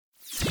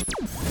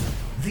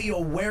The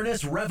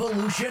Awareness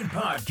Revolution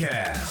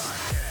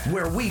Podcast,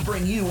 where we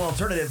bring you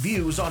alternative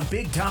views on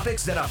big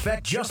topics that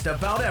affect just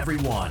about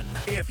everyone.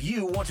 If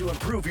you want to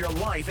improve your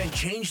life and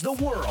change the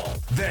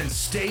world, then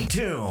stay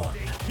tuned.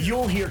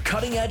 You'll hear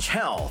cutting-edge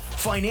health,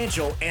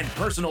 financial, and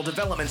personal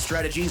development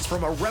strategies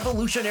from a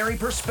revolutionary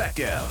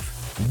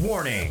perspective.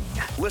 Warning: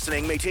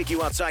 listening may take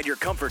you outside your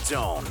comfort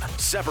zone,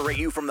 separate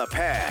you from the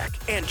pack,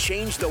 and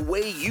change the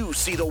way you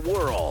see the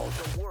world.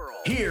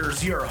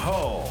 Here's your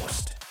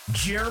host,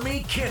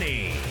 Jeremy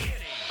Kinney.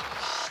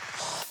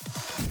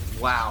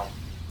 Wow,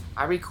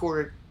 I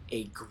recorded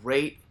a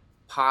great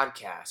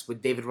podcast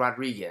with David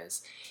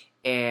Rodriguez,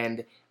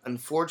 and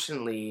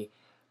unfortunately,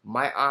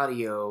 my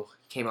audio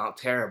came out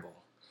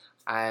terrible.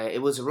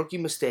 It was a rookie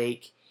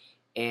mistake,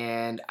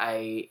 and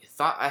I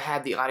thought I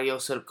had the audio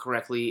set up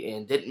correctly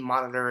and didn't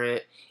monitor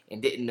it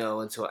and didn't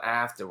know until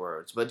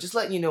afterwards. But just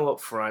letting you know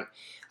up front,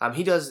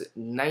 he does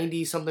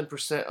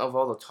 90-something% of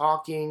all the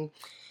talking.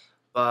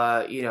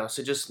 But,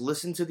 so just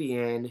listen to the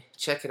end,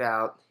 check it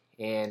out,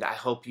 and I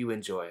hope you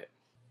enjoy it.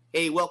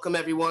 Hey, welcome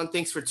everyone.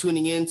 Thanks for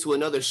tuning in to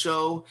another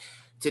show.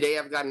 Today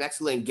I've got an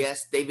excellent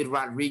guest, David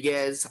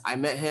Rodriguez. I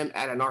met him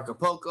at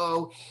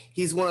Acapulco.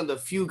 He's one of the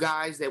few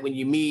guys that when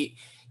you meet,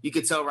 you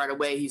could tell right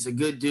away he's a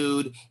good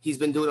dude. He's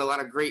been doing a lot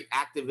of great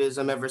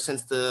activism ever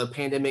since the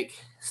pandemic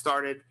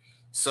started.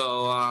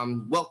 So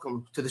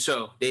welcome to the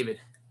show, David.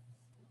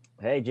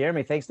 Hey,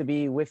 Jeremy, thanks to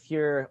be with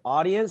your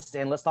audience.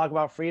 And let's talk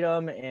about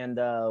freedom and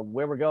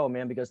where we're going,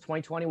 man, because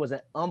 2020 was an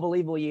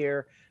unbelievable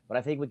year, but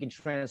I think we can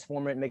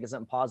transform it and make it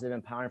something positive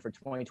and empowering for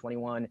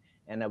 2021.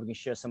 And we can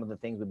share some of the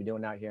things we've been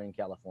doing out here in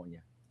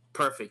California.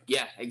 Perfect.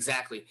 Yeah,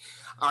 exactly.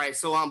 All right.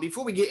 So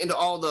before we get into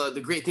all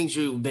the great things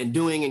you've been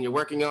doing and you're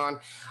working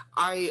on,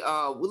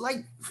 I would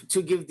like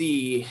to give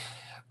the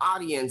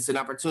audience an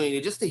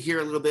opportunity just to hear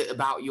a little bit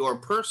about your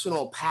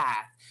personal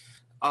path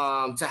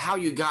to how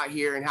you got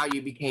here and how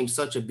you became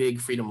such a big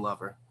freedom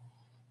lover.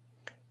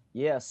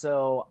 Yeah.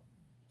 So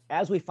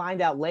as we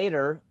find out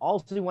later,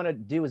 all we want to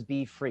do is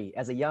be free.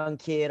 As a young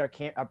kid,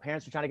 our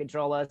parents were trying to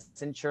control us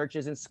in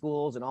churches and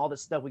schools and all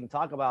this stuff we can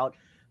talk about.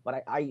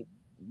 But I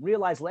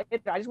realized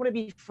later, I just want to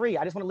be free.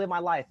 I just want to live my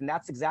life. And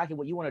that's exactly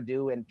what you want to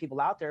do. And people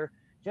out there,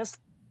 just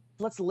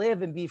let's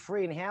live and be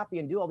free and happy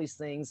and do all these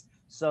things.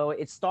 So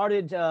it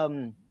started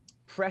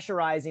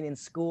pressurizing in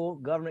school,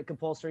 government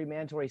compulsory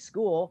mandatory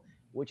school,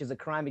 which is a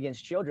crime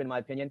against children, in my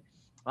opinion.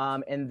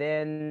 And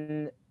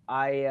then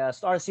I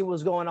started to see what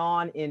was going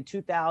on in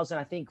 2000,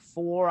 I think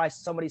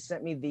somebody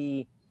sent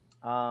me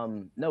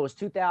it was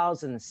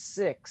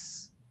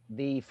 2006,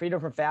 the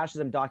Freedom from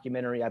Fascism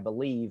documentary, I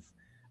believe.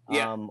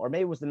 Yeah. Or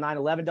maybe it was the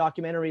 9/11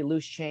 documentary,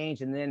 Loose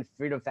Change, and then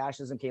Freedom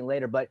Fascism came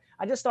later. But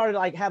I just started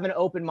having an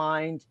open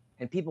mind,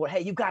 and people were,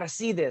 hey, you got to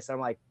see this. I'm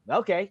like,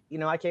 okay,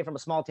 I came from a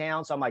small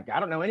town, so I'm like, I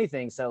don't know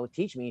anything, so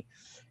teach me.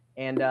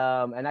 And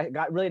I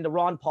got really into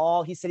Ron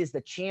Paul. He said he's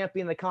the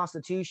champion of the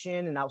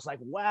Constitution, and I was like,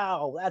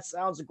 wow, that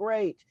sounds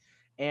great.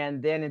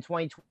 And then in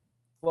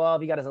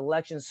 2012, he got his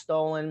election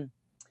stolen,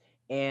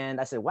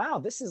 and I said, wow,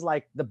 this is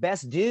like the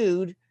best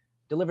dude.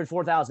 Delivered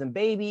 4,000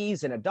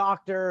 babies and a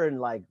doctor,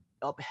 and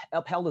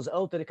upheld his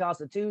oath to the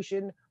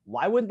Constitution.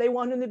 Why wouldn't they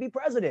want him to be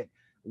president?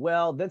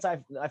 Well, then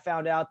I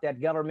found out that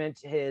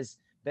government is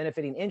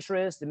benefiting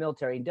interest, the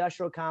military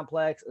industrial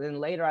complex. And then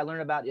later I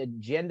learned about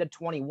Agenda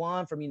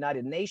 21 from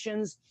United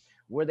Nations,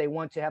 where they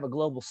want to have a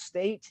global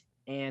state.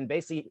 And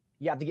basically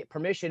you have to get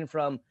permission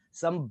from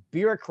some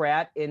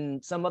bureaucrat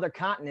in some other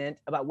continent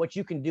about what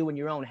you can do in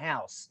your own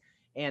house.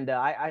 And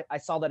I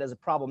saw that as a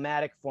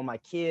problematic for my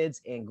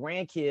kids and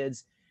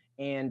grandkids.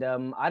 And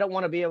I don't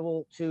want to be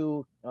able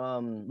to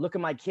look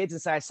at my kids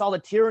and say, I saw the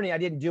tyranny, I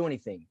didn't do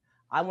anything.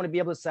 I want to be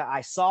able to say,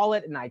 I saw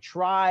it and I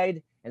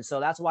tried. And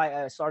so that's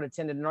why I started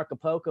attending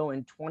Acapulco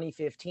in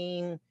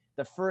 2015,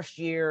 the first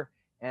year.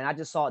 And I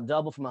just saw it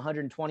double from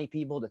 120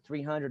 people to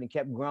 300 and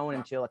kept growing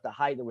until at the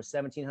height, there were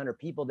 1,700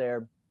 people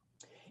there.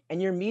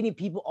 And you're meeting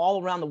people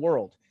all around the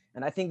world.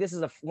 And I think this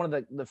is one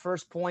of the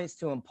first points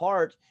to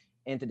impart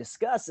and to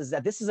discuss is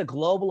that this is a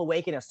global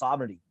awakening of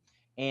sovereignty.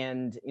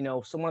 And,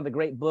 so one of the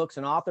great books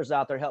and authors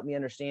out there helped me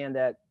understand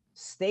that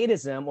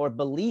statism or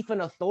belief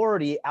in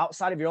authority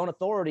outside of your own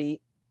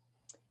authority,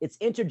 it's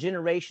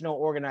intergenerational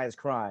organized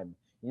crime.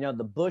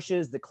 The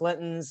Bushes, the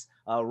Clintons,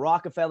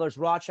 Rockefellers,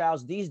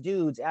 Rothschilds, these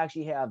dudes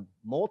actually have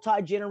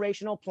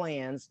multi-generational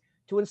plans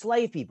to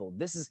enslave people.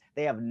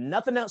 They have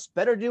nothing else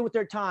better to do with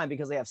their time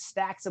because they have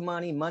stacks of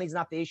money. Money's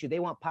not the issue. They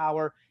want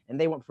power and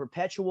they want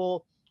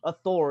perpetual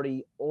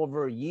authority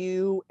over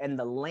you and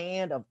the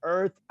land of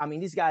earth. I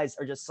mean, these guys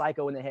are just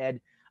psycho in the head.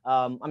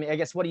 I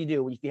guess what do you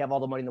do if you have all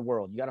the money in the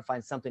world? You got to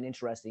find something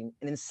interesting,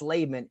 and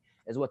enslavement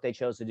is what they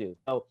chose to do.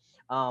 So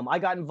I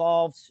got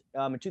involved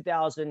in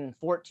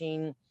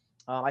 2014.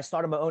 I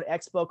started my own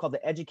expo called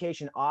the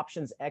Education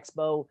Options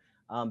Expo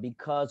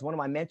because one of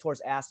my mentors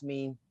asked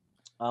me,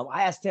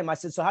 I asked him, I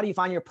said, so how do you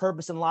find your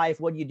purpose in life?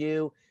 What do you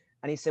do?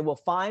 And he said, well,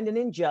 find an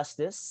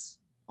injustice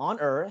on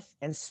earth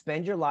and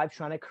spend your life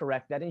trying to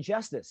correct that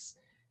injustice.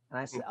 And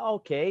I said,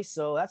 okay,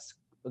 so that's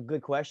a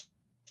good question.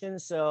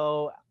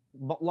 So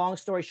long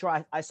story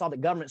short, I saw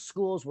that government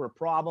schools were a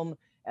problem.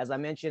 As I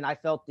mentioned, I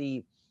felt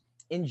the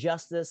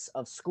injustice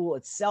of school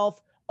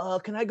itself.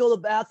 Can I go to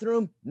the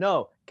bathroom?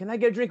 No. Can I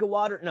get a drink of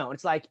water? No.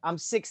 It's like, I'm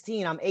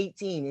 16, I'm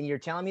 18, and you're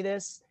telling me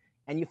this,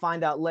 and you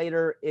find out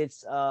later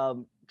it's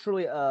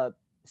truly a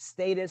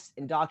status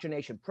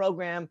indoctrination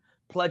program,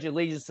 pledge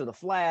allegiance to the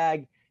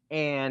flag,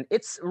 and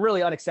it's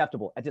really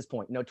unacceptable at this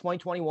point.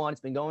 2021,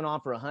 it's been going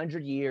on for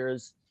 100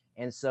 years.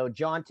 And so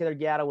John Taylor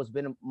Gatto has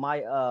been my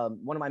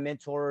one of my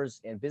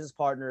mentors and business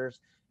partners,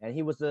 and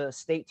he was the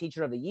state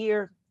teacher of the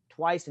year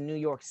twice in New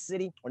York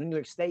City or New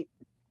York State.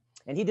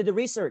 And he did the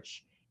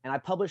research, and I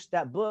published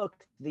that book,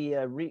 the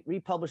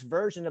republished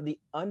version of the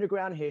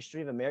Underground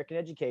History of American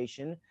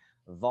Education,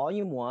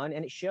 Volume 1,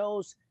 and it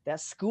shows that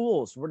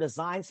schools were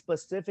designed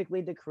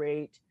specifically to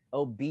create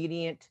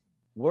obedient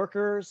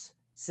workers,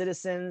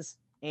 citizens,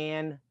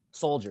 and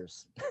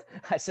soldiers.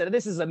 I said,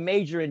 this is a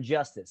major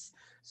injustice.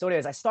 So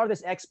anyways, I started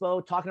this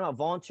expo talking about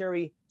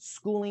voluntary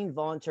schooling,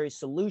 voluntary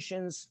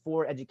solutions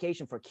for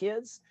education for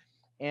kids.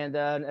 And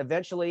then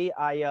eventually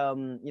I,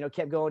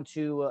 kept going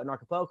to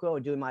Acapulco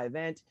and doing my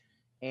event,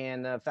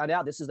 and found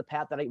out this is the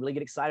path that I really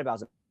get excited about,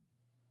 is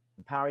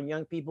empowering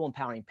young people,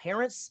 empowering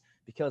parents,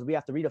 because we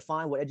have to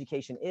redefine what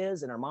education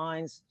is in our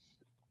minds.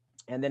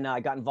 And then I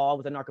got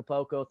involved with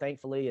Acapulco,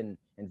 thankfully, and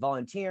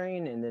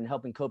volunteering, and then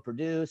helping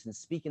co-produce and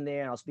speaking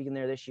there. And I was speaking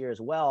there this year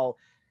as well.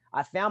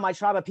 I found my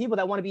tribe of people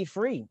that want to be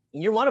free.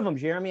 And you're one of them,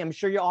 Jeremy. I'm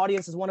sure your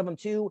audience is one of them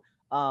too.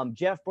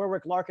 Jeff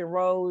Berwick, Larkin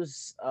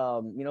Rose,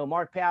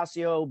 Mark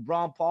Passio,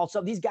 Bron Paul.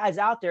 So these guys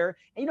out there,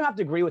 and you don't have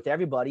to agree with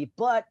everybody,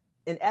 but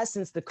in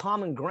essence, the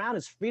common ground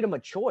is freedom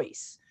of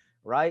choice,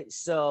 right?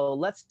 So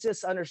let's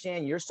just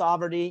understand your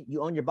sovereignty.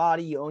 You own your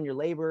body, you own your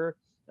labor,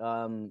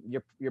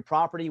 your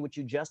property, which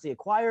you justly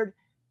acquired.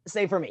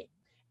 Same for me.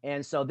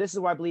 And so this is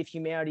where I believe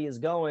humanity is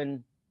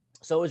going.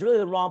 So it was really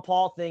the Ron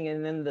Paul thing,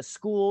 and then the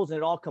schools, and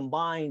it all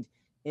combined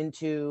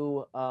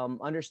into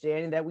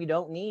understanding that we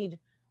don't need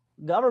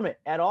government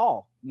at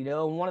all.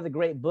 One of the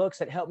great books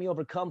that helped me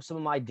overcome some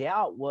of my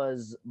doubt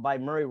was by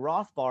Murray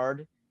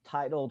Rothbard,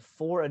 titled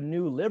For a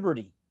New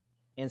Liberty.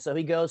 And so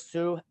he goes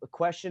through a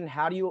question: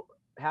 how do you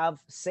have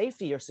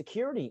safety or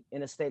security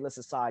in a stateless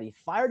society?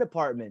 Fire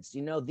departments,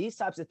 these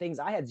types of things.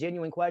 I had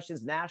genuine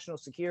questions, national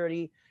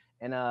security,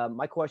 and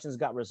my questions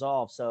got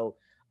resolved. So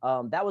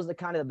that was the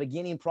kind of the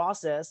beginning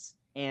process.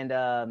 And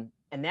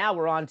now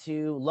we're on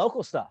to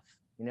local stuff,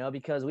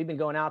 because we've been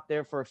going out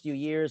there for a few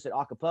years at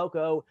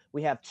Acapulco.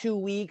 We have 2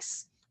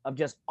 weeks of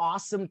just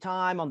awesome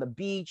time on the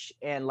beach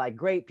and like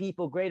great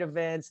people, great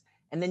events.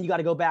 And then you got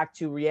to go back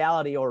to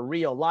reality or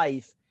real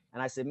life.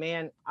 And I said,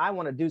 man, I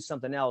want to do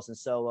something else. And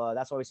so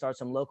that's why we started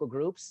some local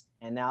groups.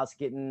 And now it's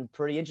getting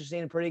pretty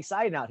interesting and pretty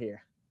exciting out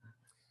here.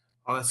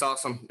 Oh, that's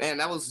awesome, man.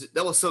 That was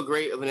so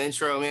great of an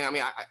intro, man. I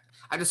mean,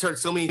 I just heard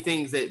so many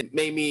things that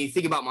made me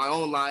think about my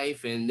own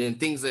life, and then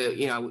things that,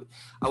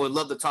 I would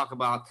love to talk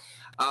about.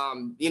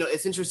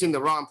 It's interesting. The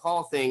Ron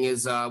Paul thing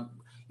is, I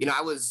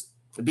was,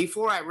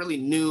 before I really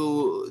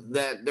knew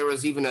that there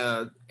was even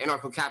a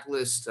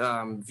anarcho-capitalist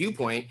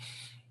viewpoint,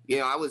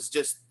 I was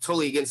just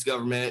totally against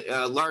government,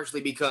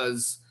 largely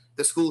because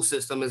the school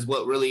system is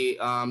what really,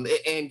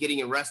 and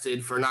getting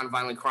arrested for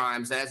nonviolent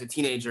crimes as a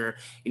teenager.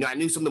 I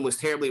knew something was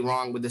terribly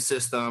wrong with the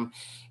system.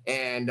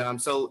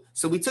 And so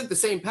we took the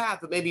same path,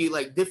 but maybe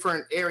like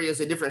different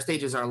areas at different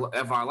stages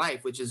of our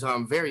life, which is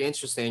very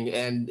interesting.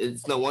 And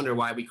it's no wonder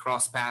why we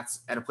crossed paths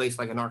at a place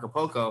like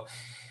Acapulco.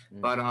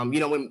 But,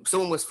 when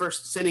someone was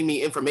first sending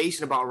me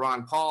information about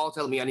Ron Paul,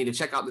 telling me I need to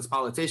check out this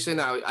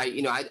politician, I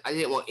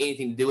didn't want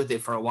anything to do with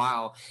it for a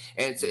while.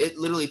 And so it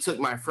literally took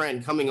my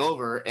friend coming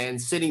over and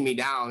sitting me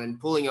down and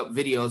pulling up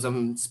videos of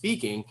him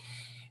speaking,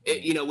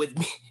 with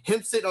me,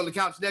 him sitting on the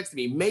couch next to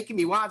me, making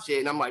me watch it.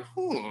 And I'm like,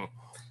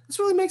 this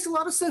really makes a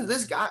lot of sense.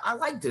 This guy, I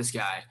like this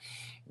guy.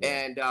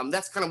 And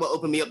that's kind of what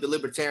opened me up to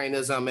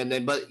libertarianism. And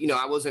then, but,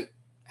 I wasn't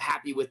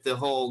happy with the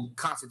whole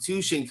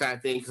Constitution kind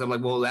of thing, because I'm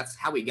like, well, that's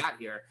how we got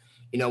here.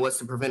 What's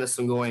to prevent us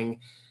from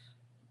going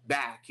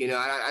back?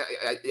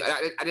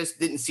 I just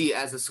didn't see it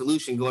as a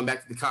solution going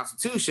back to the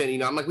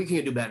Constitution. I'm like, we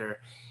can do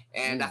better.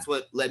 And that's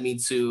what led me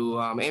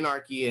to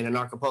anarchy and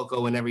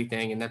Acapulco and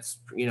everything. And that's,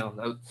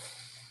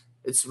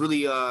 it's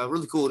really,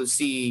 really cool to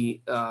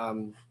see,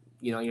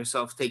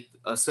 yourself take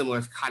a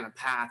similar kind of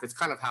path. It's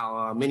kind of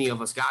how many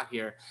of us got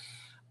here.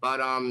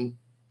 But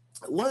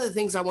one of the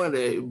things I wanted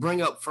to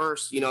bring up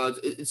first,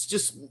 it's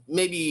just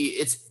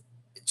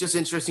just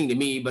interesting to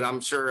me, but I'm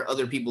sure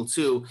other people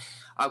too,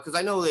 because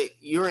I know that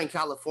you're in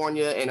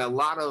California, and a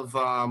lot of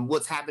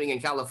what's happening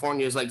in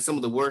California is like some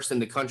of the worst in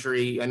the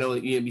country. I know,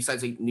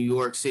 besides like New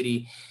York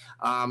City,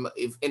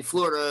 if in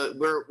Florida,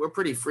 we're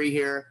pretty free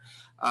here.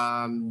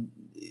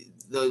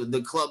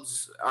 The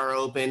clubs are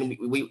open.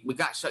 We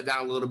got shut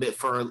down a little bit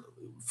for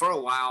a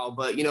while,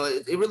 but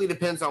it really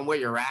depends on where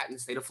you're at in the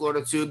state of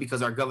Florida too,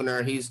 because our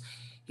governor, he's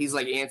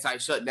like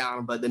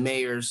anti-shutdown, but the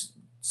mayors,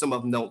 some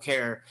of them don't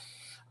care.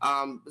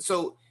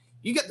 So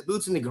you got the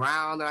boots in the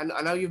ground.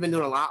 I know you've been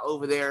doing a lot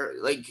over there.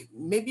 Like,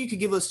 maybe you could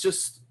give us,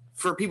 just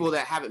for people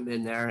that haven't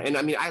been there. And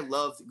I mean, I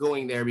loved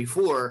going there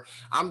before.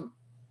 I'm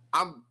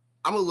I'm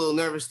a little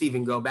nervous to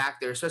even go back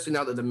there, especially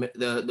now that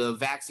the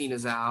vaccine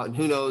is out, and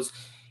who knows,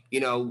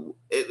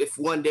 if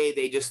one day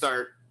they just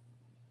start,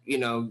 you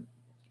know,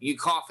 you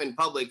cough in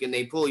public and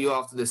they pull you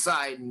off to the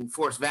side and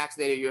force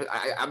vaccinate you.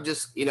 I'm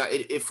just,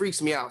 it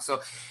freaks me out.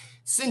 So,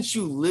 since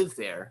you live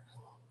there,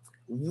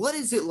 what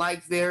is it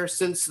like there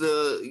since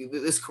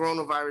this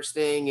coronavirus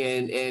thing,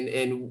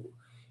 and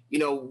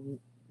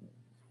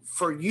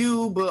for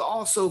you, but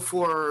also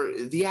for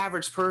the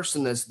average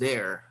person that's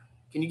there?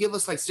 Can you give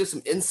us like just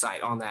some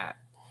insight on that?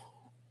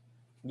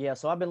 Yeah,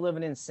 so I've been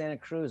living in Santa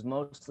Cruz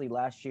mostly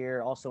last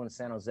year, also in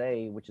San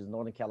Jose, which is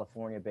Northern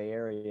California, Bay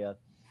Area.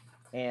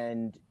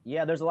 And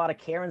yeah, there's a lot of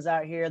Karens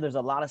out here. There's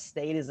a lot of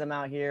statism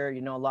out here.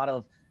 A lot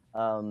of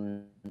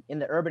in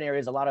the urban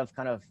areas, a lot of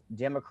kind of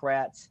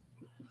Democrat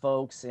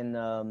folks, and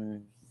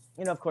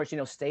of course,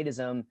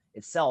 statism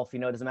itself. It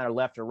doesn't matter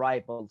left or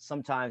right, but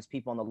sometimes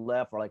people on the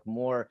left are like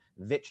more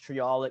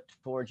vitriolic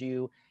towards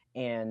you.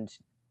 And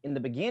in the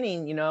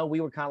beginning,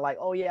 we were kind of like,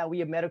 oh yeah, we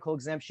have medical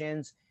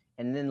exemptions,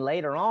 and then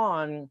later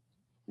on,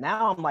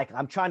 now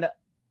I'm trying to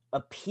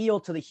appeal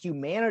to the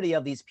humanity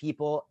of these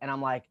people, and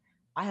I'm like,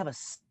 I have a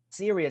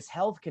serious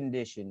health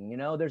condition.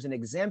 There's an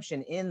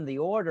exemption in the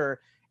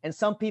order, and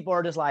some people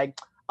are just like,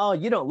 oh,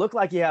 you don't look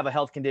like you have a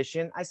health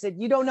condition. I said,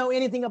 you don't know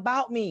anything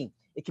about me.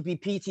 It could be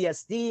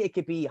PTSD, it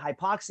could be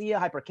hypoxia,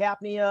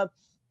 hypercapnia,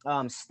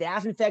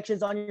 staph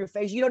infections on your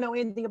face. You don't know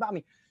anything about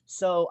me.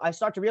 So I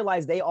start to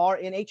realize they are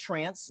in a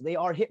trance. They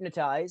are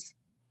hypnotized.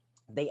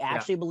 They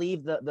actually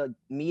believe the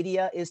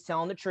media is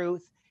telling the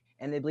truth,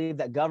 and they believe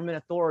that government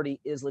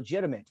authority is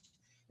legitimate.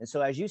 And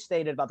so, as you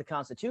stated about the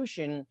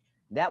Constitution,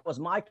 that was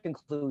my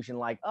conclusion.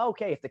 Like,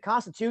 okay, if the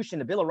Constitution,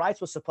 the Bill of Rights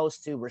was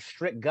supposed to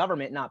restrict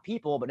government, not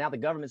people, but now the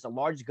government's the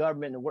largest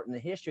government in the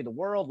history of the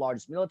world,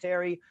 largest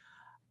military.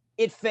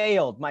 It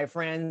failed, my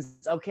friends.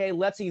 Okay,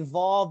 let's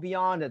evolve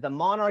beyond it. The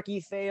monarchy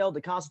failed.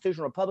 The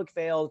constitutional republic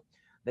failed.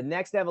 The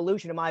next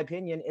evolution, in my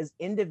opinion, is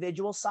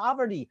individual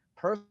sovereignty,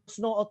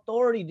 personal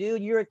authority.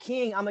 Dude, you're a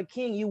king. I'm a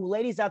king. You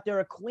ladies out there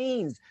are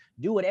queens.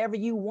 Do whatever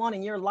you want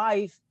in your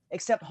life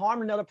except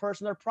harm another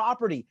person or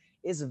property.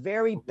 Is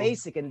very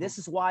basic. And this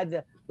is why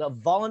the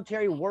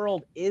voluntary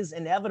world is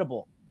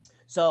inevitable.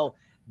 So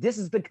this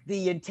is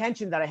the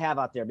intention that I have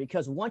out there,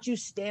 because once you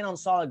stand on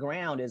solid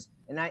ground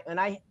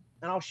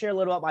and I'll share a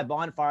little about my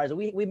bonfires.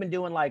 We've been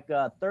doing like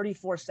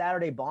 34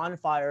 Saturday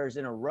bonfires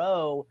in a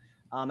row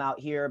out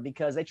here,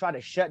 because they try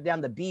to shut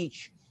down the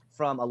beach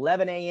from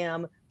 11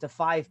 a.m. to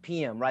 5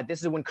 p.m. Right.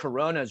 This is when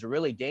Corona is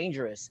really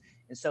dangerous.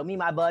 And so me and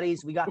my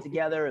buddies, we got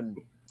together and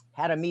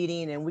had a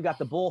meeting, and we got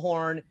the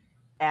bullhorn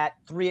at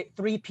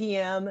 3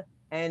 p.m.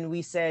 and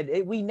we said,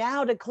 we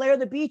now declare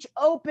the beach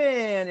open,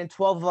 and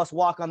 12 of us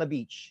walk on the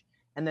beach.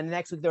 And then the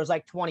next week there was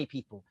like 20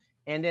 people,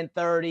 and then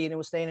 30, and it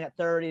was staying at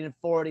 30 and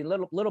 40.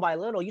 Little by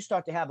little, you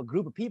start to have a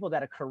group of people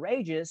that are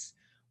courageous.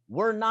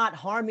 We're not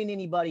harming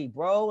anybody,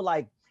 bro.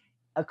 Like,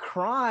 a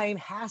crime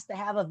has to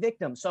have a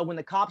victim. So when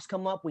the cops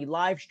come up, we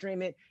live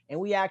stream it, and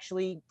we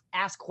actually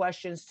ask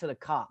questions to the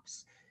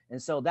cops.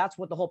 And so that's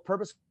what the whole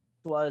purpose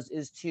was,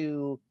 is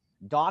to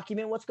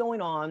document what's going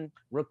on,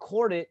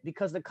 record it,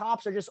 because the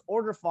cops are just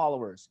order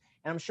followers.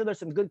 And I'm sure there's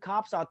some good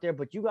cops out there,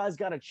 but you guys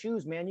got to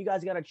choose, man. You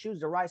guys got to choose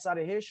the right side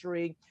of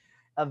history.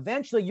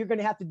 Eventually, you're going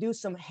to have to do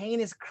some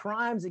heinous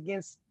crimes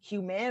against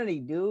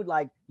humanity, dude.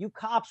 Like, you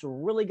cops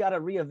really got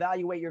to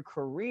reevaluate your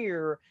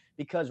career,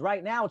 because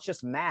right now it's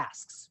just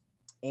masks.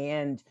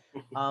 And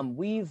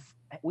we've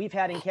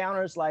had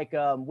encounters like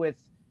with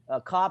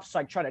cops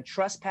like trying to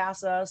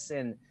trespass us.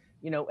 And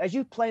as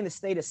you play in the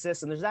state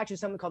system, there's actually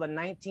something called the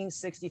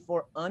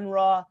 1964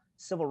 UNRUH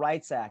Civil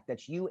Rights Act.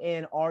 That's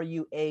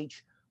UNRUH,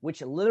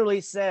 which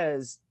literally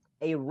says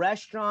a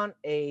restaurant,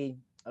 a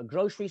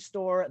grocery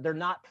store, they're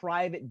not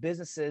private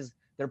businesses,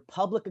 they're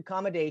public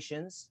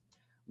accommodations,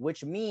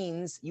 which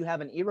means you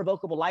have an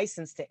irrevocable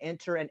license to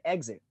enter and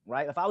exit,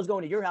 right? If I was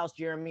going to your house,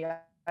 Jeremy, I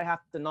have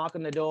to knock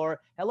on the door.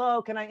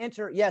 Hello, can I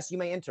enter? Yes, you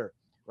may enter.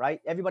 Right?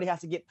 Everybody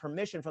has to get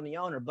permission from the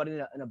owner, but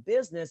in a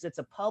business, it's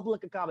a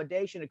public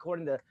accommodation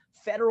according to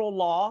federal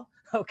law.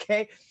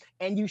 Okay.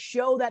 And you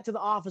show that to the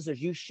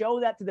officers, you show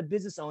that to the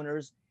business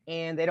owners,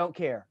 and they don't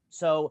care.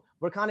 So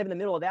we're kind of in the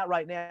middle of that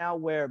right now,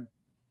 where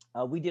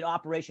we did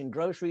Operation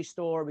Grocery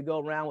Store. We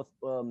go around with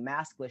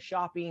maskless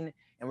shopping,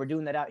 and we're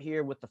doing that out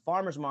here with the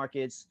farmers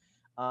markets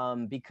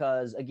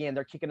because, again,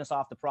 they're kicking us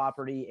off the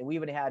property. And we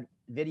even had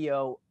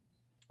video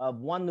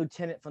of one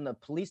lieutenant from the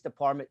police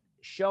department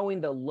showing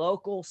the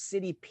local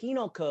city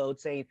penal code,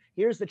 saying,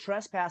 here's the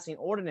trespassing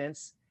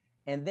ordinance.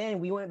 And then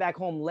we went back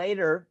home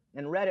later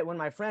and read it. One of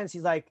my friends,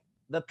 he's like,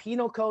 the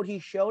penal code he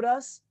showed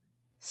us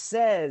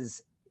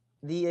says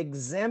the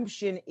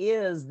exemption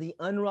is the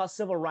UNRUH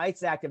Civil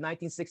Rights Act of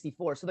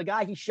 1964. So the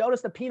guy, he showed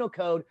us the penal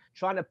code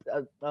trying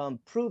to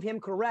prove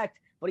him correct,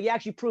 but he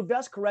actually proved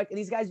us correct. And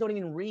these guys don't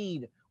even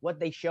read what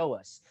they show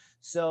us.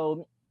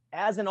 So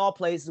as in all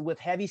places with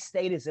heavy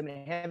statism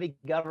and heavy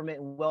government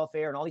and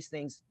welfare and all these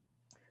things,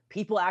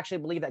 people actually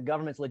believe that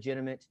government's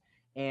legitimate.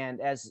 And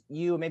as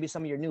you, maybe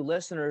some of your new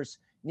listeners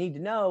need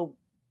to know,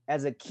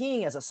 as a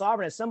king, as a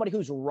sovereign, as somebody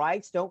whose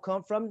rights don't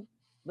come from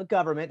the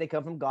government, they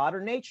come from God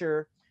or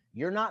nature.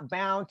 You're not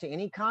bound to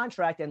any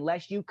contract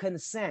unless you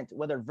consent,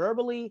 whether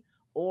verbally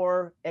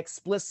or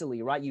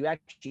explicitly, right? You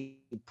actually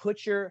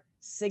put your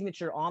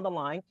signature on the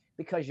line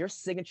because your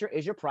signature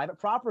is your private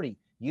property.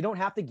 You don't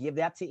have to give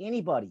that to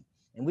anybody.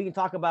 And we can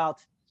talk about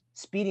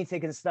speeding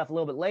tickets and stuff a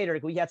little bit later.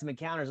 We had some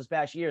encounters this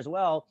past year as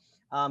well,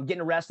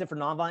 getting arrested for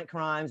nonviolent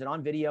crimes and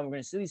on video. And we're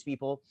going to sue these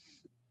people.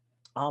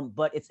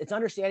 But it's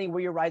understanding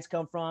where your rights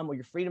come from, where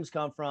your freedoms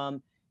come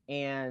from.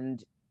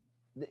 And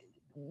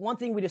one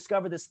thing we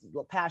discovered this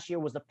past year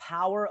was the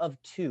power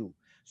of two.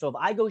 So if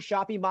I go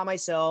shopping by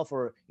myself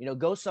or,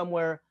 go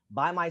somewhere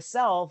by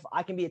myself,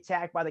 I can be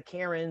attacked by the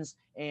Karens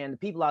and the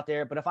people out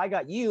there. But if I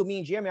got you, me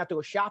and Jeremy have to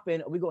go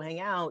shopping, or we go hang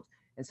out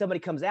and somebody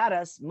comes at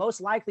us, most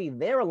likely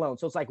they're alone.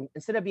 So it's like,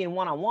 instead of being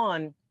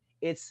one-on-one,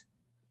 it's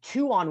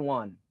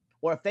 2-on-1.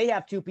 Or if they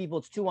have two people,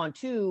 it's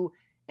 2-on-2.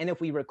 And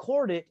if we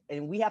record it,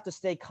 and we have to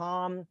stay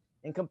calm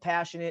and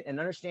compassionate and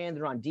understand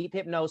they're on deep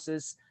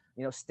hypnosis,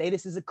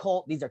 status is a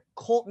cult. These are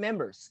cult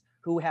members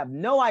who have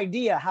no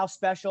idea how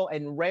special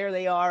and rare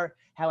they are,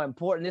 how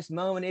important this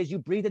moment is. You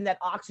breathe in that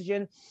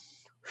oxygen,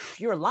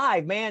 you're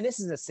alive, man. This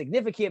is a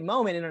significant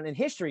moment in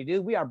history,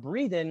 dude. We are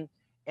breathing,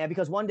 and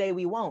because one day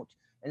we won't.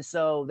 And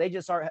so they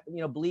just are,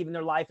 believing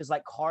their life is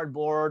like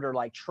cardboard or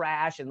like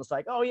trash. And it's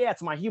like, oh yeah,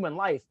 it's my human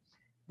life.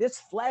 This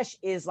flesh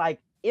is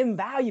like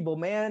invaluable,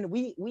 man.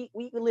 We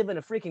live in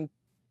a freaking,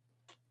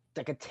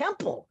 like a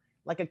temple,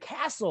 like a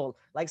castle,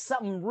 like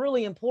something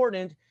really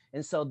important.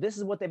 And so this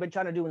is what they've been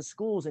trying to do in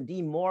schools and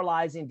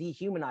demoralizing,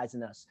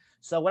 dehumanizing us.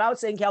 So what I would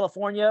say in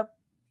California,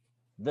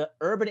 the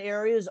urban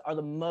areas are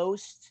the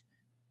most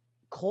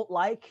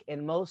cult-like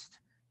and most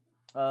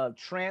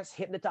trance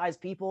hypnotized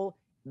people.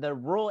 The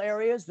rural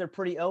areas, they're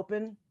pretty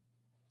open.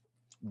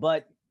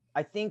 But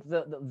I think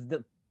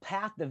the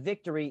path to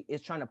victory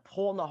is trying to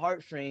pull on the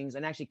heartstrings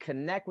and actually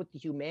connect with the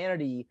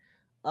humanity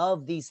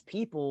of these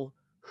people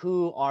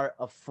who are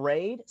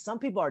afraid. Some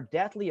people are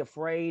deathly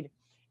afraid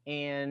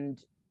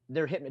and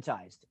they're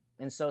hypnotized.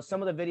 And so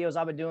some of the videos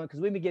I've been doing, because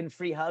we've been getting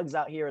free hugs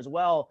out here as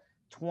well,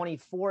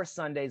 24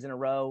 Sundays in a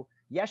row.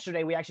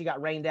 Yesterday, we actually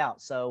got rained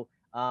out. So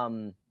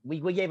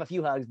we gave a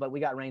few hugs, but we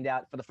got rained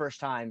out for the first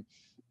time.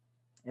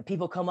 And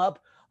people come up,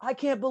 I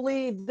can't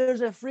believe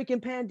there's a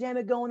freaking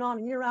pandemic going on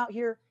and you're out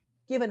here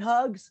giving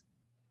hugs.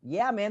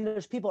 Yeah, man,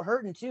 there's people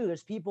hurting too.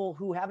 There's people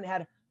who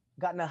haven't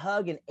gotten a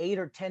hug in 8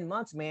 or 10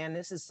 months, man.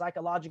 This is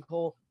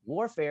psychological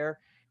warfare.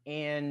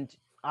 And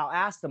I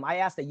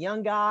asked a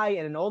young guy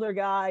and an older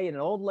guy and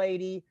an old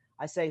lady.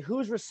 I say,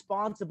 who's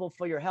responsible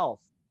for your health?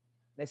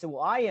 They said,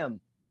 well, I am,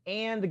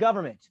 and the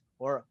government.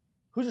 Or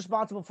who's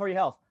responsible for your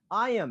health?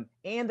 I am,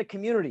 and the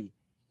community.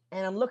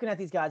 And I'm looking at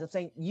these guys. I'm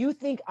saying, you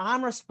think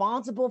I'm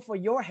responsible for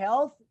your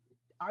health?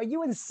 Are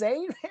you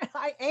insane?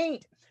 I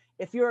ain't.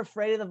 If you're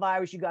afraid of the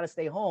virus, you got to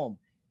stay home.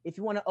 If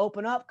you want to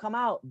open up, come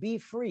out, be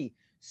free.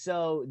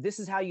 So this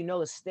is how you know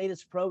the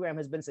status program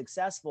has been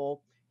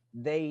successful.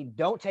 They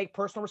don't take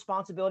personal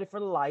responsibility for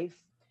the life,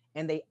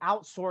 and they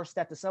outsource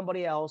that to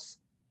somebody else,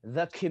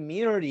 the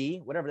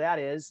community, whatever that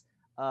is,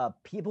 other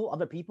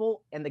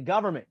people, and the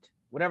government,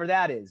 whatever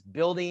that is,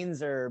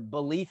 buildings or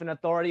belief in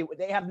authority.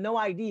 They have no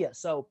idea.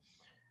 So,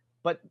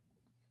 but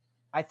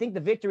I think the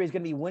victory is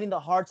going to be winning the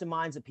hearts and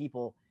minds of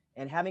people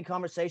and having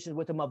conversations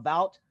with them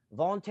about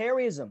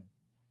voluntarism.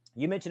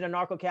 You mentioned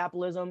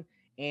anarcho-capitalism,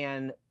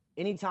 and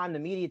anytime the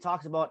media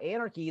talks about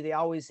anarchy,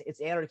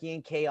 it's anarchy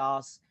and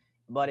chaos.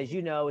 But as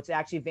you know, it's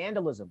actually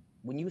vandalism.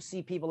 When you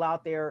see people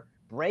out there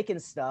breaking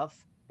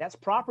stuff, that's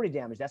property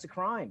damage. That's a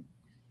crime.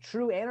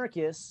 True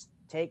anarchists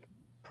take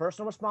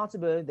personal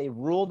responsibility. They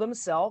rule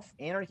themselves.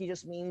 Anarchy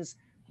just means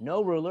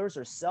no rulers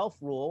or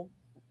self-rule.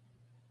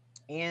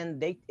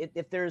 And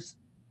if there's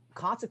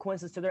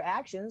consequences to their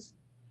actions,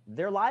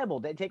 they're liable.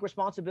 They take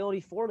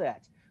responsibility for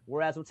that.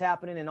 Whereas what's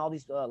happening in all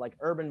these like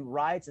urban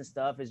riots and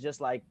stuff is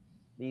just like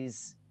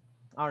these,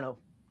 I don't know,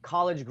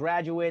 college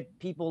graduate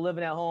people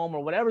living at home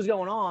or whatever's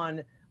going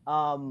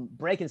on,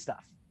 breaking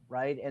stuff,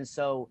 right? And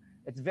so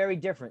it's very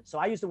different. So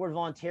I use the word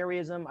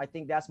voluntarism. I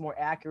think that's more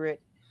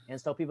accurate. And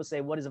so people say,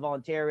 what is a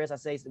voluntarist? I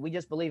say, we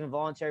just believe in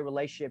voluntary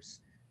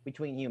relationships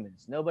between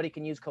humans. Nobody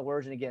can use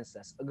coercion against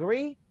us.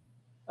 Agree?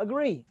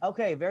 Agree.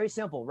 Okay, very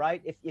simple,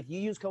 right? If you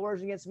use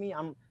coercion against me,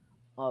 I'm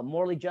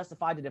morally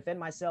justified to defend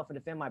myself and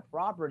defend my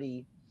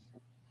property.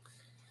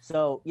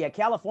 So yeah,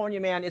 California,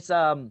 man, it's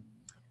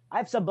I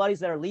have some buddies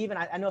that are leaving.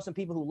 I know some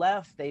people who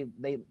left. They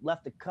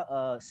left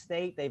the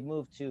state. They've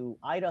moved to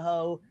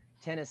Idaho,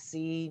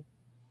 Tennessee,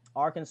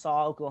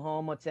 Arkansas,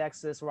 Oklahoma,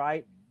 Texas,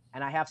 right?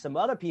 And I have some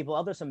other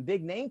people, some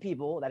big name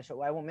people that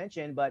I won't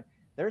mention, but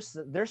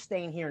they're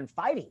staying here and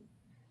fighting.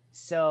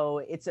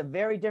 So it's a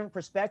very different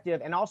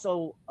perspective. And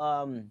also,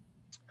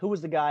 who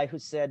was the guy who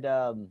said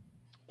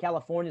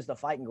California is the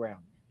fighting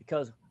ground?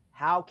 Because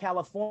how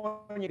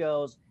California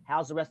goes,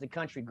 how's the rest of the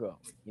country grow?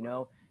 You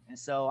know. And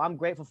so I'm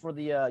grateful for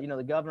the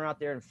the governor out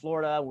there in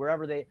Florida,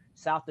 wherever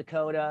South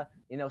Dakota,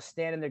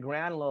 standing their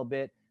ground a little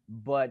bit.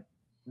 But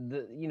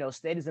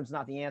statism's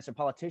not the answer.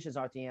 Politicians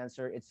aren't the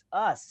answer. It's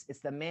us.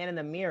 It's the man in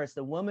the mirror. It's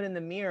the woman in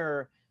the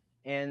mirror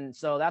And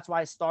so that's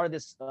why I started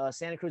this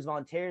Santa Cruz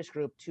Volunteers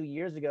group 2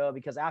 years ago,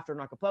 because after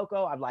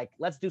Acapulco, I'm like,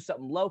 let's do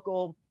something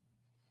local.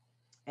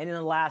 And in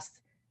the last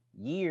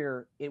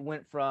year, it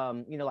went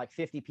from, like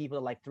 50 people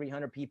to like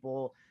 300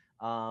 people.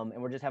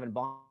 And we're just having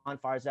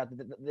bonfires out.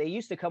 They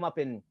used to come up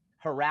and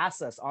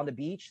harass us on the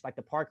beach, like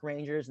the park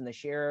rangers and the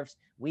sheriffs.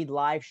 We'd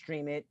live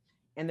stream it.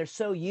 And they're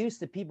so used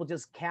to people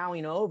just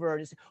cowing over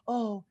and just,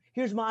 oh,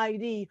 here's my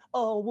ID.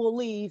 Oh, we'll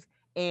leave.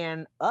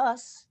 And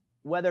us,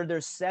 whether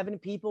there's 7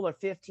 people or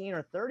 15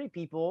 or 30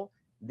 people,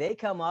 they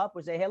come up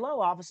and say, hello,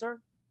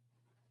 officer.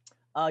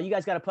 You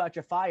guys got to put out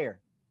your fire.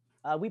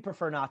 We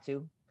prefer not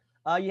to.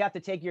 You have to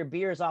take your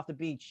beers off the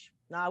beach.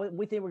 No,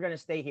 we think we're going to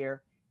stay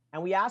here.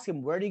 And we ask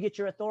him, where do you get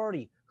your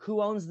authority?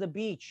 Who owns the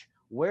beach?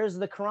 Where's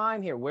the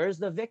crime here? Where's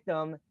the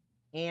victim?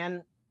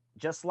 And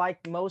just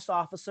like most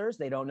officers,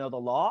 they don't know the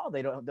law.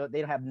 They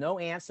don't have no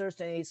answers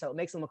to any, so it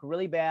makes them look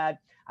really bad.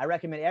 I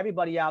recommend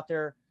everybody out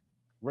there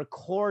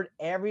record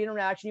every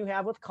interaction you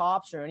have with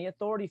cops or any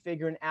authority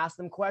figure and ask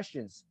them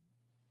questions.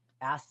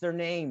 Ask their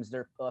names,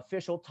 their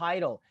official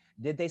title.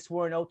 Did they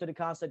swear an oath to the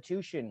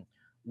Constitution?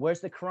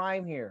 Where's the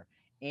crime here?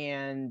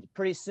 And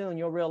pretty soon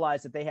you'll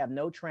realize that they have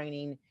no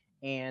training,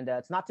 and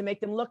it's not to make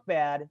them look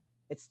bad.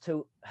 It's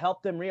to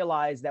help them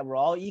realize that we're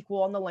all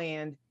equal on the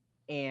land.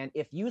 And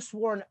if you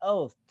swore an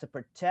oath to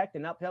protect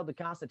and upheld the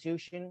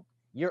Constitution,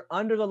 you're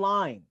under the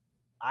line.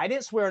 I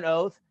didn't swear an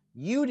oath.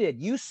 You did.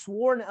 You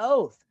swore an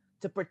oath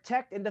to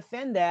protect and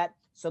defend that.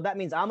 So that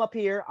means I'm up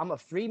here. I'm a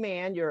free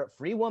man. You're a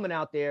free woman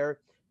out there.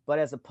 But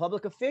as a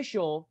public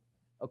official,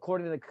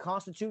 according to the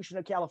Constitution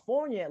of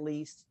California, at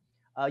least,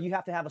 you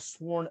have to have a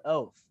sworn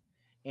oath.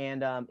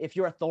 And if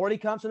your authority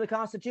comes from the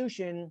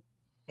Constitution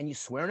and you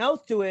swear an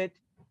oath to it,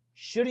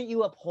 shouldn't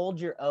you uphold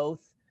your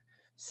oath?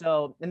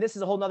 So, and this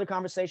is a whole nother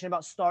conversation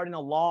about starting a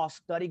law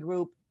study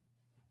group.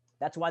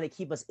 That's why they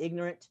keep us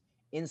ignorant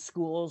in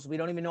schools. We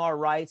don't even know our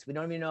rights. We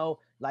don't even know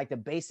like the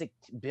basic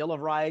Bill of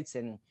Rights.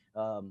 And,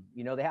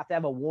 they have to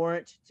have a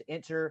warrant to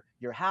enter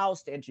your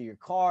house, to enter your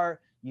car.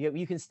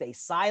 You can stay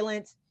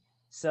silent.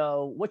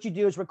 So what you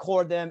do is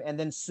record them and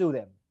then sue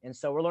them. And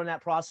so we're learning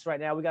that process right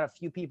now. We got a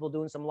few people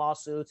doing some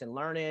lawsuits and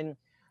learning.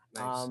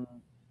 Nice.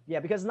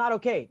 Because it's not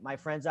okay, my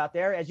friends out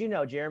there. As you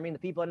know, Jeremy, and the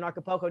people in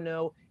Acapulco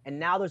know, and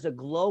now there's a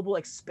global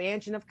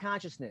expansion of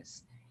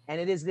consciousness.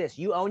 And it is this: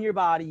 you own your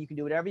body. You can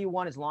do whatever you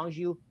want as long as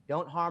you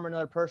don't harm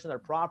another person, their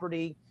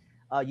property.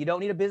 You don't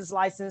need a business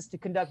license to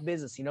conduct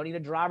business. You don't need a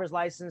driver's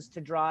license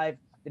to drive.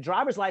 The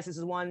driver's license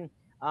is one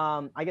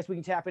I guess we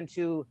can tap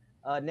into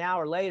now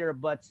or later,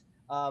 but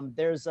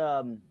there's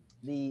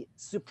the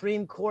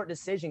Supreme Court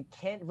decision,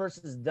 Kent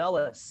versus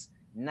Dulles,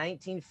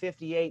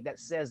 1958, that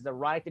says the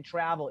right to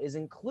travel is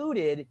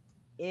included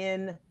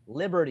in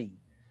liberty.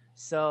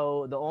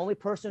 So the only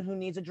person who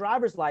needs a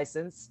driver's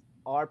license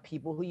are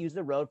people who use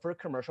the road for a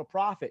commercial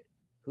profit.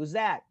 Who's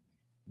that?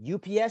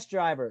 UPS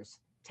drivers,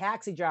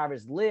 taxi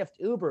drivers, Lyft,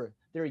 Uber.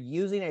 They're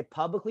using a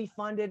publicly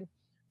funded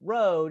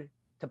road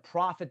to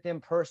profit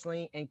them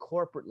personally and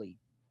corporately.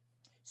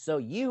 So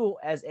you,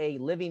 as a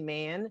living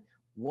man,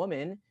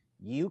 woman,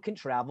 you can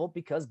travel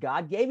because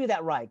God gave you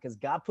that right, because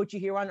God put you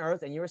here on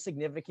earth and you're a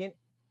significant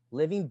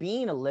living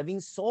being, a living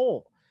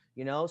soul,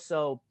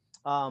 so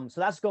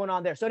that's going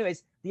on there. So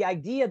anyways, the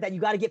idea that you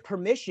got to get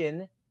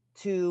permission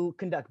to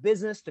conduct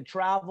business, to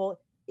travel,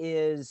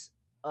 is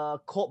a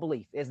cult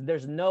belief.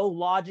 There's no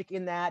logic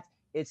in that.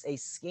 It's a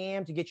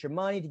scam to get your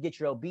money, to get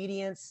your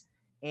obedience,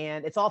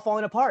 and it's all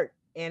falling apart.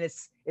 And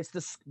it's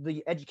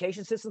the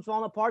education system's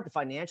falling apart, the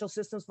financial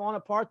system's falling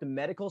apart, the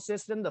medical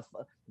system,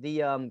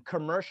 the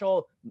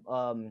commercial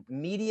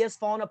media's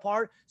falling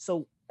apart.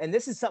 So, and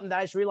this is something that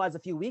I just realized a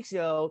few weeks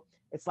ago.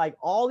 It's like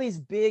all these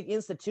big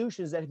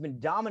institutions that have been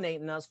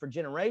dominating us for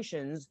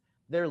generations,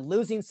 they're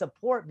losing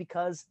support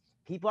because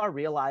people are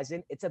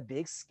realizing it's a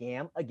big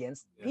scam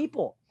against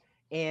people.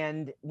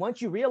 And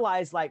once you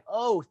realize like,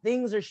 oh,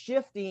 things are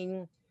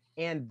shifting,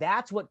 and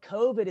that's what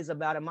COVID is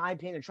about, in my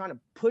opinion, trying to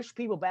push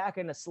people back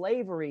into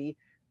slavery.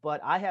 But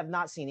I have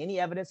not seen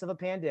any evidence of a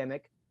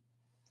pandemic.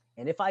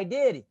 And if I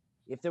did,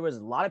 if there was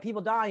a lot of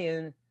people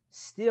dying,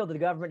 still the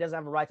government doesn't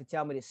have a right to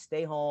tell me to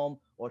stay home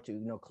or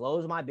to,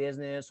 close my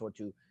business or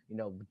to,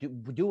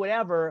 do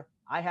whatever.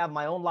 I have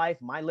my own life,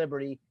 my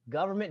liberty.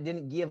 Government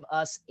didn't give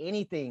us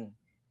anything.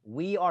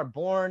 We are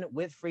born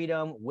with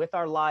freedom, with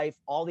our life,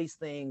 all these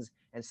things.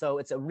 And so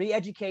it's a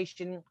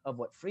re-education of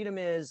what freedom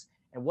is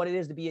and what it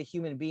is to be a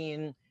human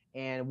being,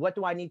 and what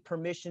do I need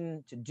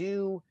permission to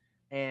do.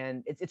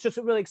 And it's just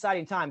a really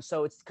exciting time.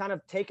 So it's kind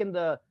of taken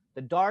the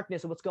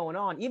darkness of what's going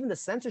on, even the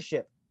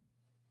censorship.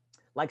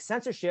 Like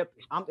censorship,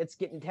 it's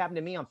happened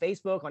to me on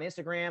Facebook, on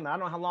Instagram. And I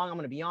don't know how long I'm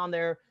going to be on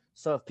there.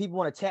 So if people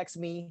want to text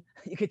me,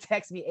 you can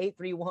text me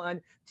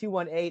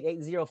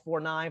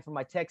 831-218-8049 for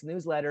my text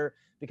newsletter,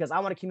 because I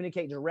want to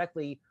communicate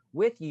directly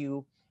with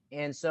you.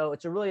 And so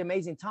it's a really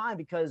amazing time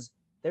because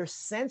they're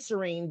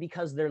censoring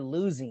because they're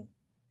losing.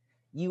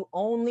 You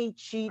only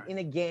cheat in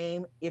a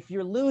game if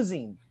you're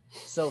losing.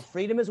 So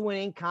freedom is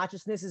winning,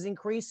 consciousness is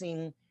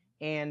increasing,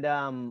 and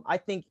I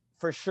think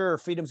for sure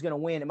freedom's going to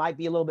win. It might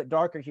be a little bit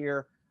darker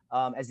here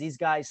as these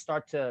guys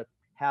start to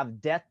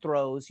have death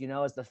throes,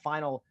 as the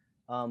final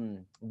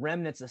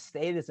remnants of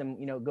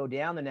statism, go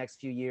down the next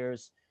few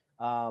years.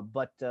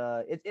 But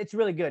it's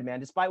really good, man.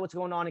 Despite what's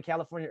going on in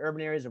California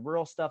urban areas, the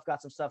rural stuff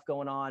got some stuff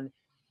going on.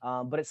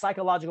 But it's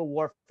psychological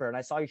warfare. And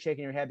I saw you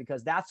shaking your head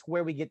because that's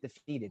where we get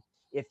defeated.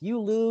 If you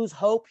lose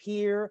hope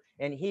here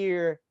and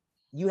here,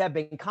 you have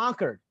been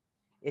conquered.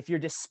 If you're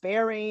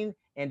despairing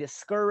and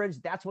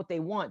discouraged, that's what they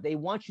want. They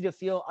want you to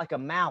feel like a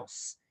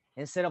mouse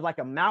instead of like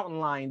a mountain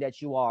lion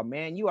that you are,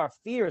 man. You are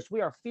fierce.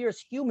 We are fierce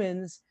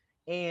humans.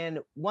 And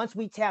once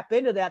we tap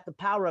into that, the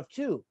power of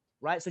two,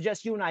 right? So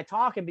just you and I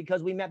talking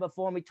because we met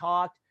before and we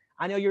talked.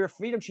 I know you're a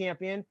freedom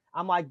champion.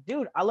 I'm like,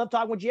 dude, I love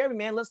talking with Jerry,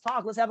 man. Let's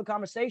talk. Let's have a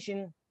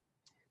conversation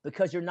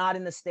because you're not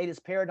in the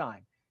statist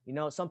paradigm.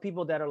 Some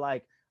people that are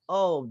like,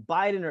 oh,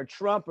 Biden or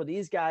Trump or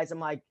these guys, I'm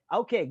like,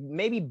 okay,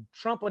 maybe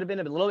Trump would have been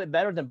a little bit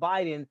better than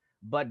Biden,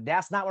 but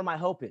that's not where my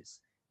hope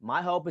is.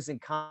 My hope is in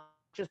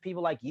conscious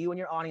people like you and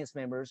your audience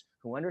members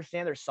who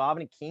understand they're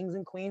sovereign kings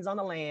and queens on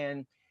the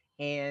land.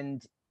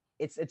 And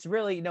it's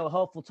really, a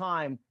hopeful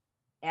time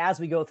as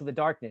we go through the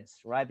darkness,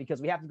 right? Because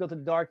we have to go through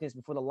the darkness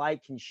before the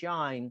light can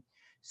shine.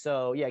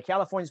 So yeah,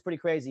 California's pretty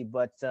crazy,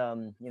 but it's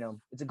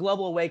a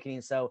global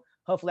awakening. So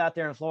hopefully out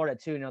there in Florida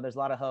too, there's a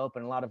lot of hope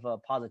and a lot of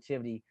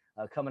positivity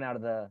coming out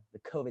of the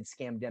COVID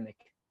scamdemic.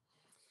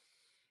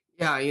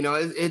 Yeah,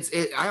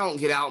 I don't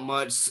get out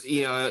much,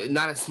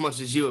 not as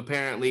much as you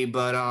apparently,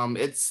 but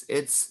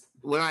it's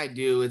when I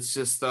do, it's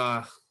just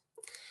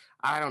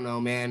I don't know,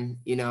 man.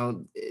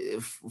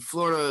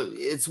 Florida,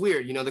 it's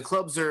weird. The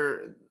clubs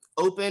are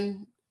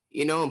open,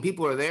 and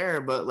people are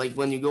there, but like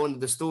when you go into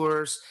the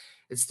stores,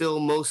 it's still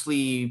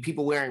mostly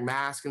people wearing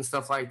masks and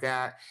stuff like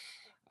that.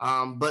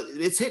 But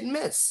it's hit and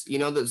miss.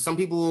 That some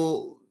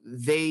people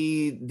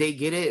they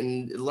get it,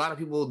 and a lot of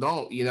people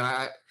don't.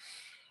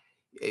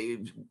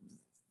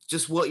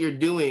 Just what you're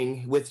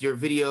doing with your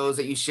videos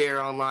that you share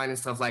online and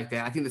stuff like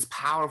that. I think it's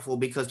powerful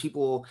because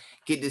people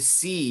get to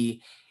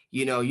see,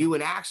 you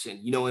in action,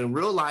 in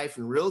real life,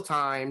 in real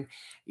time.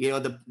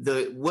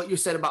 The what you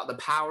said about the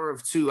power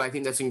of two, I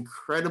think that's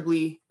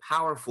incredibly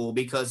powerful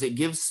because it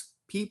gives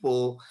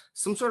people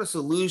some sort of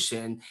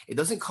solution. It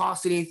doesn't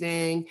cost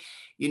anything.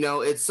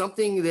 It's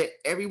something that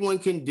everyone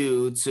can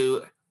do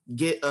to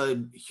get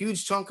a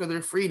huge chunk of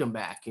their freedom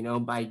back,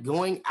 by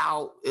going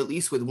out at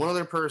least with one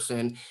other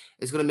person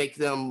is going to make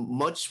them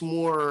much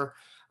more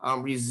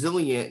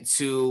resilient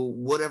to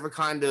whatever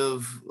kind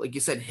of, like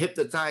you said,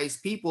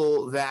 hypnotized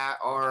people that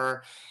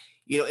are,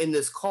 in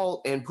this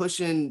cult and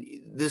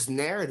pushing this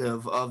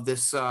narrative of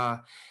this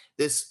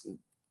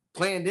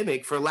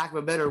pandemic, for lack of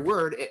a better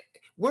word.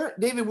 Weren't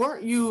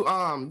you,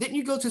 didn't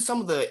you go to some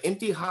of the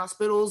empty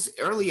hospitals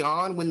early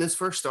on when this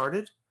first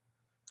started?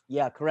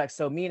 Yeah, correct.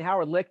 So me and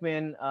Howard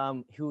Lickman,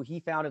 who he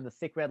founded the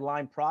Thick Red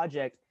Line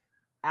Project,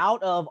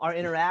 out of our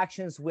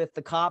interactions with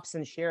the cops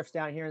and sheriffs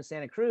down here in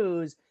Santa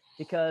Cruz,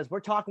 because we're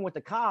talking with the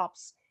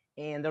cops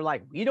and they're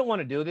like, we don't want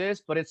to do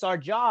this, but it's our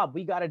job.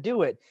 We got to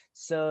do it.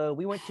 So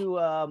we went to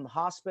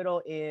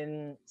hospital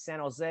in San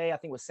Jose, I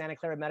think it was Santa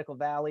Clara Medical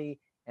Valley,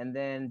 and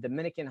then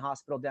Dominican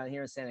Hospital down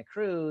here in Santa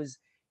Cruz.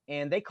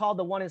 And they called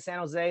the one in San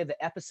Jose the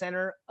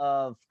epicenter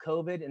of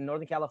COVID in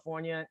Northern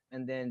California,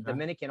 and then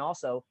Dominican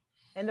also.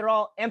 And they're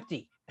all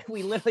empty.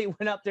 We literally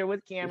went up there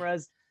with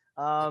cameras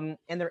and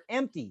they're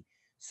empty.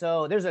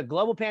 So there's a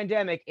global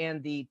pandemic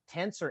and the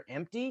tents are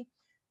empty.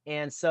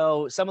 And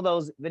so some of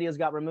those videos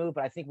got removed,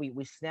 but I think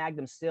we snagged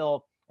them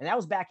still. And that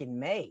was back in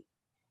May.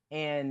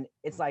 And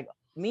it's like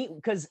me,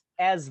 because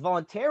as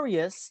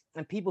voluntarists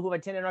and people who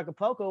attended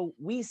Acapulco,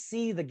 we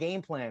see the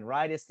game plan,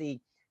 right? It's the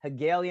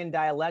Hegelian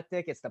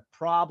dialectic. It's the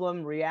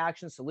problem,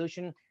 reaction,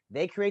 solution.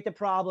 They create the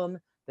problem.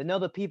 They know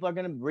that people are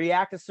going to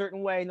react a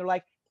certain way. And they're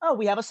like, oh,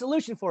 we have a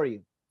solution for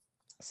you.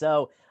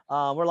 So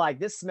we're like,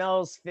 this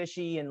smells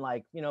fishy. And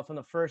like, from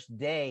the first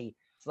day,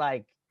 it's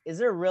like, is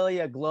there really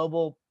a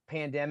global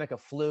pandemic, a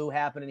flu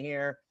happening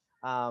here?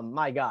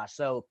 My gosh.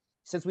 So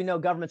since we know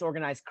governments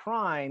organize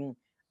crime,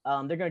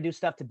 they're going to do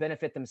stuff to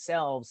benefit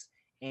themselves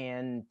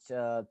and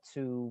to,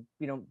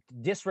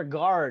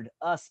 disregard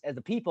us as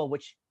the people,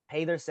 which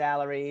pay their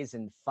salaries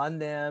and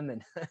fund them.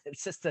 And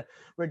it's just a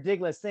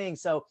ridiculous thing.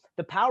 So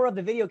the power of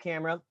the video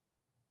camera,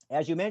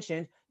 as you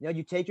mentioned,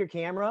 you take your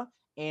camera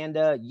and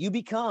you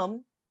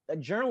become a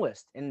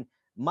journalist. And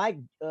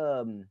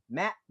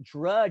Matt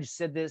Drudge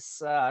said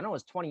this, I know it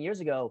was 20 years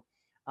ago,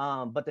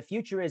 but the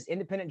future is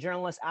independent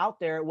journalists out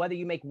there, whether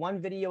you make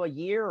one video a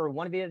year or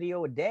one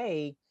video a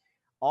day,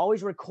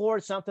 always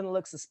record something that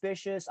looks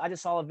suspicious. I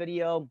just saw a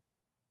video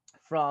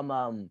from,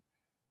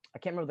 I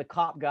can't remember the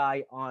cop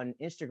guy on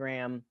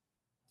Instagram,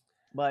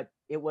 but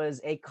it was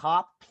a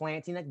cop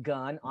planting a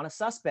gun on a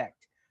suspect.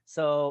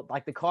 So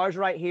like the car's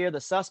right here, the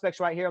suspect's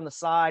right here on the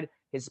side,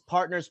 his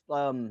partner's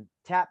patting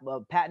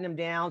him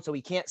down so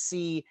he can't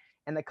see.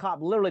 And the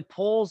cop literally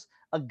pulls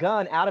a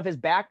gun out of his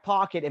back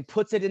pocket and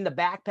puts it in the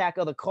backpack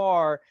of the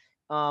car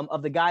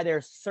of the guy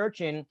they're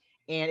searching.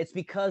 And it's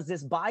because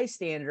this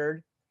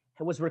bystander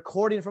was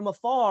recording from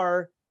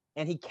afar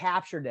and he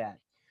captured that.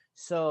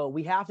 So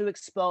we have to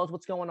expose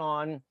what's going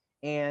on.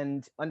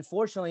 And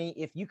unfortunately,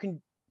 if you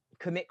can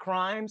commit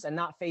crimes and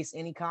not face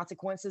any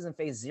consequences and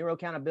face zero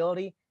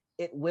accountability,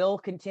 it will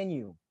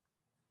continue.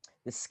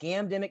 The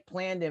scamdemic,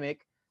 plandemic,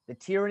 the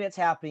tyranny that's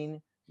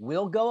happening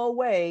will go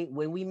away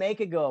when we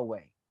make it go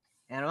away.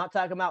 And I'm not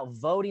talking about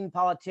voting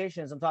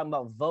politicians. I'm talking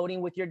about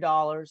voting with your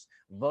dollars,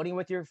 voting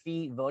with your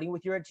feet, voting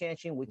with your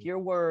attention, with your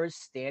words,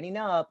 standing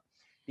up,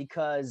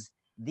 because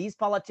these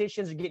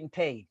politicians are getting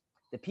paid.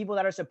 The people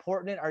that are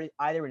supporting it are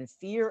either in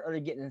fear or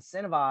they're getting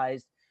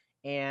incentivized.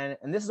 And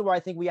this is where I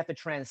think we have to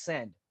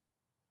transcend.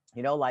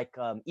 Like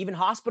even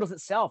hospitals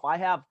itself. I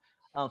have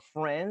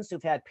friends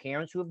who've had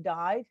parents who have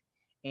died,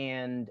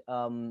 and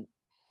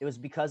it was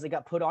because they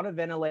got put on a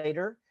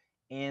ventilator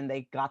and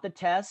they got the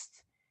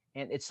test,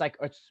 and it's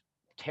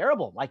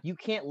terrible. Like you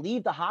can't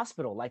leave the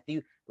hospital.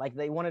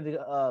 They wanted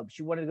to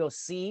she wanted to go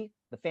see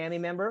the family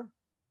member,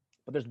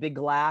 but there's big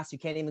glass. You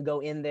can't even go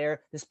in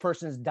there. This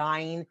person's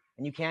dying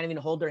and you can't even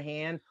hold their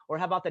hand. Or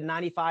how about the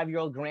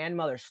 95-year-old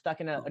grandmother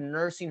stuck in a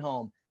nursing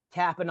home,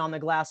 tapping on the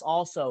glass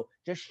also,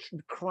 just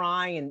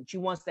crying, and she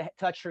wants to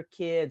touch her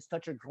kids,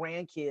 touch her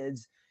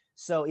grandkids.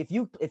 So if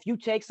you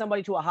take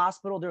somebody to a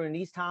hospital during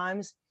these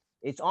times,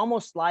 it's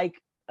almost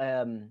like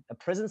a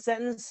prison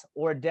sentence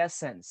or a death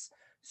sentence.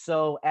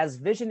 So as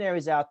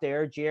visionaries out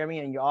there, Jeremy,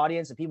 and your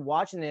audience and people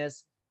watching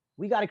this,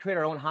 we got to create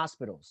our own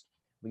hospitals.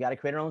 We got to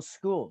create our own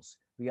schools.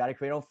 We got to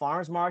create our own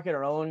farmers market,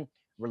 our own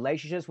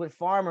relationships with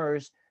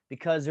farmers,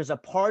 because there's a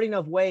parting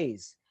of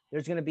ways.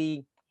 There's going to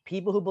be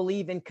people who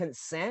believe in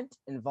consent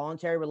and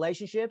voluntary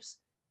relationships,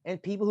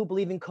 and people who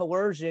believe in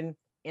coercion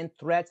and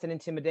threats and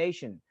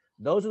intimidation.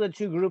 Those are the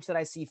two groups that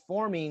I see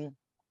forming,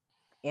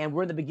 and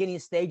we're in the beginning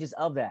stages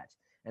of that.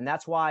 And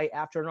that's why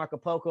after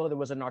Anarchapulco, there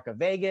was a Narca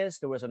Vegas,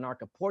 there was a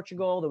Narca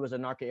Portugal, there was a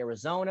Narca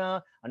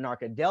Arizona, a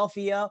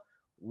Narcadelphia.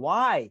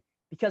 Why?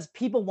 Because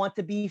people want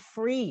to be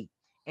free.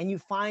 And you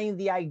find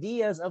the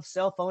ideas of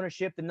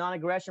self-ownership, the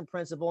non-aggression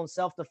principle, and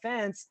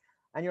self-defense,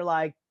 and you're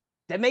like,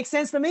 that makes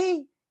sense to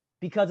me,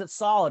 because it's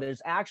solid.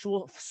 There's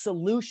actual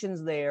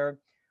solutions there.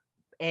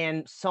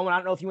 And someone, I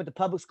don't know if you went to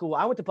public school.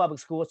 I went to public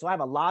school, so I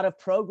have a lot of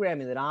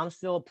programming that I'm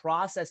still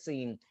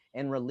processing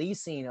and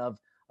releasing of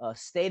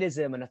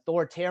statism and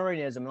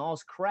authoritarianism and all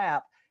this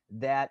crap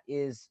that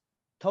is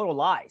total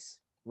lies,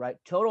 right?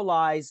 Total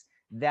lies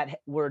that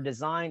were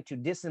designed to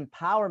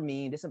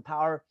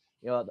disempower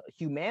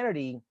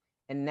humanity.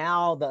 And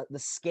now the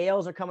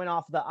scales are coming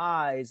off the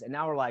eyes, and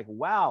now we're like,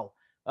 wow,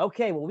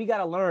 okay, well, we got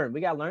to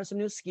learn some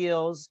new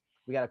skills.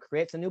 We got to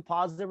create some new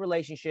positive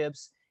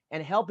relationships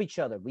and help each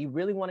other. We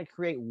really want to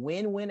create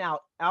win-win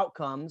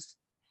outcomes,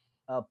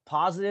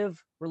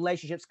 positive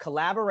relationships,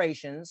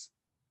 collaborations.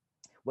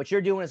 What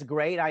you're doing is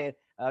great. I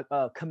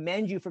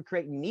commend you for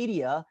creating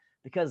media,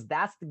 because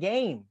that's the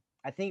game.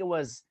 I think it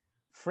was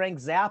Frank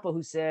Zappa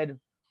who said,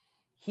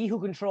 he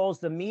who controls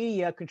the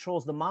media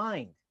controls the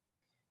mind.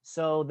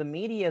 So the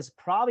media is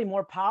probably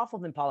more powerful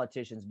than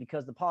politicians,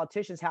 because the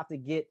politicians have to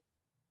get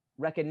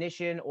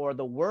recognition or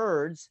the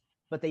words,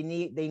 but they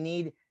need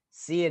CNN,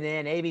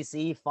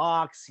 ABC,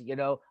 Fox,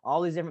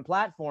 all these different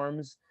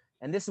platforms.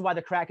 And this is why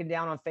they're cracking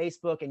down on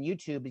Facebook and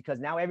YouTube, because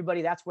now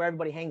that's where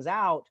everybody hangs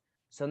out.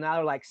 So now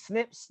they're like,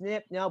 snip,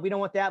 snip. No, we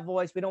don't want that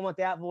voice. We don't want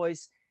that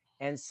voice.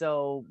 And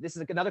so this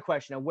is another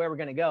question of where we're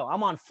going to go.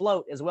 I'm on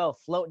Float as well,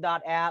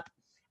 float.app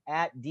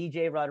at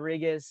DJ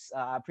Rodriguez.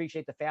 I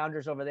appreciate the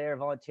founders over there,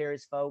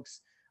 volunteers,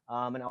 folks,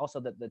 and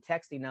also the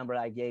texting number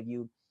I gave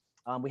you.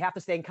 We have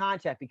to stay in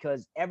contact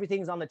because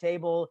everything's on the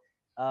table.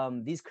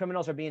 These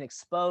criminals are being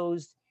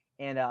exposed.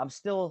 And I'm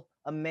still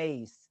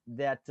amazed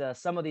that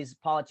some of these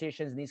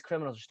politicians and these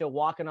criminals are still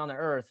walking on the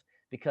earth,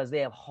 because they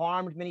have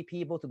harmed many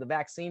people through the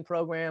vaccine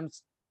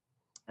programs.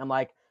 I'm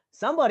like,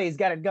 somebody's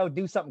got to go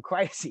do something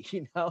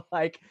crazy,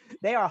 like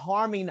they are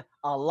harming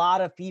a lot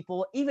of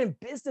people, even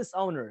business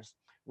owners,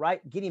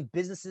 right? Getting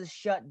businesses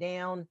shut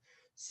down.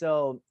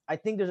 So I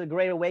think there's a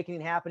great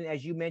awakening happening,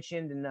 as you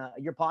mentioned, and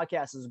your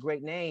podcast is a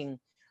great name.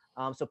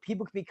 So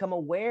people can become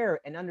aware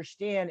and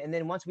understand. And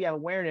then once we have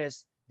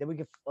awareness, then we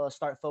can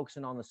start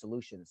focusing on the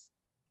solutions.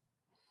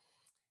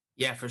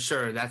 Yeah, for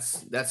sure.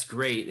 That's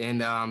great,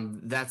 and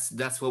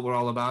that's what we're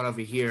all about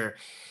over here.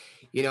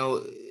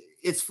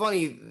 It's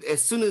funny.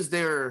 As soon as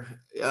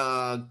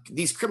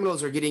these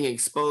criminals are getting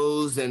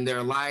exposed and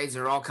their lies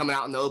are all coming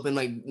out in the open,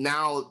 like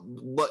now,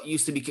 what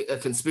used to be a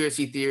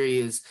conspiracy theory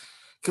is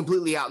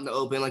completely out in the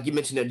open. Like you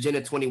mentioned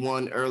Agenda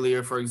 21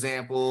 earlier, for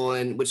example,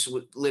 and which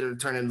would later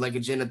turn into like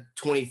Agenda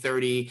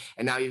 2030,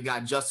 and now you've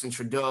got Justin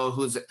Trudeau,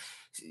 who's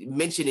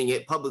mentioning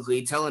it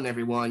publicly, telling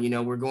everyone,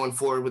 we're going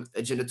forward with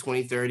Agenda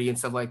 2030 and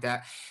stuff like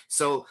that.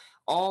 So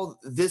all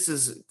this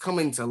is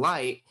coming to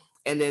light.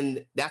 And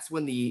then that's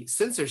when the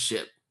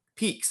censorship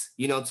peaks,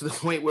 to the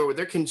point where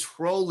they're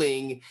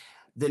controlling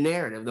the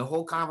narrative, the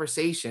whole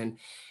conversation.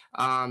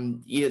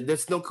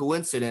 There's no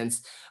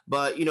coincidence.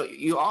 But,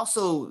 you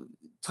also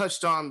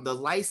touched on the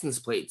license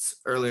plates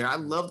earlier. I'd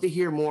love to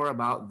hear more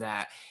about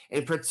that.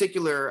 In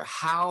particular,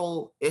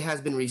 how it has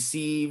been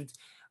received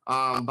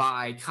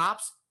by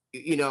cops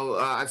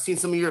I've seen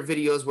some of your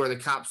videos where the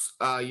cops,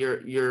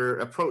 you're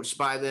approached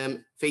by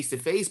them face to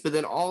face, but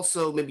then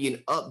also maybe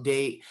an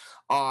update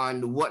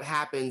on what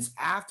happens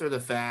after the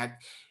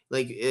fact.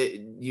 Like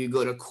you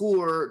go to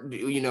court,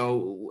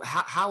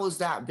 how has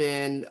that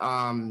been,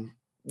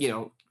 you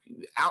know,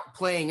 out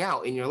playing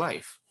out in your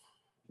life?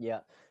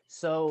 Yeah.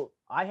 So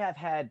I have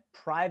had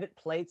private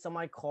plates on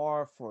my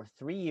car for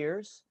 3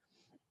 years,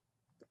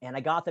 and I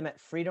got them at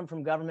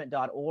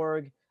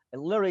freedomfromgovernment.org. It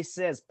literally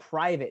says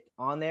private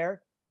on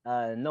there.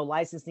 No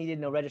license needed,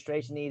 no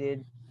registration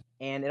needed.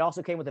 And it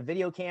also came with a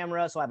video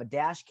camera. So I have a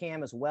dash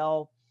cam as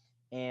well,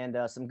 and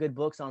some good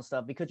books on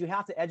stuff, because you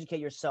have to educate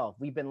yourself.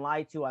 We've been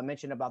lied to. I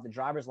mentioned about the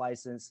driver's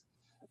license.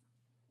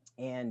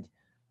 And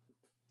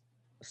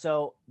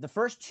so the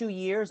first 2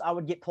 years, I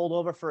would get pulled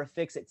over for a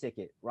fix-it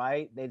ticket,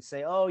 right? They'd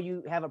say, oh,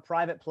 you have a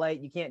private plate.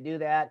 You can't do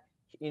that.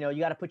 You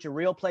got to put your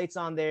real plates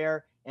on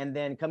there and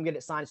then come get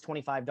it signed. It's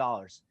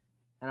 $25.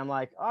 And I'm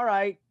like, all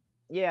right,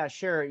 yeah,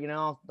 sure.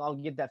 I'll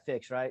get that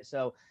fixed, right?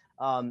 So,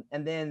 and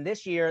then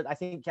this year, I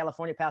think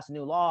California passed a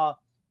new law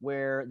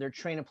where they're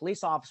training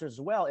police officers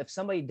as well. If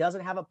somebody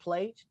doesn't have a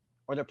plate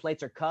or their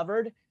plates are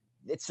covered,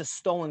 it's a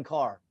stolen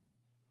car.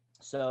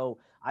 So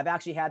I've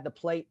actually had the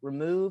plate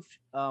removed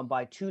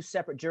by 2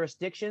 separate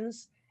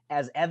jurisdictions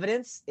as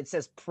evidence. It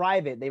says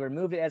private. They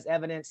removed it as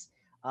evidence.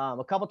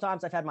 A couple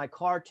times I've had my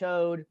car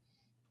towed.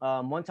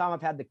 One time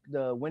I've had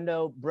the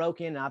window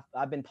broken.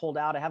 I've been pulled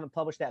out. I haven't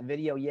published that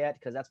video yet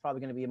because that's probably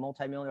going to be a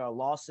multi-million-dollar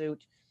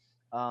lawsuit,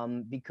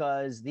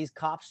 because these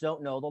cops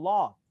don't know the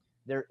law.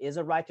 There is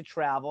a right to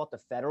travel at the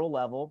federal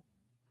level,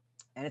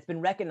 and it's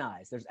been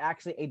recognized. There's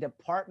actually a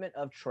Department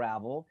of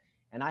Travel,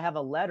 and I have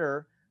a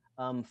letter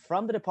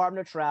from the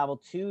Department of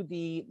Travel to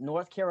the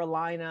North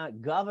Carolina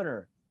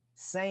governor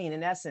saying,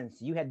 in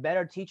essence, you had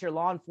better teach your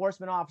law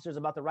enforcement officers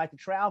about the right to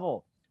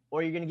travel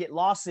or you're going to get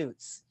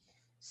lawsuits.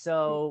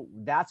 So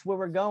that's where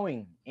we're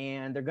going,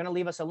 and they're going to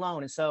leave us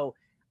alone. And so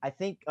I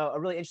think a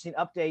really interesting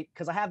update,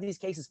 because I have these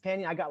cases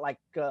pending. I got like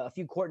a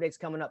few court dates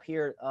coming up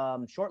here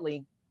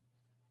shortly.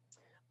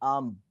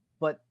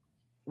 But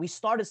we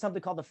started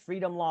something called the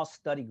Freedom Law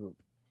Study Group.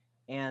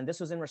 And this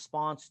was in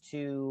response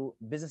to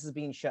businesses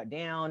being shut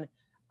down.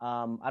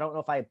 I don't know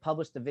if I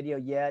published the video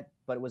yet,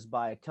 but it was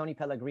by Tony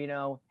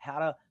Pellegrino, how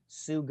to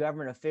sue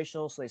government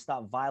officials so they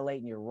stop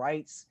violating your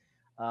rights.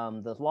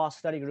 The law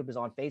study group is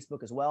on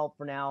Facebook as well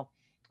for now.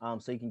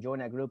 So you can join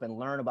that group and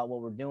learn about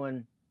what we're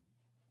doing.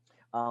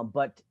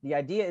 But the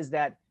idea is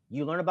that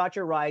you learn about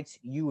your rights,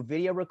 you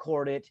video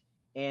record it,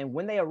 and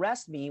when they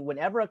arrest me,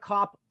 whenever a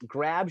cop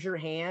grabs your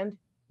hand,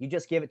 you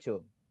just give it to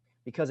him.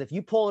 Because if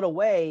you pull it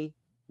away,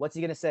 what's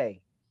he going to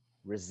say?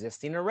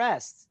 Resisting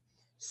arrest.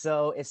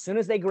 So as soon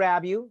as they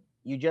grab you,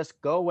 you just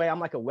go away. I'm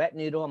like a wet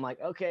noodle. I'm like,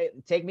 okay,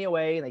 take me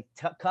away. And they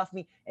cuff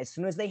me. As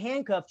soon as they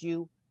handcuffed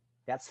you,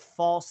 that's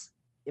false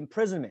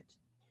imprisonment.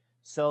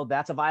 So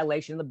that's a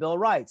violation of the Bill of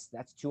Rights.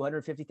 That's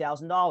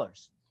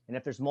 $250,000. And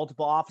if there's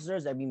multiple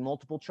officers, that'd be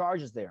multiple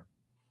charges there.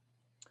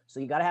 So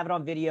you got to have it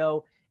on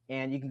video,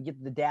 and you can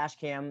get the dash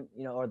cam,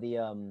 or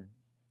the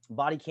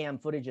body cam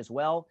footage as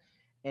well.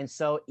 And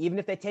so even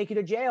if they take you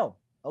to jail,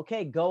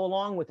 okay, go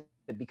along with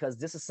it, because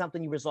this is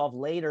something you resolve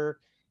later.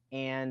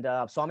 And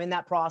so I'm in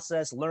that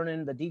process,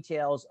 learning the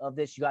details of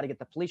this. You got to get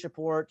the police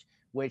report,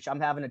 which I'm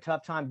having a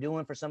tough time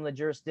doing for some of the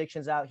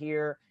jurisdictions out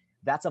here.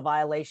 That's a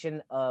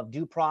violation of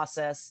due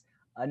process,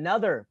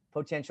 another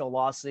potential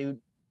lawsuit.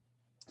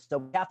 So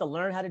we have to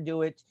learn how to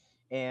do it.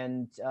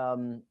 And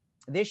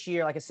this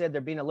year, like I said, they're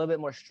being a little bit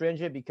more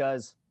stringent,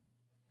 because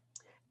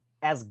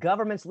as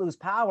governments lose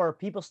power,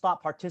 people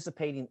stop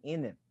participating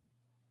in them.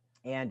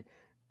 And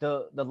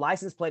the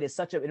license plate is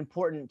such an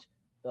important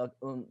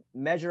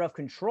measure of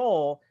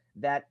control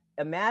that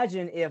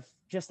imagine if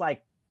just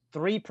like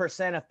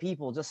 3% of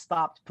people just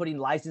stopped putting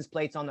license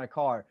plates on their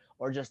car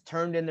or just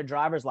turned in their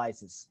driver's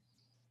license.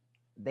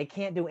 They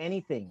can't do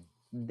anything.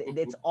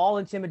 It's all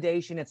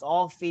intimidation. It's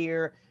all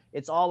fear.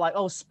 It's all like,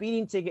 oh,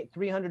 speeding ticket,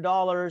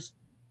 $300,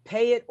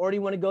 pay it, or do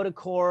you want to go to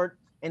court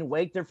and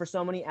wait there for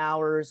so many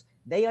hours?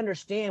 They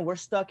understand we're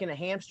stuck in a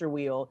hamster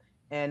wheel,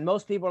 and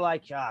most people are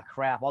like,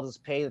 crap, I'll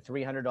just pay the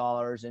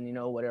 $300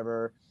 and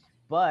whatever.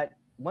 But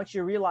once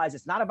you realize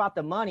it's not about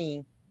the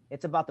money,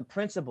 it's about the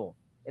principle.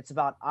 It's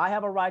about, I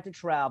have a right to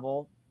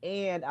travel,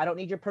 and I don't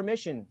need your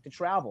permission to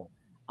travel.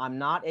 I'm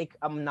not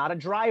a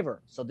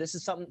driver. So this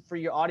is something for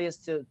your audience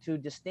to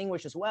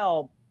distinguish as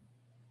well.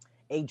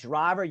 A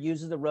driver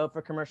uses the road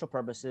for commercial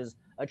purposes.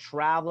 A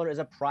traveler is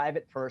a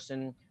private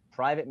person,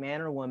 private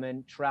man or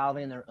woman,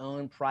 traveling in their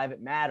own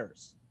private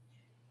matters.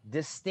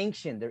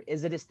 Distinction. There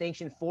is a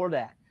distinction for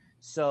that.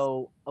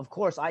 So of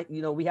course,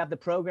 we have the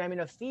programming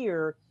of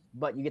fear,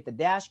 but you get the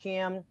dash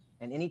cam,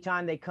 and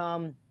anytime they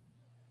come,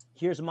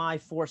 here's my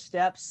 4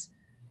 steps.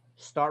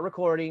 Start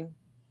recording,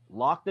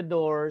 lock the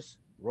doors,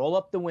 roll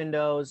up the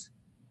windows,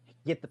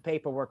 get the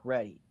paperwork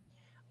ready.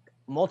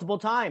 Multiple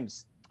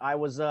times, I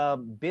was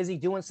busy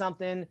doing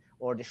something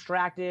or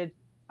distracted.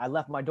 I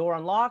left my door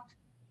unlocked.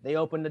 They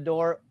opened the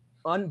door,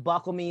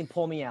 unbuckle me and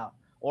pull me out.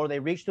 Or they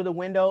reach through the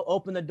window,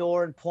 open the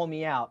door and pull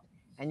me out.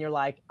 and you're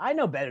like, I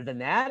know better than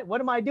that. What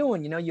am I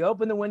doing? You know, you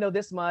open the window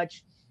this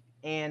much,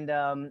 and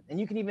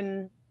you can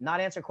even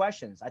not answer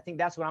questions. I think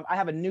that's what I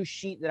have a new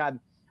sheet that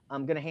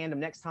I'm going to hand them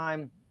next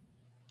time,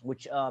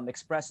 which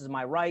expresses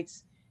my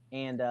rights,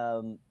 and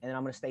I'm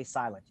going to stay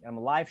silent. I'm going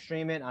to live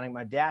stream it on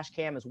my dash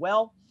cam as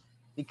well,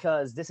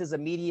 because this is a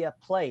media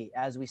play.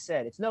 As we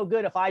said, it's no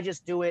good if I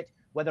just do it,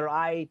 whether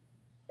I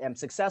am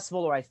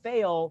successful or I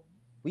fail.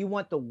 We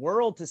want the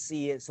world to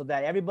see it so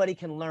that everybody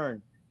can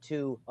learn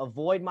to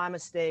avoid my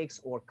mistakes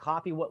or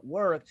copy what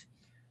worked,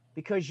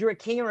 because you're a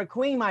king or a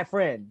queen, my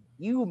friend.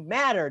 You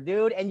matter,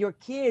 dude, and your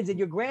kids and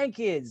your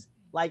grandkids.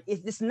 Like,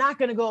 it's not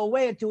going to go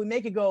away until we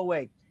make it go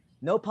away.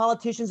 No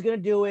politician's going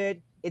to do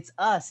it. It's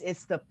us.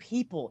 It's the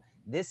people.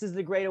 This is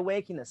the great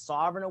awakening, the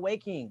sovereign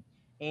awakening.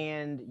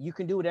 And you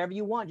can do whatever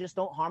you want. Just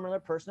don't harm another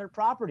person or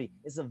property.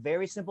 It's a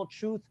very simple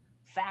truth,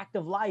 fact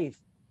of life.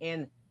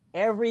 And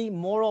every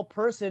moral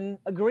person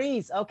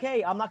agrees.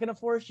 Okay, I'm not going to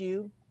force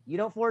you. You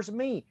don't force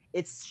me.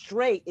 It's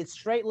straight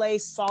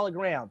laced, solid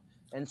ground.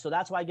 And so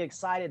that's why I get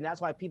excited. And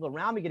that's why people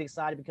around me get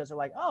excited, because they're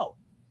like, oh,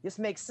 this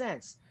makes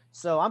sense.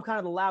 So I'm kind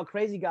of the loud,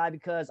 crazy guy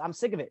because I'm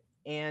sick of it.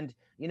 And,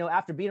 you know,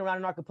 after being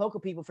around Acapulco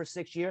people for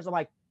 6 years, I'm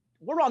like,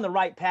 we're on the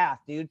right path,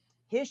 dude.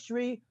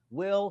 History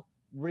will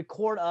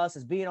record us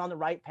as being on the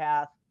right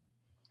path.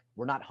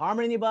 We're not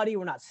harming anybody.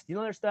 We're not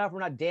stealing their stuff. We're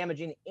not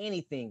damaging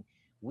anything.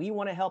 We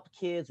want to help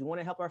kids. We want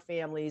to help our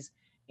families.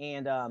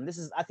 And I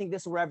think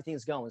this is where everything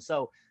is going.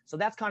 So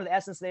that's kind of the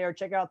essence there.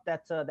 Check out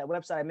that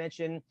website I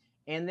mentioned,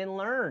 and then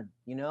learn.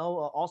 You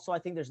know, also I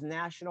think there's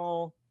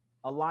National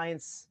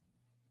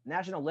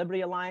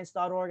Liberty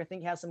Alliance.org. I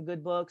think has some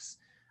good books.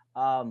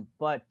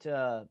 But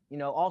you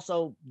know,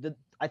 also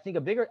I think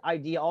a bigger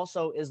idea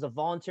also is the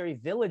voluntary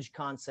village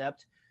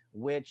concept,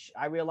 which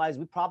I realize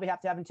we probably have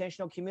to have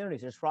intentional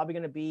communities. There's probably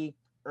going to be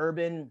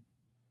urban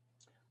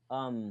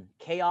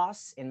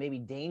chaos and maybe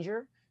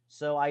danger.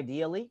 So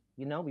ideally,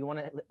 you know, we want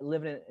to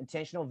live in an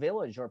intentional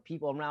village or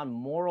people around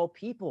moral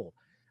people.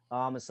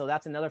 So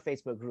that's another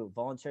Facebook group,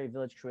 Voluntary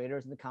Village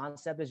Creators. And the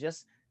concept is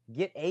just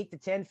get 8 to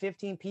 10,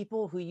 15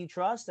 people who you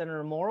trust and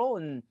are moral,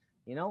 and,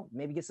 you know,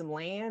 maybe get some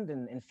land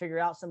and figure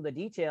out some of the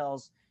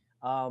details,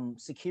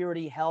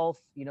 security, health,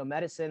 you know,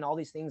 medicine, all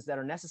these things that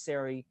are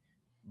necessary.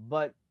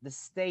 But the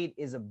state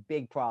is a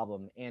big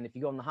problem. And if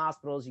you go in the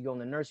hospitals, you go in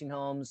the nursing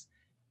homes,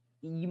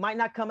 you might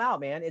not come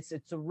out, man. It's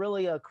a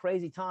really a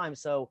crazy time.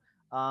 So,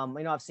 you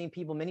know, I've seen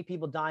many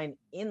people dying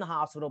in the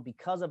hospital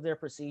because of their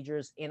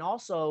procedures, and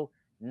also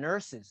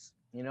nurses.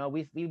 You know,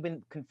 we've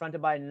been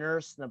confronted by a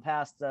nurse in the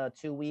past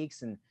 2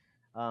 weeks, and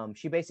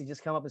she basically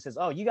just come up and says,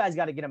 "Oh, you guys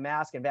got to get a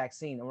mask and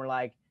vaccine," and we're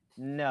like,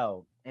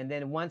 "No." And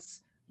then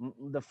once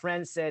the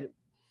friend said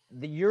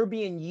that you're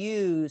being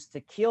used to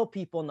kill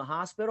people in the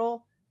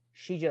hospital,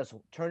 she just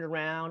turned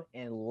around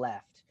and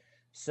left.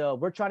 So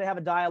we're trying to have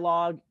a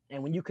dialogue,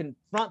 and when you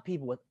confront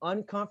people with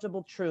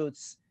uncomfortable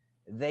truths,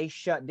 they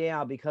shut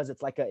down, because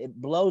it's like it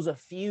blows a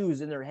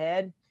fuse in their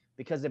head,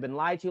 because they've been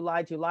lied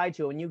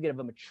to, and you give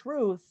them a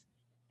truth,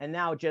 and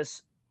now it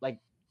just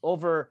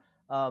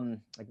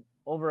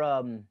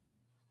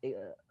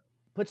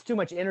puts too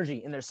much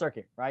energy in their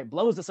circuit, right?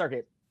 Blows the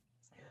circuit.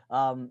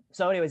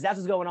 So anyways, that's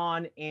what's going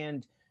on.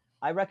 And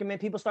I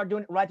recommend people start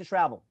doing right to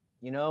travel,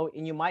 you know,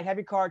 and you might have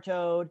your car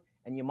towed,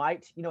 and you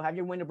might, you know, have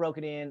your window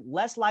broken in.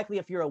 Less likely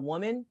if you're a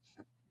woman,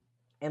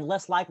 and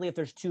less likely if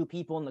there's 2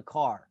 people in the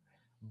car.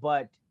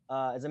 But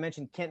as I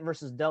mentioned, Kent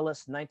versus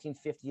Dulles,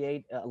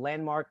 1958, a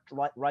landmark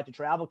right to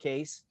travel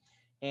case.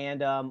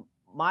 And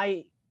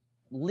my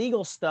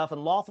legal stuff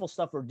and lawful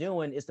stuff we're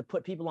doing is to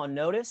put people on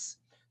notice.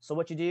 So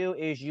what you do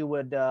is you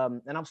would,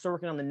 and I'm still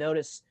working on the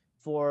notice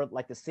for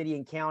like the city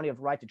and county of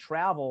right to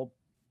travel,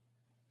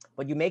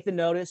 but you make the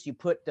notice, you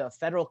put the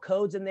federal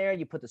codes in there,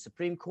 you put the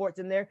Supreme Courts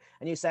in there,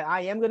 and you say,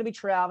 I am going to be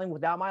traveling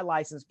without my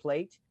license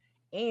plate.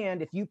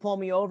 And if you pull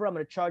me over, I'm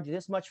going to charge you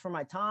this much for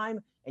my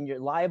time, and you're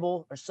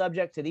liable or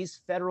subject to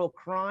these federal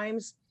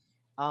crimes.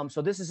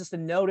 So this is just a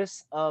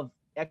notice of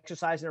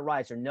exercising the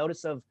rights, or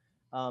notice of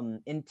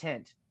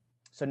intent.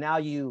 So now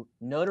you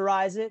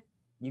notarize it,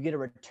 you get a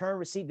return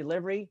receipt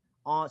delivery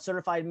on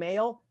certified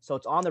mail. So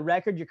it's on the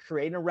record. You're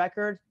creating a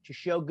record to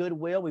show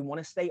goodwill. We want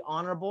to stay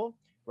honorable,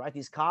 right?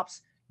 These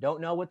cops don't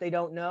know what they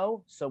don't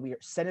know. So we are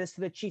sending this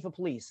to the chief of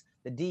police,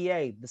 the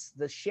DA,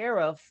 the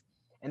sheriff.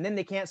 And then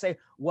they can't say,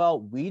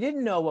 well, we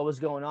didn't know what was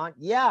going on.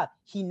 Yeah,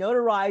 he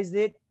notarized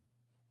it,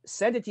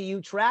 sent it to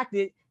you, tracked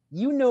it.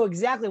 You know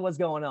exactly what's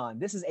going on.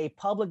 This is a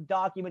public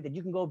document that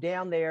you can go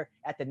down there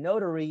at the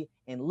notary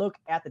and look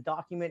at the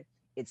document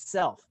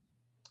itself.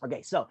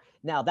 Okay, so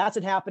now that's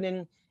what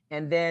happening.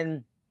 And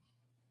then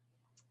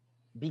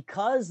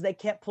because they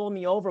kept pulling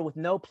me over with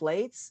no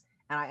plates,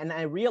 and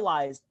I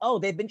realized, oh,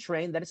 they've been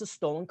trained that it's a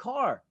stolen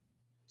car.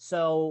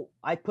 So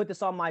I put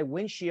this on my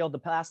windshield the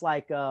past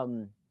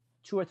 2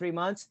 or 3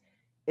 months.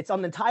 It's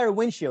on the entire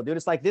windshield, dude.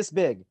 It's like this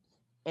big.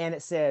 And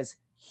it says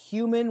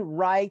human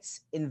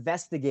rights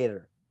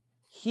investigator,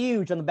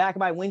 huge on the back of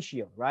my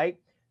windshield, right?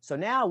 So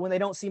now when they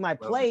don't see my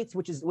plates,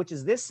 which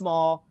is this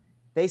small,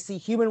 they see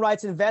human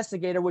rights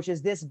investigator, which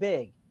is this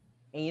big.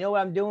 And you know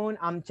what I'm doing?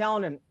 I'm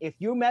telling them, if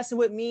you're messing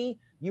with me,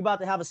 you about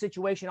to have a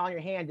situation on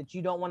your hand that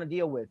you don't want to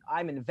deal with.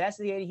 I'm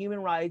investigating human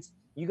rights.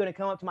 You're going to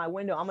come up to my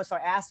window. I'm going to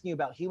start asking you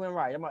about human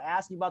rights. I'm going to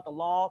ask you about the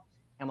law.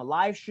 I'm going to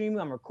live stream you.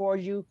 I'm going to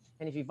record you.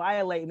 And if you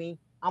violate me,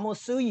 I'm going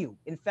to sue you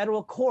in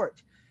federal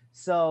court.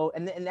 So,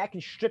 and that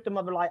can strip them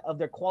of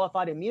their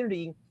qualified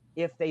immunity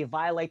if they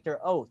violate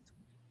their oath.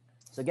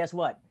 So guess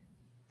what?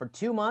 For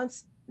 2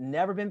 months,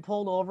 never been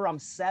pulled over. I'm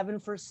 7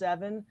 for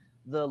 7.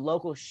 The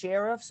local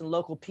sheriffs and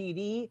local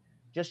PD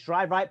just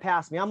drive right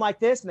past me. I'm like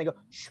this, and they go,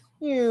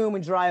 shoom,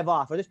 and drive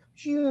off, or this,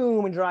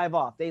 shoom, and drive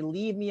off. They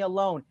leave me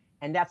alone.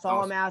 And that's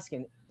all I'm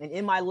asking. And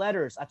in my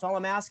letters, that's all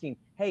I'm asking.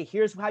 Hey,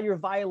 here's how you're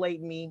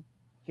violating me.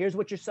 Here's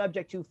what you're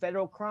subject to,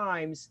 federal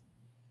crimes.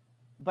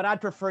 But I'd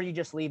prefer you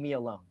just leave me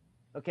alone.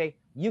 Okay?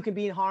 You can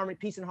be in harmony,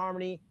 peace and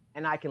harmony,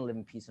 and I can live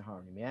in peace and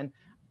harmony, man.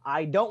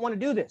 I don't want to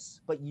do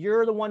this, but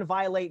you're the one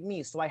violating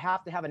me. So I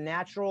have to have a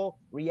natural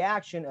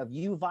reaction of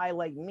you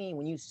violating me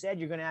when you said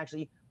you're going to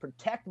actually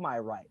protect my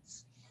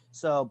rights.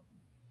 So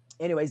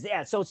anyways,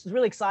 yeah, so it's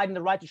really exciting,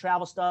 the right to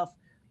travel stuff.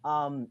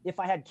 If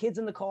I had kids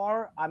in the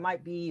car, I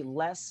might be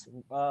less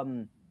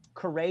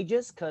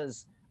courageous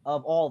because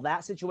of all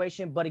that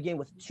situation. But again,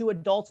 with 2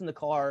 adults in the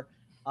car,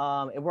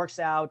 it works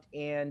out.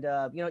 And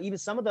even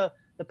some of the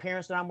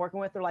parents that I'm working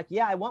with, they're like,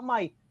 yeah, I want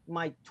my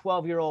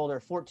 12-year-old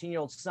or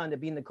 14-year-old son to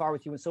be in the car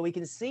with you, and so we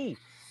can see,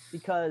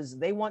 because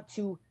they want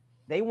to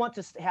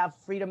have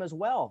freedom as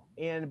well.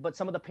 But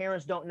some of the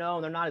parents don't know,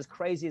 and they're not as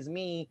crazy as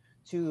me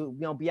to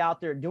be out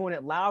there doing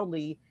it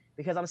loudly,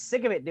 because I'm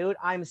sick of it, dude.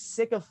 I'm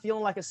sick of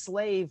feeling like a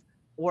slave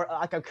or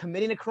like I'm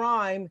committing a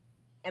crime,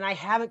 and I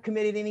haven't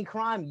committed any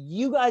crime.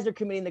 You guys are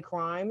committing the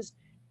crimes,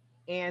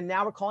 and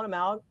now we're calling them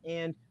out.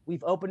 And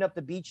we've opened up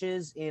the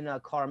beaches in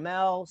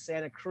Carmel,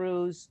 Santa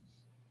Cruz,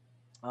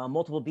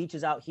 multiple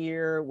beaches out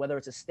here, whether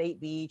it's a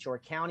state beach or a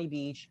county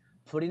beach,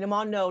 putting them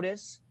on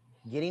notice,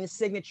 getting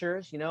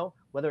signatures,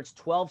 whether it's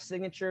 12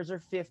 signatures or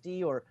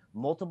 50 or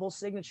multiple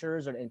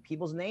signatures and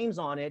people's names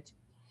on it,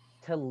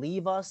 to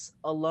leave us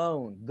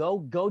alone.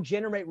 Go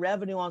generate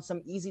revenue on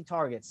some easy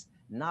targets,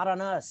 not on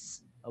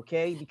us,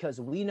 okay? Because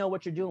we know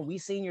what you're doing. We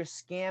seen your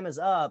scam is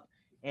up,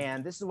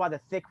 and this is why the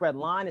thick red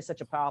line is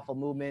such a powerful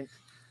movement,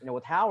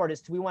 with Howard,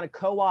 is we want to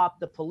co-opt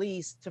the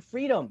police to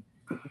freedom,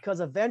 because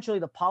eventually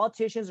the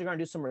politicians are going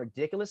to do some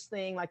ridiculous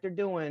thing like they're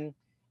doing,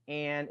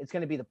 and it's going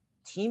to be the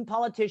team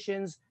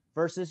politicians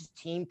versus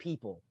team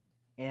people.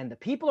 And the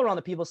people are on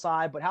the people's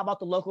side, but how about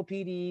the local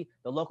PD,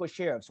 the local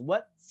sheriffs?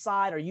 What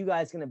side are you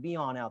guys going to be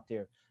on out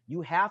there?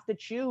 You have to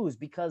choose,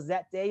 because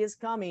that day is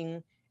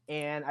coming.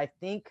 And I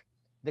think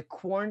the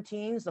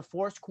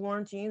forced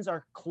quarantines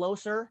are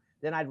closer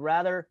than I'd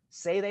rather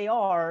say they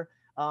are.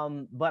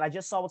 But I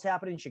just saw what's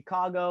happening in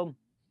Chicago.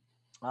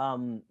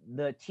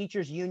 The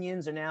teachers'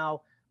 unions are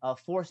now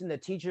forcing the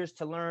teachers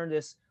to learn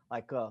this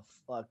like a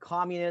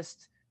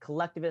communist,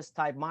 collectivist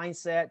type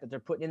mindset that they're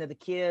putting into the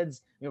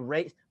kids,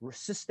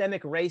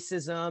 systemic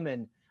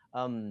racism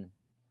and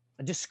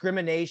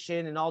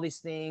discrimination and all these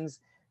things.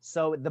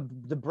 So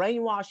the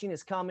brainwashing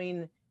is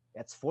coming.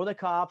 That's for the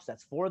cops.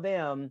 That's for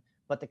them.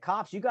 But the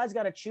cops, you guys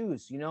got to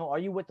choose. Are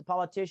you with the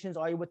politicians?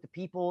 Are you with the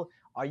people?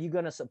 Are you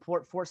going to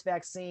support forced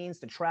vaccines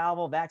to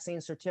travel, vaccine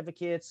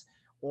certificates?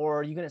 Or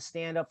are you going to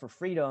stand up for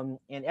freedom?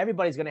 And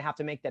everybody's going to have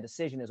to make that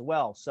decision as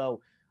well.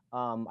 So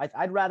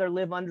I'd rather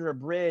live under a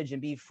bridge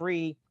and be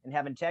free and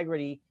have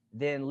integrity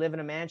than live in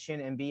a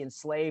mansion and be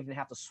enslaved and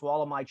have to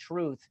swallow my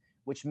truth,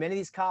 which many of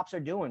these cops are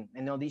doing.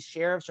 And these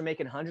sheriffs are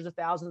making hundreds of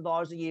thousands of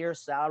dollars a year,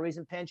 salaries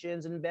and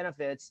pensions and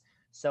benefits.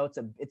 So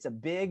it's a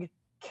big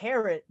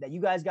carrot that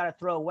you guys got to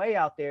throw away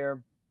out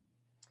there.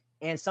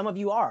 And some of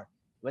you are,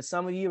 but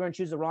some of you are going to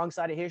choose the wrong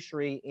side of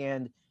history.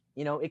 And,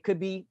 it could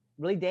be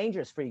really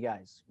dangerous for you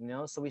guys,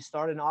 So we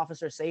started an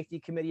officer safety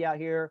committee out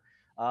here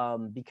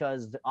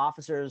because the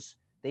officers,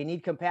 they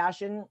need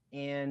compassion,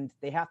 and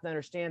they have to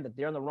understand that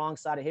they're on the wrong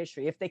side of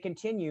history if they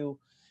continue.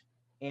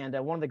 And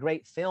one of the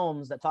great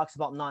films that talks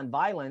about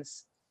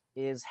nonviolence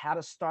is How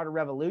to Start a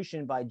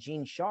Revolution by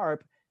Gene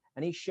Sharp.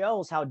 And he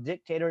shows how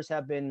dictators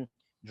have been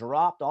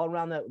dropped all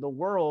around the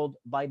world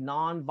by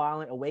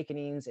nonviolent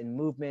awakenings and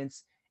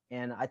movements.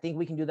 And I think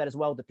we can do that as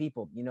well with the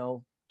people.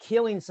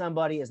 Killing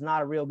somebody is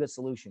not a real good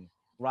solution,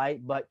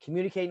 right? But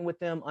communicating with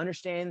them,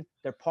 understand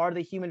they're part of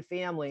the human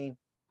family.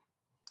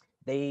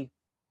 They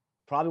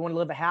probably want to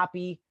live a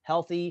happy,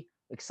 healthy,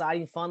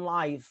 exciting, fun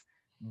life.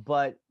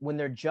 But when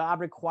their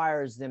job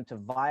requires them to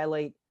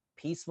violate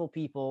peaceful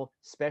people,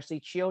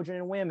 especially children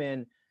and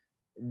women,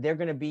 they're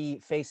going to be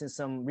facing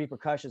some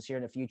repercussions here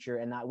in the future.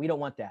 And we don't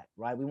want that,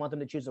 right? We want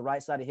them to choose the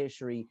right side of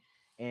history.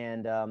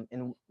 And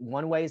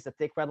one way is the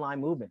thick red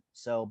line movement.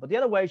 So, but the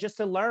other way is just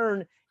to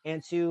learn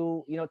and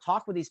to,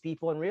 talk with these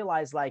people and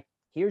realize, like,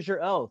 here's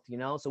your oath,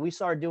 So we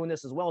started doing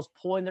this as well as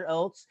pulling their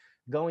oaths,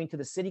 going to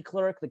the city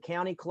clerk, the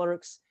county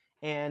clerks,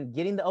 and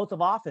getting the oath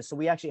of office. So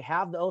we actually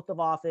have the oath of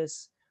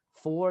office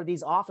for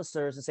these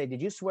officers and say,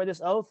 did you swear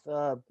this oath?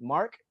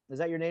 Mark, is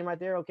that your name right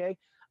there? Okay.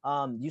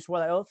 You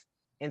swear that oath?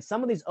 And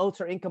some of these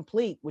oaths are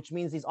incomplete, which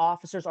means these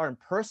officers are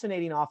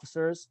impersonating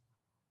officers,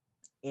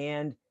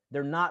 and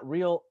they're not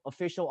real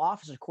official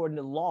officers according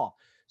to the law.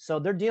 So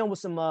they're dealing with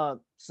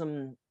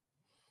some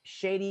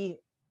shady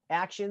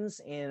actions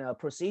and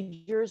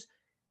procedures.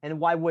 And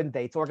why wouldn't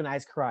they? It's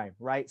organized crime,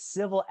 right?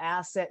 Civil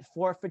asset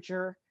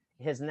forfeiture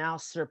has now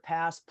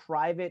surpassed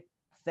private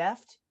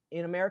theft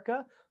in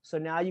America. So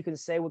now you can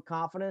say with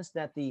confidence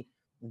that the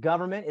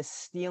government is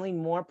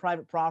stealing more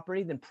private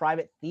property than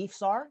private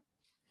thieves are.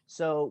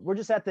 So we're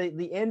just at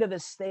the end of the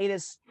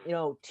status,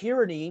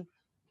 tyranny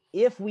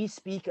if we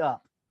speak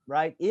up,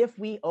 right? If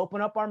we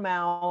open up our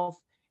mouth,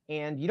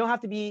 and you don't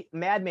have to be a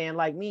madman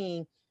like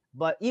me,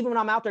 but even when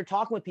I'm out there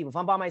talking with people, if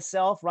I'm by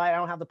myself, right, I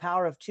don't have the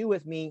power of two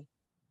with me,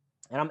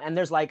 and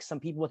there's like some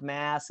people with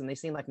masks and they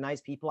seem like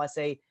nice people, I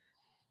say,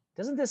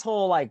 doesn't this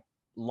whole like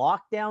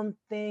lockdown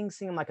thing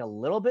seem like a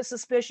little bit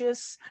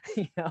suspicious?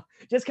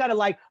 Just kind of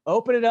like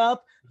open it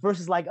up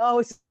versus like, oh,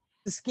 it's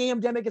a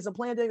scamdemic, it's a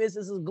pandemic, this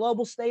is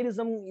global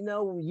statism,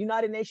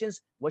 United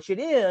Nations, which it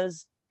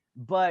is,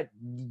 but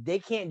they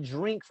can't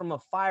drink from a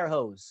fire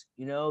hose.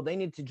 They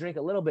need to drink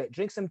a little bit,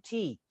 drink some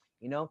tea.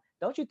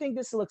 Don't you think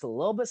this looks a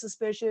little bit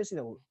suspicious?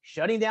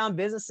 Shutting down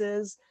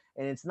businesses,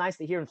 and it's nice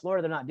to hear in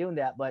Florida they're not doing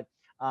that, but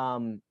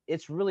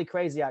it's really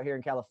crazy out here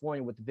in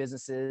California with the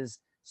businesses.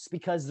 It's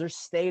because they're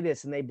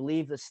statists and they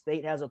believe the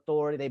state has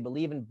authority. They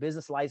believe in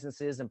business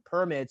licenses and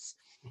permits,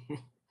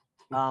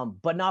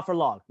 but not for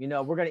long.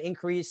 We're going to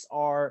increase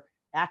our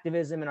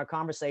activism and our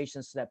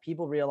conversations so that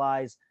people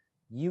realize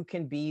you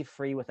can be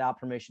free without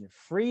permission.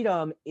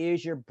 Freedom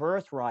is your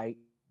birthright,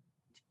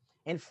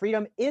 and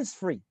freedom is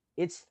free.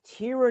 It's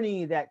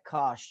tyranny that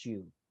costs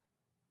you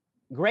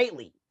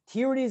greatly.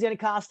 Tyranny is going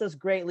to cost us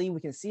greatly.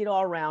 We can see it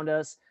all around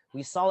us.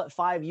 We saw it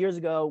 5 years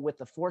ago with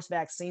the forced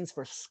vaccines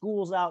for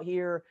schools out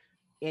here.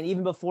 And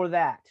even before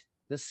that,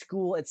 the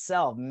school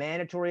itself,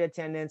 mandatory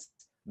attendance,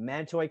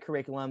 mandatory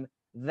curriculum,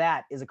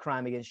 that is a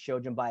crime against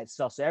children by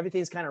itself. So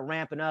everything's kind of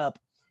ramping up,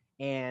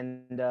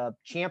 and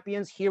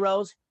champions,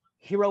 heroes,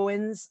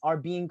 heroines are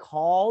being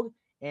called.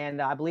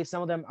 And I believe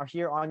some of them are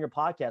here on your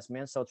podcast,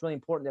 man. So it's really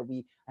important that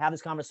we have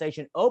this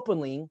conversation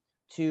openly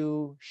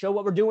to show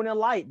what we're doing in the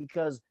light,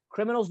 because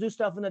criminals do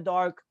stuff in the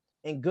dark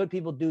and good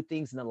people do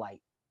things in the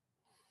light.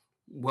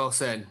 Well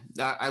said.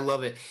 I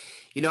love it.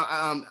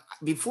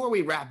 Before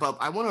we wrap up,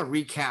 I want to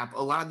recap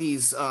a lot of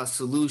these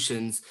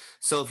solutions.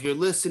 So if you're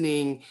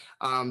listening,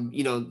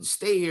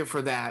 stay here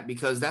for that,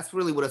 because that's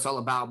really what it's all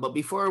about. But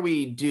before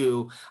we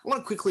do, I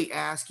want to quickly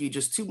ask you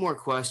just two more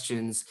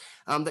questions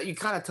that you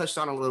kind of touched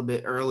on a little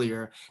bit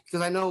earlier,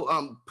 because I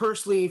know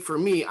personally for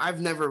me,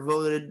 I've never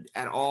voted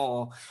at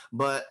all,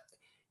 but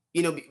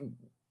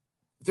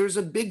there's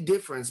a big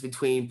difference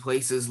between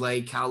places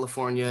like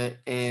California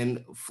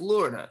and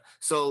Florida.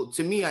 So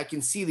to me, I can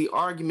see the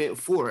argument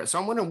for it. So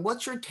I'm wondering,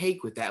 what's your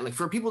take with that? Like,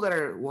 for people that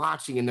are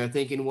watching and they're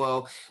thinking,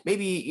 well,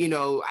 maybe,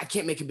 I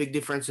can't make a big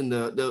difference in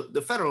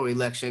the federal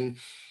election,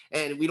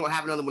 and we don't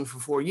have another one for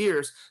 4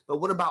 years, but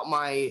what about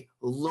my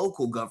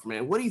local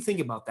government? What do you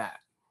think about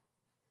that?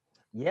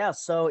 Yeah.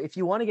 So if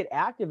you want to get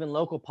active in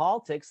local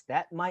politics,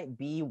 that might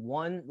be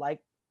one like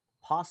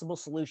possible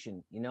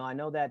solution. I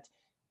know that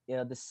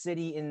the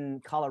city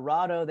in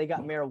Colorado, they got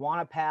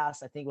marijuana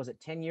passed, I think, was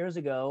it 10 years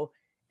ago?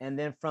 And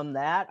then from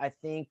that, I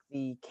think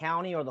the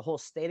county or the whole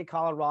state of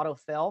Colorado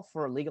fell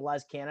for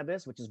legalized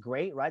cannabis, which is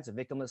great, right? It's a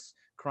victimless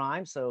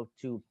crime. So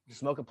to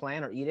smoke a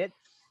plant or eat it.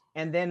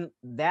 And then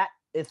that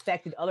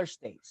affected other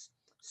states.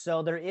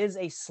 So there is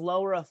a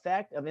slower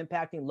effect of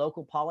impacting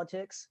local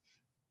politics.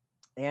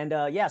 And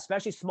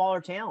especially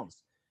smaller towns,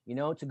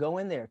 to go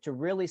in there, to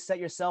really set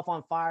yourself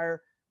on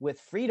fire with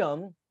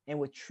freedom and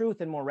with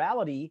truth and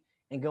morality,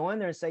 and go in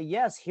there and say,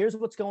 yes, here's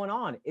what's going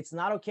on. It's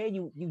not okay.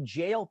 You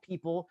jail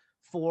people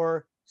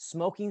for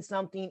smoking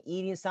something,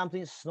 eating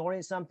something,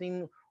 snorting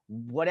something,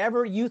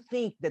 whatever you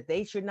think that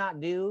they should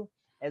not do.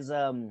 As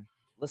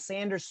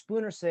Lysander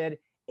Spooner said,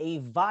 a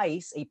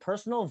vice, a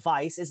personal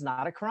vice, is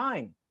not a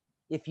crime.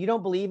 If you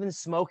don't believe in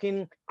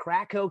smoking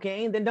crack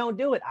cocaine, then don't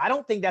do it. I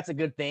don't think that's a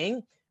good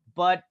thing,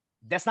 but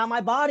that's not my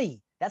body.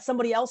 That's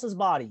somebody else's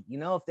body.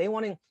 If they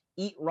want to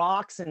eat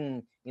rocks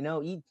and,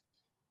 eat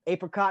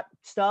apricot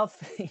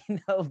stuff,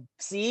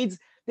 seeds,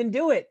 then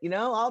do it.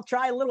 I'll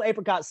try a little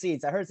apricot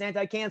seeds. I heard it's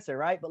anti-cancer,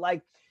 right? But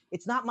like,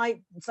 it's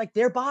like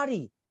their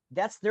body.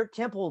 That's their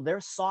temple, their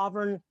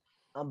sovereign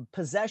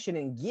possession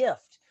and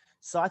gift.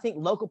 So I think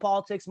local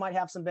politics might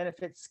have some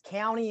benefits.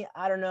 County,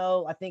 I don't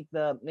know. I think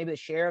maybe the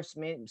sheriffs,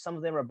 some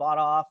of them are bought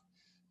off.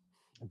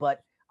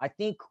 But I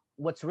think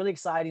what's really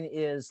exciting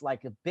is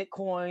like a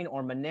Bitcoin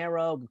or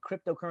Monero,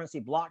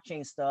 cryptocurrency,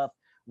 blockchain stuff,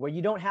 where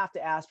you don't have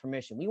to ask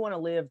permission. We want to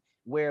live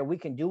where we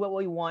can do what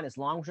we want as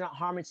long as we're not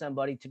harming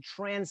somebody, to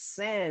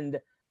transcend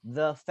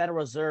the Federal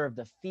Reserve,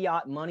 the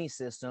fiat money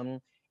system.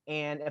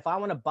 And if I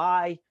want to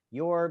buy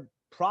your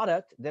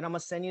product, then I'm going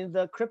to send you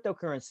the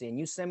cryptocurrency and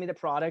you send me the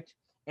product,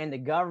 and the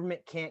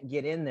government can't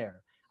get in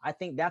there. I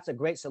think that's a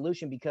great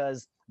solution,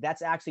 because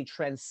that's actually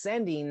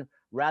transcending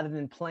rather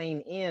than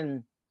playing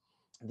in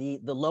the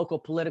local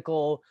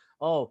political,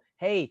 oh,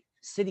 hey,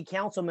 city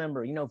council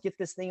member, get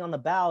this thing on the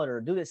ballot or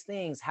do these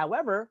things.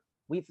 However,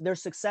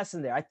 there's success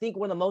in there. I think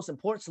one of the most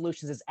important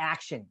solutions is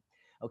action.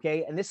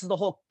 Okay. And this is the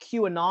whole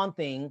QAnon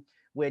thing,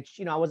 which,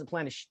 I wasn't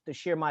planning to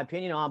share my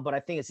opinion on, but I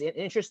think it's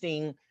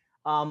interesting.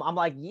 I'm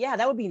like, yeah,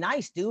 that would be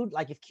nice, dude.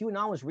 Like if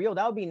QAnon was real,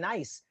 that would be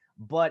nice.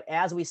 But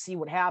as we see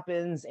what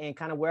happens and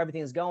kind of where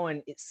everything is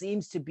going, it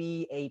seems to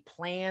be a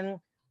plan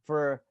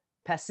for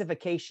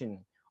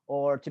pacification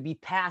or to be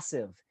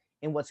passive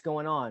in what's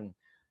going on.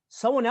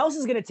 Someone else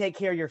is going to take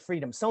care of your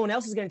freedom. Someone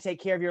else is going to take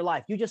care of your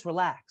life. You just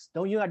relax.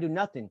 You got to do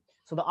nothing.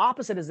 So the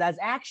opposite is that's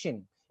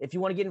action. If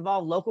you want to get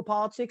involved in local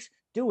politics,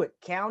 do it.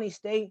 County,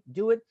 state,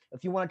 do it.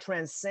 If you want to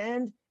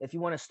transcend, if you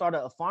want to start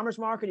a farmer's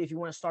market, if you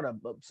want to start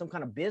some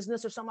kind of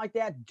business or something like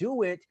that,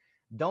 do it.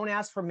 Don't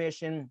ask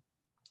permission.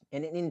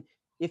 And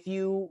if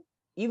you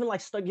even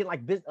like starting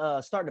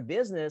a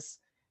business,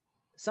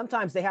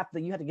 sometimes you have to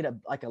get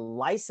a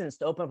license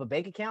to open up a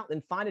bank account,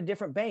 then find a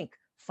different bank,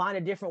 find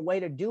a different way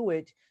to do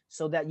it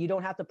so that you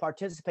don't have to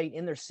participate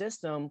in their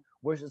system,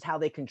 which is how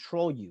they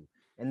control you.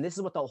 And this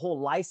is what the whole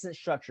license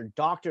structure,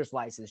 doctor's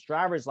license,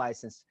 driver's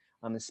license,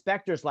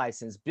 inspector's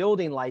license,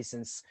 building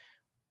license,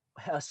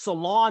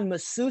 salon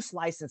masseuse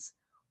license.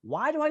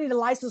 Why do I need a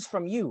license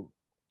from you?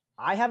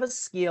 I have a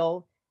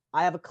skill.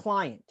 I have a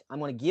client. I'm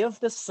going to give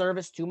this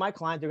service to my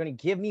client. They're going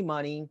to give me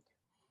money.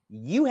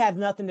 You have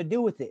nothing to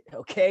do with it.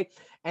 Okay.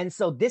 And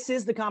so this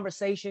is the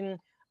conversation.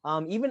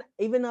 Even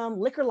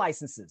liquor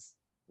licenses,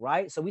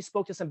 right? So we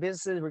spoke to some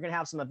businesses. We're going to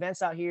have some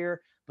events out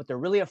here, but they're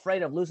really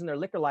afraid of losing their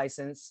liquor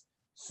license.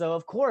 So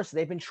of course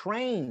they've been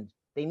trained.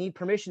 They need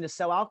permission to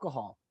sell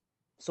alcohol.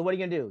 So what are you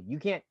going to do? You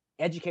can't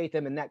educate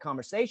them in that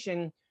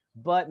conversation,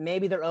 but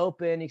maybe they're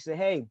open. You say,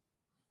 hey,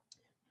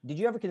 did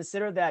you ever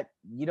consider that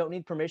you don't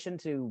need permission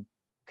to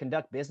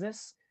conduct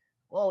business?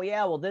 Oh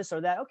yeah, well this or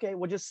that. Okay,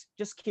 well just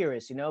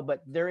curious,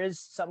 but there is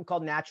something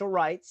called natural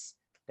rights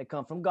that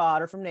come from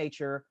God or from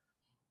nature,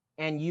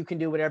 and you can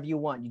do whatever you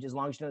want. You just, as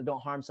long as you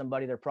don't harm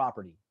somebody, their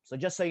property. So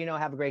just so you know,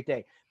 have a great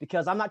day.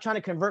 Because I'm not trying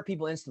to convert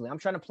people instantly. I'm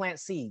trying to plant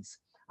seeds.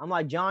 I'm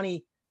like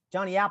Johnny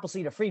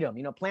Appleseed of freedom.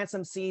 Plant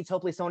some seeds.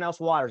 Hopefully someone else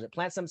waters it.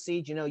 Plant some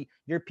seeds.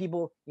 Your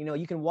people.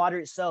 You can water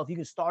it yourself. You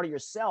can start it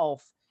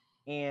yourself.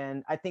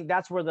 And I think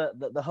that's where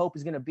the hope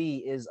is going to be,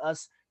 is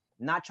us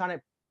not trying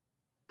to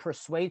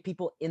persuade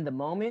people in the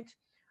moment,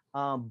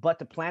 but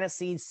to plant a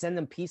seed, send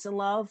them peace and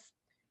love.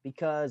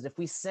 Because if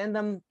we send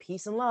them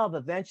peace and love,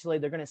 eventually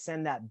they're going to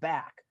send that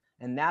back.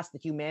 And that's the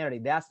humanity.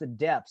 That's the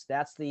depths.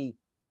 That's the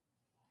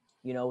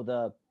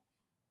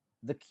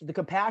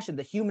compassion,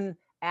 the human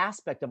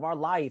aspect of our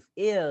life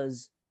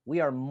is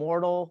we are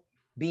mortal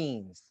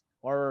beings,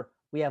 or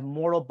we have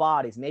mortal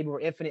bodies. Maybe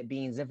we're infinite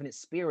beings, infinite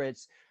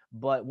spirits.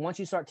 But once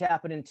you start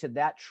tapping into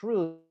that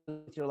truth,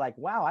 you're like,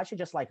 wow, I should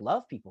just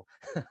love people.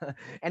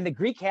 And the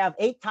Greek have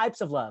 8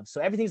 types of love.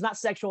 So everything's not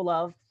sexual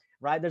love,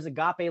 right? There's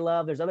agape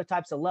love. There's other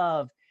types of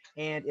love.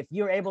 And if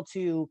you're able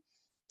to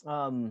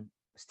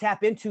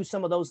tap into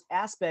some of those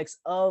aspects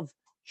of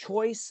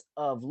choice,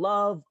 of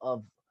love,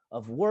 of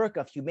work,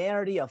 of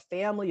humanity, of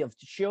family, of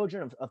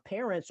children, of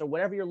parents, or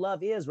whatever your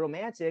love is,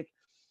 romantic,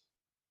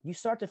 you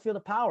start to feel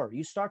the power.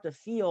 You start to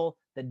feel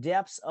the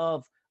depths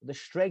of the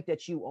strength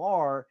that you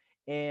are.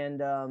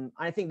 And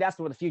I think that's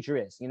where the future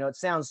is. It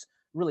sounds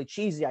really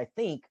cheesy, I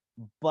think,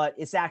 but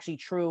it's actually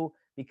true,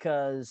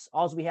 because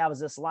all we have is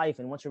this life.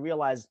 And once you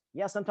realize,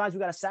 yeah, sometimes we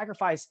got to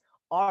sacrifice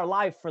our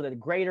life for the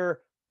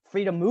greater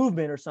freedom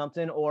movement or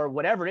something, or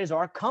whatever it is, or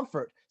our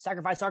comfort,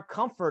 sacrifice our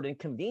comfort and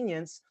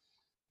convenience.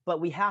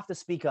 But we have to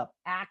speak up.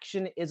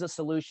 Action is a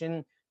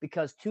solution,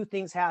 because 2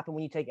 things happen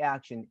when you take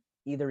action.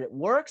 Either it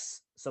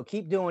works, so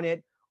keep doing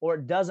it, or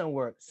it doesn't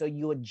work, so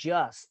you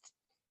adjust.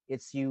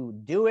 It's you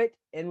do it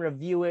and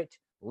review it,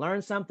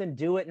 learn something,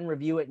 do it and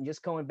review it, and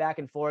just going back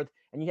and forth.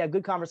 And you have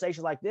good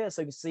conversations like this,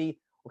 so you can see,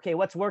 okay,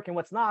 what's working,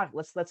 what's not.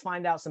 Let's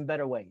find out some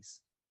better ways.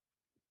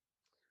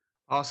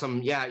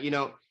 Awesome. Yeah,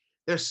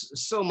 there's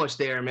so much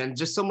there, man.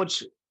 Just so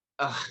much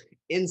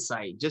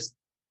insight. Just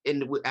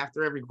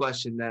after every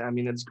question,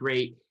 that's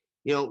great.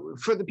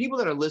 For the people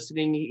that are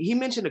listening, he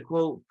mentioned a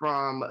quote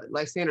from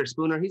Lysander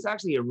Spooner. He's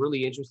actually a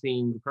really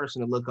interesting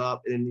person to look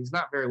up, and he's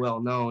not very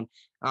well known.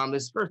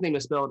 His first name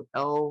is spelled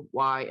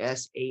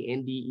Lysander.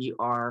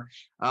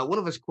 One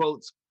of his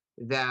quotes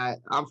that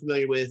I'm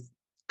familiar with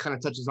kind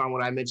of touches on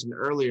what I mentioned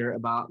earlier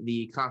about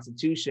the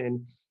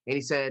Constitution. And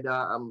he said,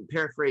 I'm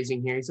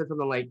paraphrasing here, he said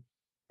something like,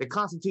 the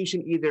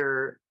Constitution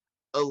either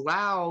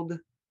allowed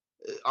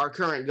our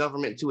current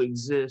government to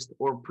exist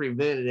or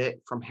prevented it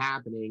from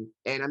happening.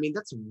 And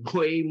that's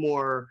way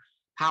more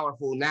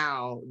powerful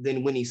now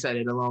than when he said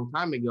it a long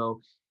time ago,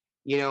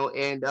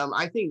 and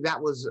I think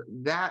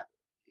that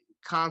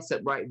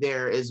concept right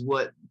there is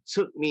what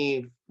took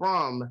me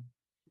from,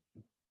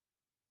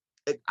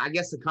 I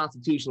guess, the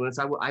constitutionalist.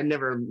 I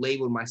never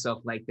labeled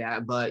myself like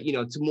that, but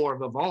to more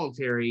of a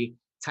voluntary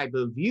type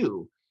of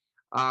view.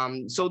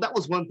 So that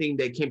was one thing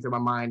that came to my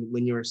mind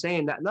when you were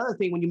saying that. Another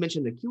thing, when you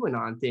mentioned the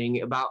QAnon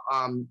thing about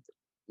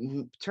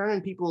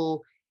turning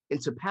people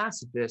into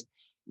pacifists,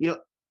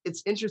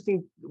 it's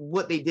interesting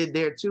what they did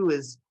there too,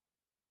 is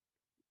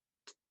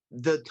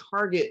the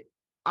target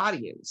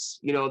audience.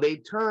 They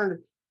turned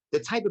the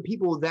type of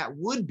people that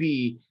would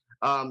be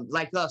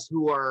like us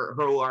who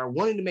are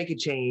wanting to make a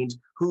change,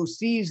 who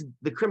sees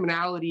the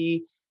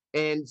criminality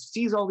and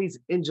sees all these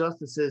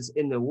injustices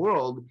in the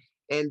world,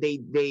 and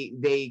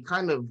they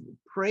kind of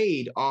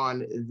preyed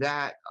on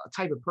that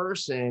type of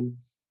person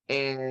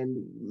and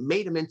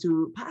made him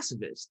into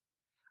pacifist.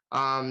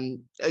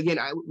 Again,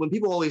 when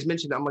people always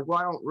mention that, I'm like, well,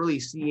 I don't really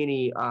see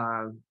any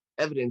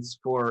evidence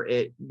for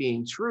it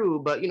being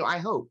true, but I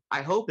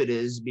hope it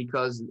is,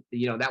 because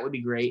that would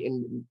be great.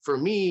 And for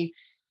me,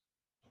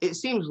 it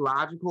seems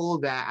logical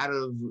that out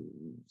of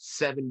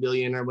 7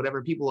 billion or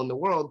whatever people in the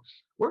world,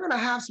 we're going to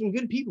have some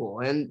good people,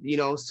 and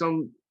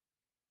some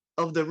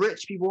of the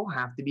rich people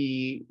have to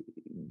be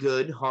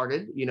good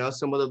hearted.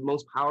 Some of the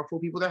most powerful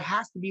people, there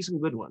has to be some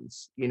good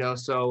ones.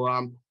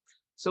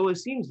 So it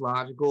seems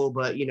logical.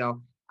 But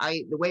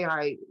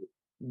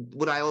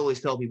what I always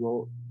tell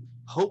people: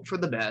 hope for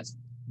the best,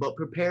 but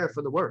prepare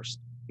for the worst.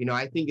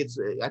 I think it's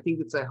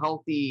a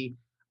healthy,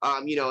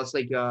 it's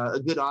like a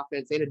good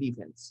offense and a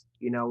defense,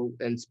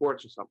 in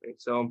sports or something.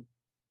 So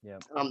Yeah.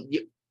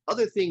 the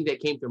other thing that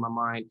came through my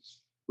mind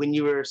when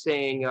you were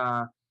saying,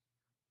 oh,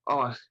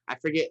 I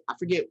forget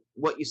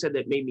what you said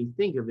that made me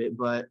think of it,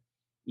 but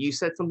you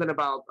said something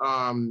about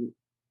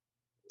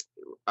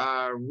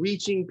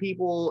reaching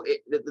people.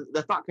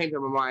 The thought came to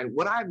my mind.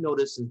 What I've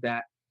noticed is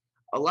that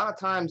a lot of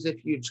times,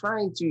 if you're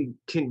trying to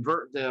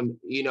convert them,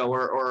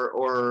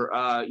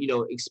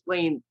 or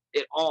explain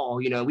it all,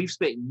 we've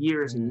spent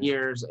years and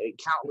years,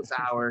 countless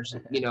hours,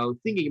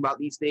 thinking about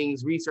these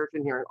things,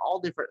 researching, hearing all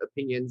different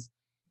opinions.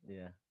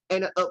 Yeah.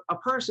 And a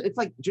person, it's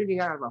like drinking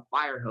out of a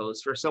fire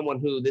hose for someone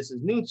who this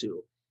is new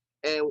to.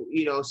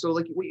 And, so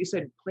like what you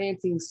said,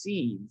 planting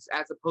seeds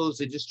as opposed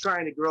to just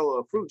trying to grow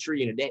a fruit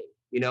tree in a day.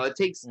 It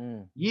takes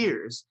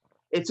years.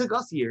 It took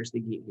us years to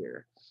get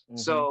here.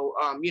 So,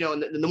 and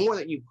the more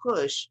that you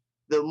push,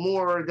 the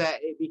more that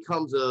it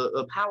becomes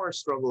a power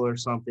struggle or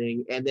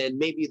something. And then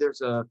maybe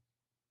there's a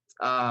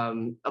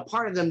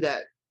part of them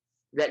that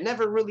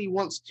never really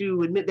wants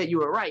to admit that you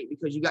were right,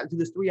 because you got into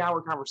this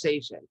 3-hour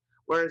conversation.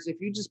 Whereas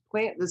if you just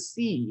plant the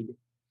seed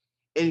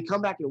and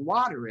come back and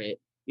water it,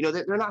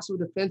 they're not so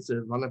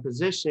defensive on the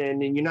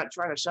position, and you're not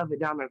trying to shove it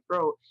down their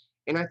throat.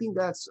 And I think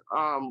that's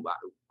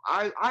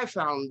I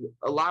found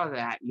a lot of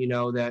that,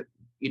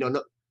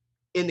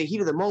 in the heat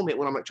of the moment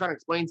when I'm trying to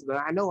explain to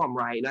them, I know I'm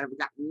right and I've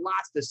got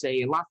lots to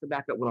say and lots to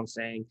back up what I'm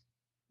saying.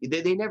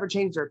 They never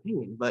change their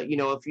opinion. But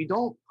if you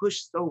don't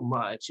push so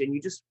much and you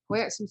just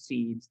plant some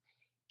seeds,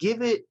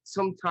 give it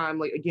some time.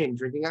 Like, again,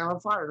 drinking out of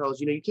a fire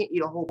hose. You can't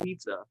eat a whole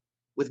pizza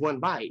with one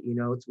bite.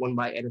 It's one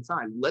bite at a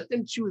time. Let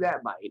them chew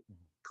that bite.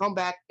 Come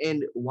back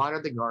and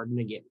water the garden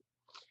again.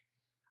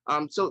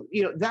 So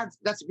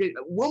that's great.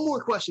 One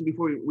more question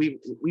before we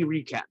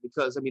recap,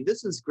 because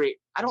this is great.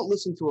 I don't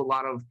listen to a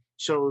lot of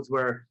shows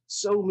where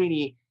so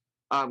many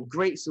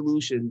great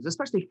solutions,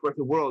 especially for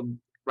the world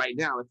right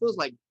now. It feels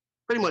like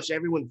pretty much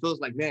everyone feels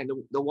like, man,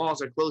 the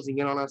walls are closing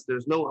in on us.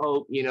 There's no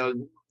hope.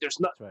 There's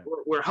not. Right.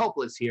 We're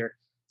helpless here.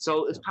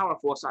 So it's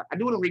powerful. So I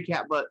do want to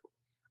recap, but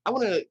I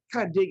want to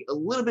kind of dig a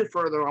little bit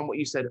further on what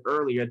you said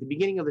earlier at the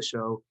beginning of the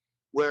show,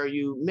 where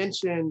you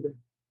mentioned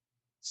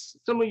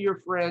some of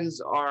your friends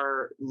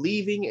are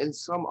leaving and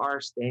some are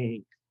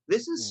staying.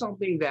 This is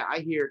something that I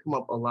hear come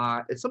up a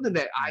lot. It's something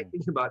that I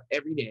think about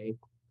every day,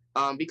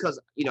 because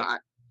I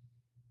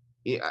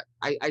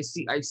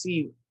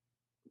see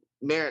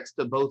merits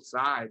to both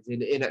sides,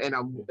 and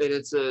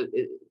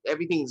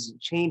everything's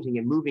changing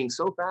and moving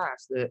so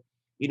fast that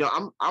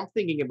I'm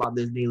thinking about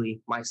this daily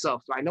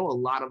myself. So I know a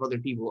lot of other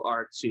people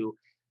are too.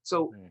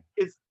 So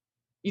if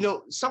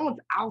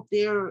someone's out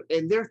there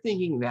and they're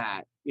thinking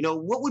that,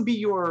 what would be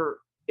your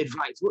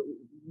advice?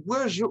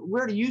 Where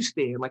do you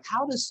stand? Like,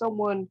 how does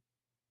someone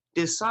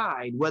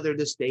decide whether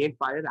to stay and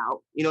fight it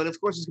out? And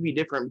of course it's gonna be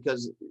different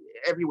because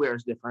everywhere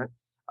is different.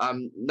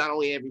 Not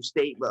only every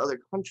state, but other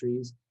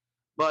countries.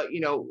 But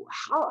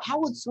how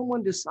would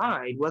someone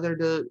decide whether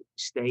to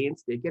stay and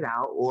stick it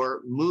out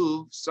or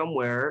move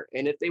somewhere?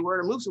 And if they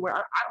were to move somewhere,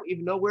 I don't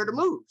even know where to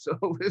move.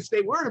 So if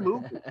they were to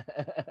move,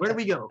 where do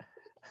we go?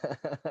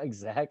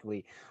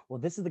 Exactly. Well,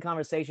 this is the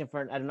conversation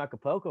at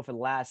Acapulco for the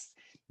last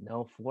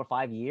 4 or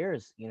 5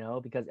 years,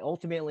 because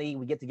ultimately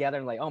we get together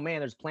and like, oh man,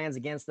 there's plans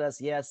against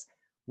us. Yes.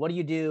 What do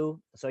you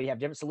do? So you have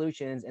different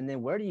solutions. And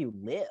then where do you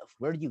live?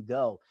 Where do you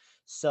go?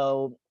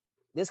 So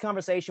this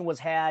conversation was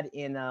had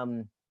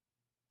and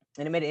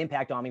it made an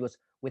impact on me, was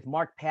with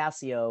Mark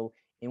Passio.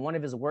 In one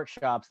of his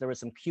workshops, there was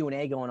some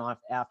Q&A going on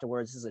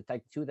afterwards. This is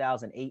like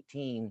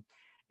 2018.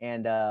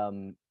 And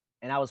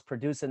I was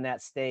producing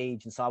that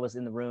stage. And so I was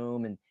in the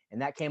room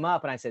and that came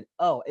up and I said,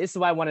 oh, this is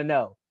what I want to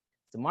know.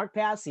 So Mark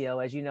Passio,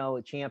 as you know,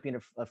 a champion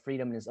of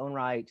freedom in his own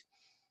right,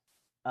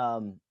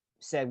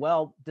 said,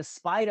 well,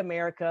 despite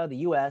America, the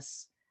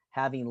US,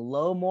 having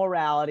low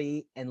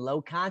morality and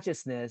low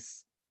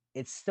consciousness,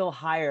 it's still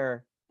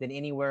higher than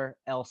anywhere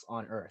else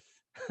on earth.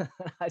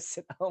 I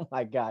said, oh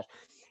my gosh.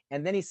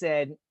 And then he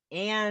said,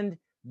 and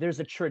there's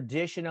a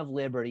tradition of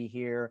liberty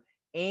here,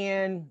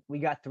 and we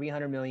got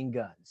 300 million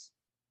guns.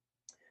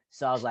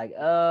 So I was like,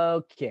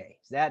 okay,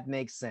 that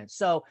makes sense.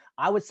 So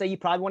I would say you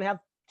probably want to have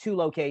two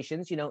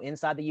locations,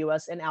 inside the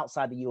U.S. and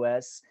outside the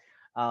U.S.,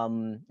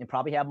 and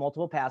probably have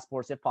multiple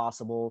passports if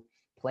possible.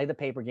 Play the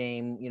paper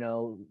game,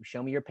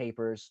 show me your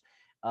papers.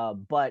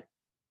 But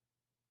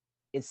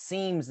it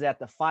seems that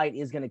the fight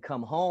is going to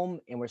come home,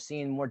 and we're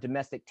seeing more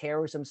domestic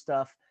terrorism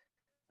stuff,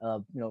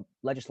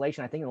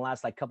 legislation, I think, in the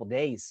last couple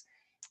days.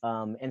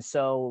 And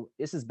so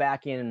this is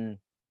back in,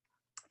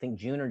 I think,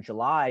 June or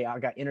July. I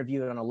got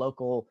interviewed on a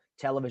local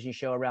television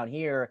show around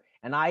here,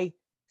 and I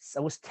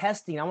was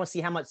testing. I want to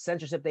see how much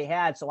censorship they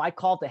had. So I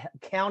called the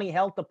county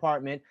health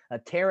department a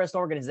terrorist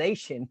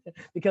organization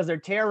because they're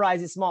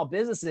terrorizing small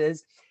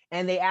businesses.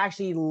 And they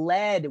actually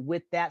led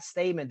with that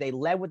statement. They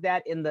led with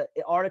that in the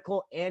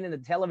article and in the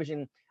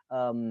television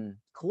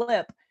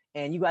clip.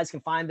 And you guys can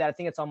find that. I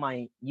think it's on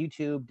my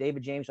YouTube,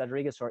 David James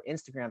Rodriguez, or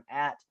Instagram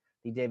at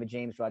the David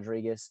James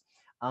Rodriguez.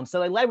 So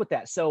they led with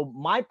that. So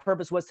my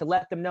purpose was to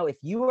let them know, if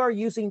you are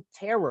using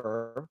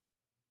terror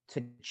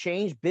to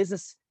change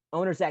business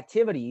owners'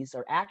 activities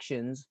or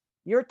actions,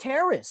 you're a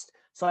terrorist.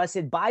 So I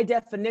said, by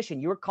definition,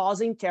 you're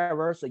causing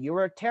terror, so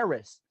you're a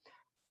terrorist.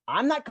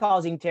 I'm not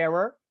causing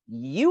terror.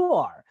 You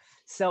are.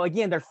 So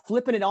again, they're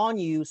flipping it on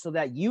you so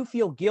that you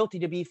feel guilty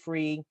to be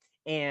free,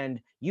 and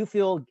you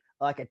feel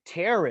like a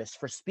terrorist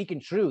for speaking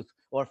truth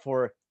or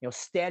for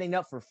standing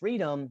up for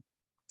freedom.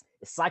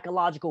 It's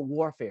psychological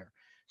warfare.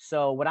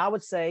 So what I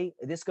would say,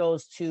 this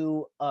goes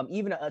to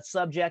even a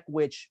subject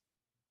which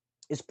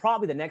is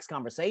probably the next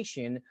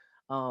conversation,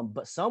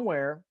 but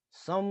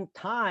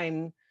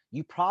sometime,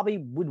 you probably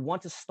would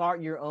want to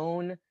start your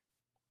own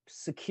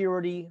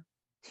security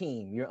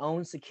team, your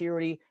own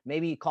security.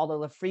 Maybe you call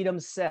it a freedom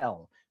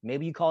cell.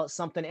 Maybe you call it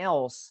something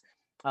else.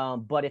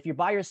 But if you're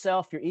by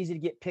yourself, you're easy to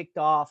get picked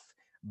off.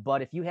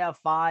 But if you have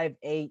 5,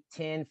 8,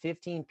 10,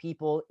 15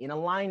 people in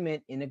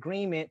alignment, in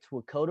agreement to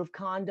a code of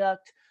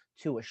conduct,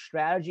 to a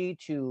strategy,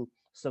 to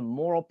some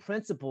moral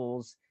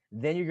principles,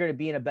 then you're going to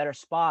be in a better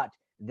spot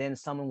than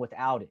someone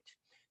without it.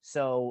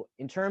 So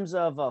in terms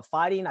of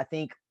fighting, I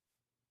think,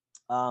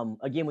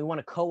 again, we want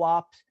to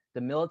co-opt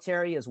the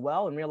military as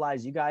well and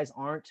realize you guys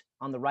aren't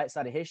on the right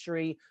side of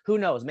history. Who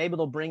knows? Maybe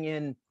they'll bring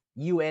in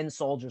UN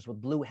soldiers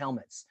with blue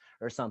helmets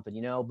or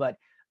something, but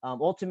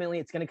ultimately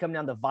it's going to come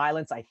down to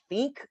violence, I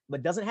think,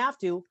 but doesn't have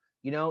to.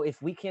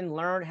 If we can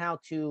learn how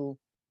to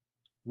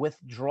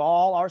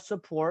withdraw our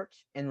support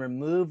and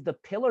remove the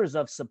pillars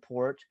of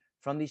support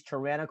from these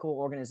tyrannical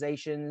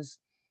organizations,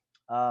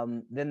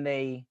 then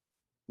they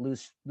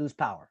lose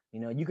power.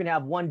 You can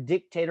have one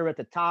dictator at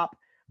the top,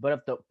 but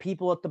if the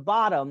people at the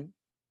bottom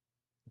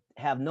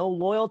have no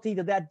loyalty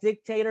to that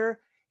dictator,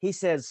 he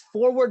says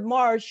forward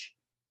march,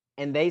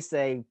 and they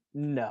say,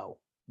 no,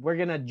 we're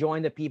going to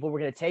join the people. We're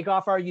going to take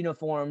off our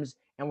uniforms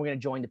and we're going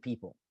to join the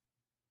people.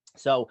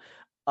 So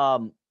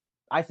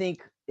I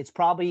think it's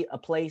probably a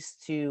place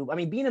to,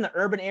 being in the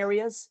urban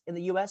areas in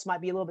the US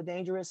might be a little bit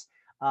dangerous.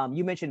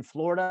 You mentioned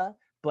Florida,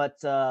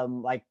 but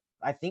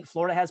I think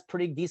Florida has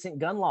pretty decent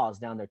gun laws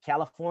down there.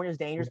 California is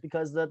dangerous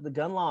because the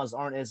gun laws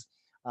aren't as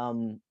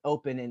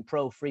open and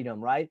pro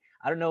freedom, right?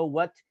 I don't know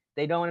what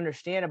they don't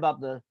understand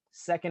about the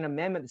Second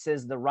Amendment that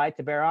says the right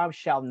to bear arms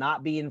shall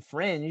not be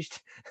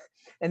infringed.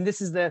 And this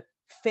is the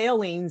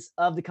failings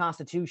of the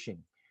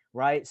Constitution,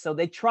 right? So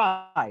they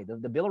tried,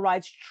 the Bill of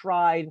Rights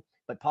tried,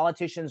 but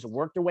politicians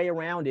worked their way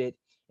around it.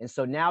 And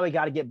so now we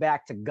got to get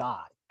back to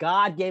God.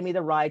 God gave me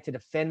the right to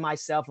defend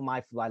myself and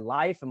my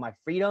life and my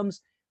freedoms.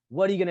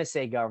 What are you going to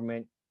say,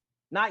 government?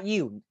 Not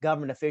you,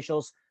 government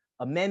officials.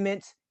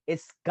 Amendment,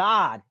 it's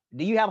God.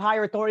 Do you have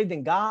higher authority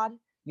than God?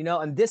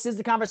 And this is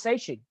the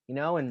conversation,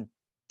 and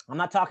I'm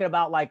not talking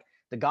about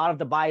the God of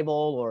the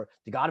Bible or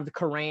the God of the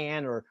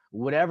Quran or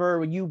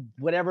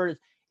whatever.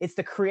 It's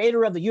the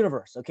creator of the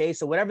universe. Okay.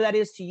 So whatever that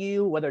is to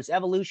you, whether it's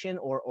evolution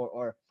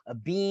or a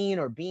being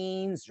or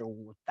beings or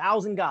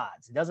 1,000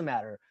 gods, it doesn't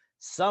matter.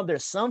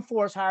 There's some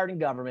force higher than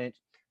government,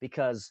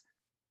 because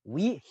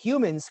we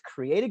humans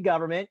created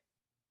government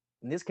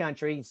in this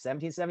country in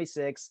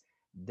 1776,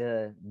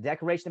 the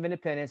Declaration of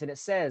Independence, and it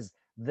says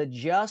the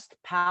just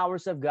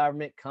powers of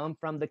government come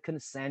from the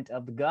consent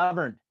of the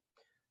governed.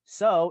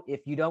 So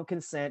if you don't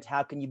consent,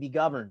 how can you be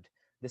governed?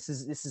 This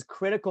is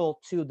critical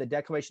to the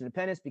Declaration of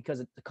Independence, because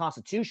the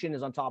Constitution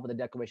is on top of the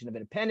Declaration of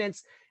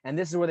Independence. And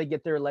this is where they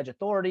get their alleged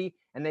authority.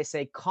 And they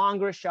say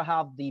Congress shall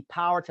have the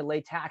power to lay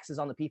taxes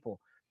on the people.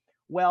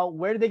 Well,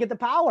 where did they get the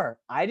power?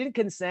 I didn't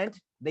consent.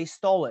 They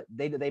stole it.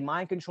 They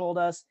mind controlled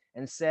us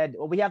and said,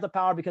 well, we have the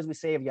power because we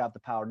say you have the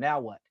power. Now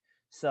what?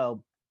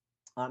 So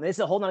this is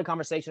a whole nother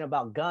conversation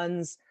about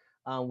guns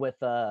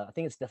with, I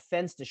think it's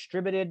Defense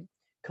Distributed.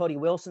 Cody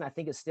Wilson, I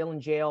think, is still in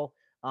jail,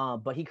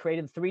 but he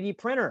created a 3D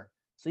printer.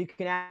 So you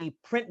can actually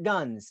print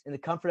guns in the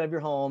comfort of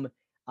your home.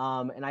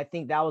 And I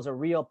think that was a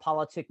real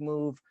politic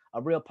move,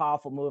 a real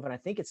powerful move. And I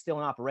think it's still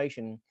in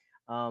operation.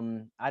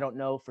 I don't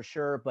know for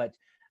sure, but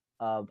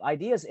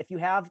ideas, if you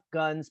have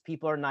guns,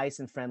 people are nice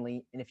and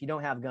friendly. And if you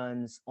don't have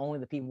guns, only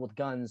the people with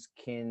guns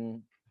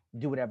can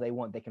do whatever they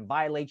want. They can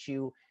violate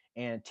you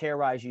and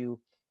terrorize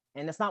you.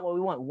 And that's not what we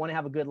want. We want to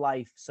have a good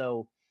life.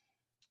 So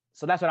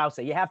that's what I would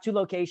say. You have two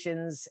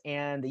locations,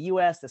 and the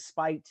U.S.,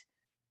 despite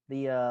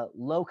the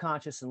low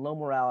conscious and low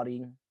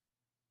morality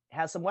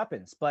has some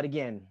weapons. But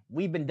again,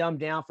 we've been dumbed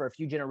down for a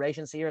few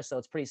generations here, so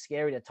it's pretty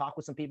scary to talk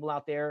with some people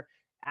out there,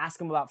 ask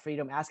them about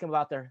freedom, ask them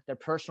about their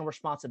personal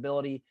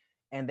responsibility,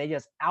 and they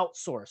just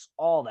outsource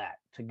all that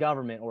to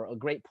government or a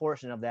great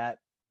portion of that.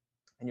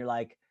 And you're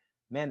like,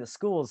 man, the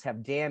schools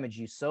have damaged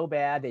you so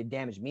bad, they've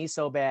damaged me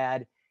so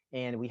bad,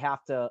 and we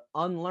have to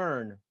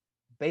unlearn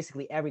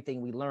basically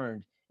everything we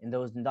learned in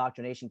those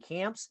indoctrination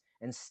camps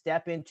and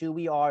step into who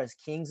we are as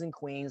kings and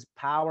queens,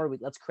 power.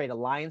 Let's create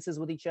alliances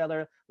with each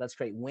other. Let's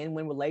create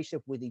win-win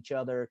relationship with each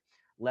other.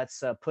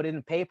 Let's put it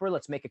in paper.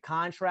 Let's make a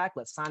contract.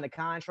 Let's sign the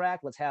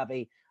contract. Let's have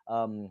a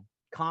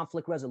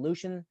conflict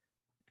resolution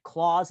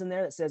clause in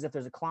there that says if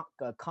there's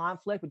a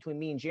conflict between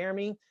me and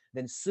Jeremy,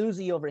 then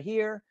Susie over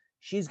here,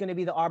 she's going to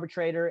be the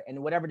arbitrator,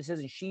 and whatever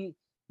decision she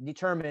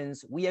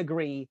determines, we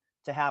agree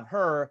to have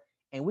her,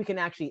 and we can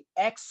actually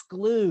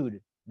exclude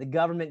the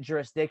government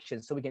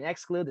jurisdiction. So we can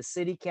exclude the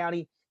city,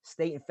 county,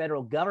 state, and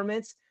federal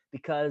governments,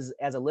 because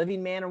as a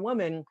living man or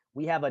woman,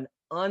 we have an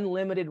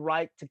unlimited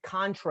right to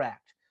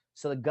contract.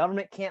 So the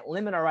government can't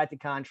limit our right to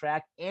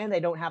contract, and they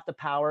don't have the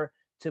power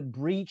to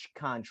breach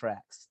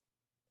contracts.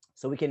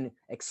 So we can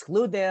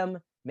exclude them,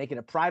 make it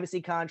a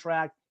privacy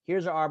contract.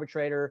 Here's our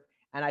arbitrator.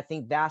 And I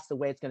think that's the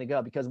way it's going to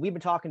go, because we've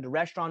been talking to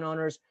restaurant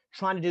owners,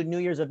 trying to do New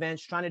Year's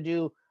events, trying to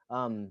do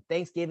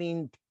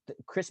Thanksgiving,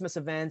 Christmas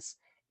events,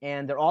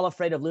 and they're all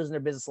afraid of losing their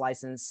business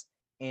license.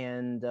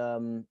 And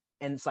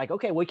it's like,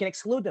 okay, we can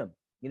exclude them.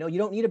 You know, you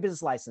don't need a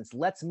business license.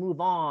 Let's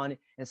move on.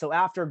 And so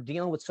after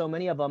dealing with so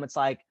many of them, it's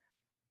like,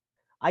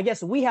 I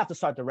guess we have to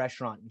start the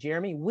restaurant,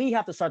 Jeremy. We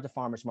have to start the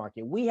farmers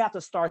market. We have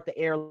to start the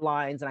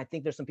airlines. And I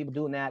think there's some people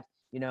doing that,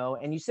 you know,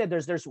 and you said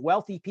there's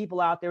wealthy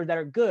people out there that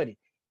are good.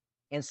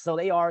 And so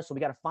they are. So we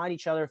got to find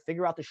each other,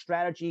 figure out the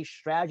strategy.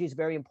 Strategy is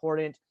very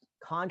important.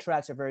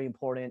 Contracts are very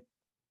important.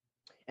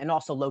 And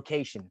also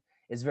location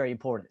is very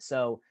important.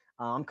 So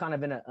I'm kind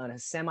of in a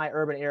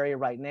semi-urban area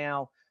right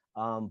now.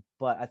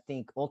 But I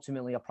think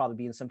ultimately I'll probably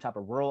be in some type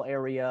of rural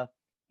area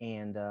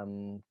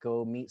and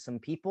go meet some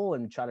people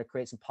and try to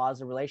create some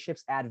positive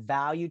relationships, add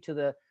value to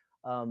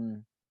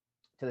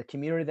the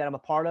community that I'm a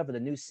part of, or the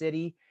new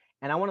city.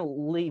 And I want to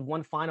leave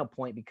one final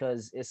point,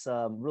 because it's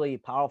really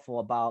powerful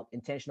about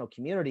intentional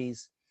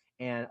communities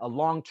and a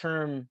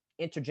long-term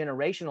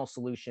intergenerational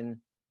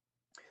solution.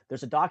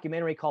 There's a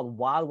documentary called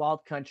Wild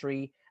Wild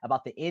Country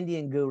about the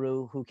Indian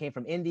guru who came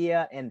from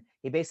India, and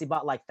he basically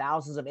bought like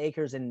thousands of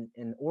acres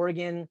in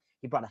Oregon.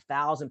 He brought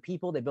 1,000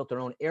 people. They built their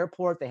own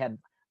airport. They had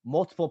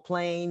multiple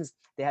planes.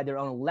 They had their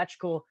own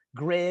electrical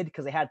grid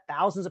because they had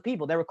thousands of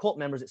people. They were cult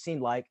members, it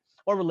seemed like,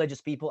 or religious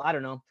people. I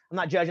don't know. I'm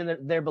not judging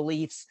their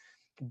beliefs,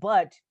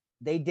 but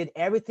they did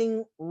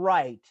everything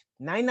right,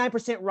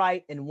 99%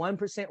 right and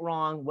 1%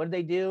 wrong. What did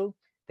they do?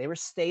 They were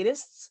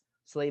statists.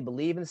 So they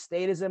believe in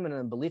statism and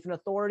a belief in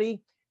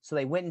authority. So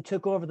they went and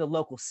took over the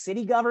local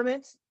city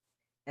government,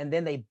 and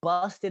then they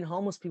busted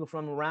homeless people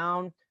from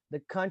around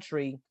the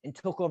country and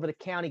took over the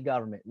county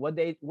government. What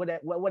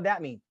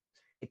that mean?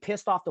 They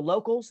pissed off the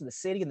locals, the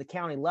city and the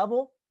county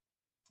level.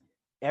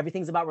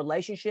 Everything's about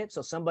relationships.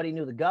 So somebody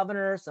knew the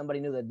governor,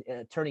 somebody knew the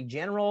attorney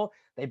general.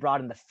 They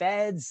brought in the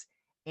feds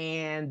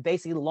and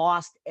basically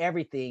lost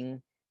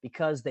everything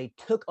because they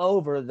took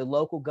over the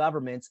local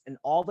governments. And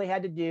all they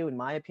had to do, in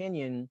my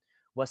opinion,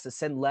 was to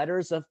send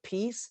letters of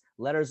peace,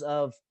 letters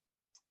of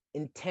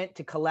intent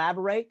to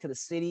collaborate to the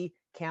city,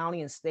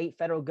 county, and state,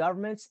 federal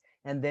governments,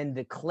 and then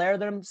declare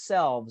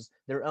themselves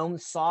their own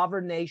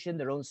sovereign nation,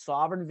 their own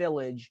sovereign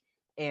village,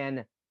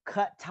 and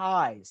cut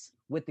ties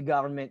with the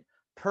government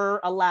per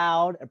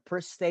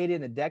stated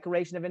in the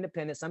Declaration of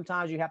Independence.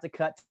 Sometimes you have to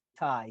cut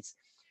ties.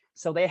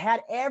 So they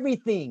had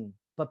everything,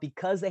 but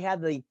because they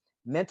had the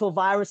mental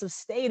virus of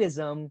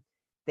statism,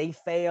 they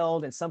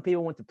failed, and some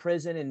people went to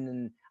prison,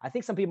 and I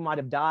think some people might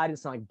have died in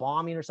some like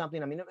bombing or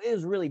something. I mean, it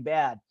was really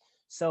bad.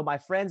 So my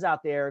friends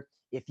out there,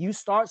 if you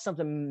start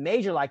something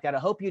major like that, I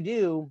hope you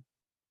do,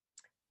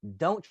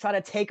 don't try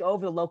to take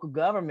over the local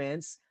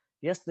governments.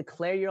 Just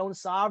declare your own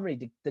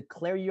sovereignty,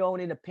 declare your own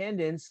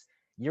independence.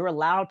 You're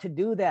allowed to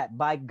do that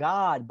by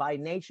God, by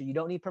nature. You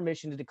don't need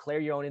permission to declare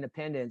your own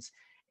independence.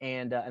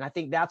 And I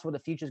think that's where the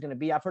future is going to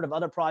be. I've heard of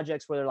other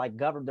projects where they're like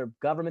their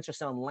governments are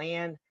selling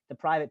land to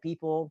private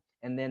people,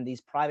 and then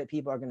these private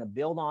people are going to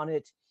build on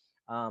it.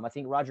 I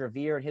think Roger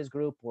Ver and his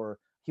group, or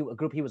a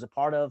group he was a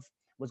part of,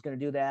 was going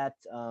to do that.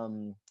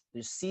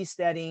 There's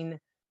seasteading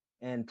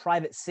and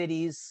private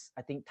cities.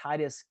 I think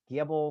Titus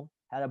Gebel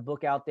had a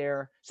book out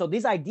there. So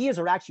these ideas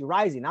are actually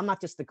rising. I'm not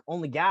just the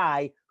only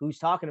guy who's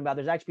talking about.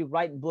 There's actually people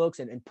writing books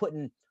and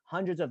putting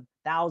hundreds of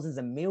thousands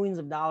and millions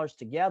of dollars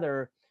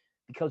together,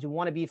 because we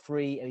want to be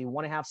free and we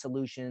want to have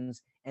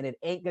solutions. And it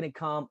ain't going to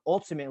come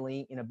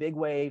ultimately in a big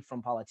way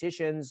from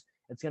politicians.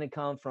 It's going to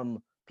come from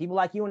people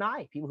like you and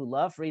I, people who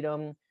love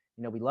freedom.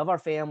 You know, we love our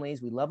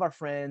families, we love our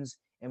friends,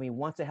 and we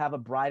want to have a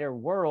brighter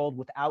world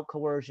without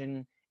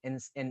coercion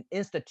and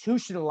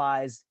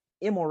institutionalized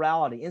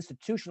immorality,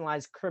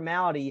 institutionalized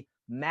criminality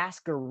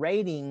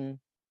masquerading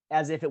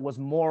as if it was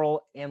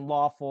moral and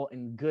lawful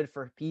and good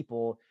for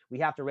people. We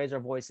have to raise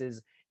our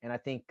voices And I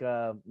think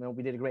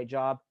we did a great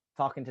job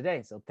talking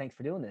today. So thanks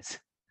for doing this.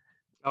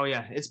 Oh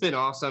yeah, it's been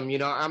awesome.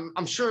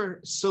 I'm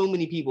sure so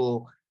many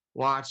people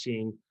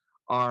watching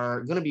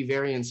are going to be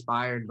very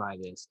inspired by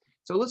this.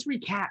 So let's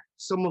recap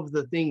some of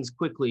the things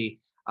quickly.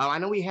 I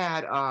know we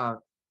had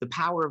the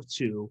Power of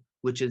Two,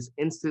 which is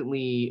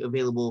instantly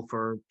available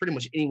for pretty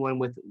much anyone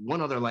with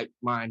one other like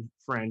mind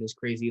friend as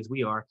crazy as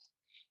we are.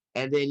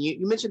 And then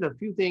you mentioned a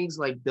few things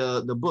like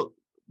the book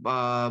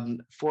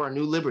For a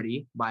New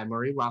Liberty by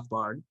Murray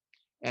Rothbard,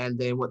 and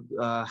then what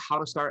How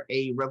to Start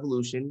a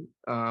Revolution,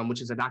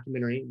 which is a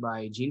documentary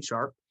by Gene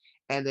Sharp.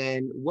 And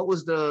then what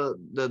was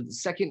the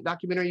second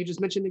documentary you just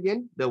mentioned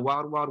again? The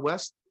Wild Wild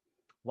West?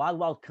 Wild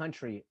Wild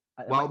Country.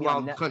 It might Wild be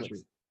on Wild Netflix.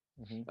 Country.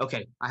 Mhm.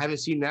 Okay, I haven't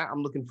seen that.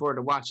 I'm looking forward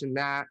to watching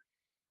that.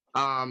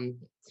 Um,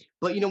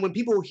 but when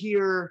people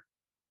hear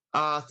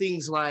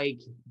things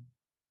like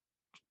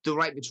the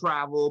right to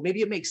travel,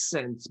 maybe it makes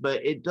sense,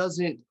 but it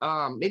doesn't.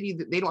 Maybe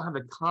they don't have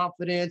the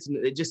confidence,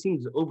 and it just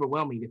seems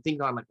overwhelming to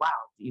think on. Like,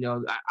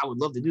 wow, I would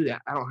love to do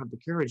that. I don't have the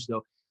courage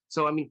though.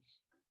 So, I mean,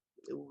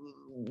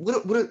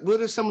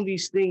 what are some of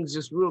these things,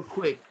 just real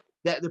quick,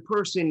 that the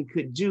person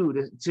could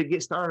do to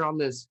get started on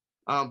this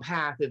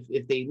path?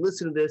 If they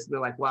listen to this and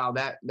they're like, wow,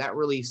 that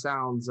really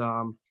sounds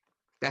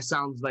that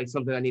sounds like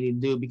something I need to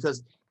do,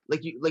 because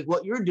like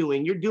what you're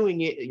doing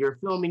it, you're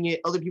filming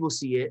it, other people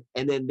see it,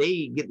 and then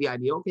they get the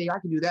idea, okay, I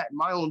can do that in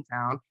my own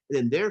town, and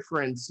then their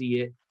friends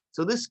see it.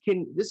 So this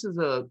is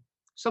a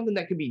something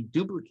that can be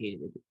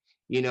duplicated,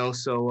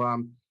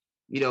 so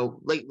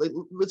like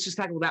let's just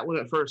tackle that one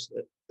at first,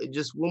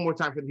 just one more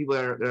time for the people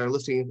that are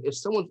listening. If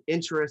someone's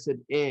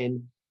interested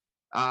in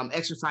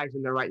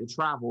exercising their right to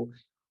travel,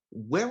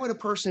 where would a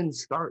person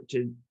start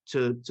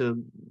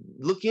to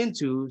look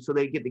into so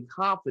they get the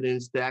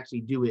confidence to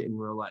actually do it in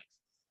real life?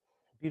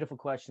 Beautiful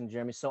question,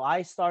 Jeremy. So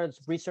I started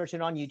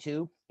researching on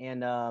YouTube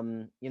and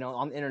on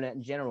the internet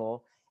in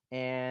general,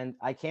 and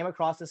I came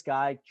across this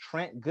guy,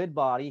 Trent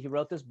Goodbody. He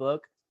wrote this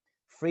book,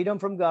 Freedom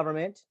from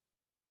Government,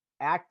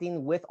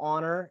 Acting with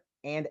Honor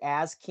and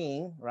as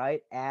King,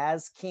 right?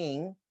 As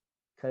King,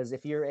 because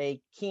if you're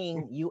a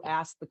king, you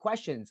ask the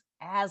questions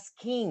as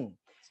king.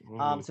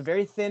 It's a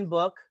very thin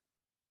book,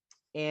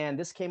 and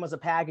this came as a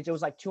package. It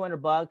was like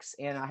 $200,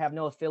 and I have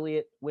no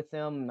affiliate with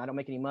them. I don't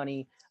make any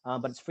money,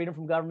 but it's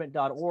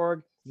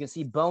freedomfromgovernment.org. You can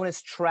see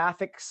bonus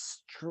traffic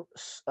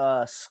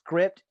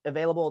script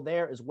available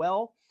there as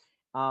well.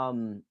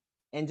 And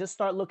just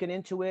start looking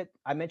into it.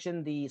 I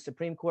mentioned the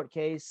Supreme Court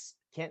case,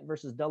 Kent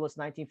versus Dulles,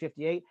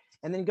 1958,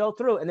 and then go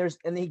through.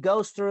 And he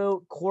goes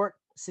through court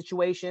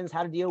situations,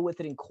 how to deal with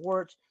it in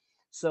court.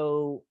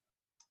 So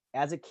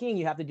as a king,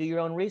 you have to do your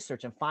own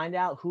research and find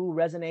out who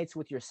resonates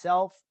with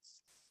yourself.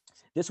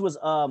 This was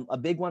a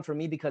big one for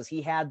me because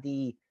he had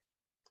the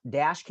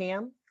dash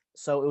cam.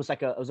 So it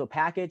was a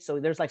package. So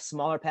there's like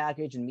smaller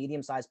package and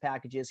medium-sized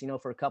packages,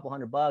 for a couple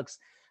 $100.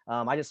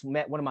 I just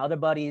met one of my other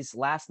buddies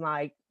last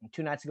night,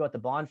 2 nights ago at the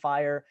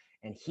bonfire,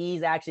 and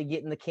he's actually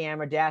getting the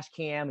camera, dash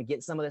cam, and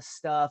getting some of this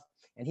stuff.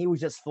 And he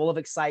was just full of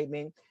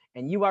excitement.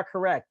 And you are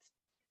correct.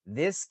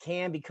 This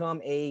can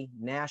become a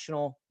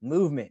national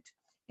movement.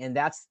 And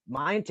that's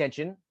my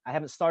intention. I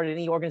haven't started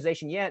any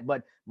organization yet,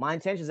 but my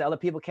intention is that other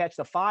people catch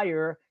the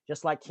fire,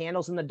 just like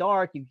candles in the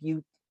dark.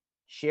 You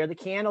share the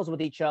candles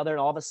with each other, and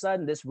all of a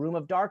sudden, this room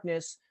of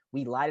darkness,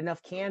 we light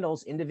enough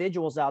candles,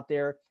 individuals out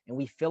there, and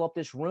we fill up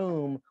this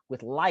room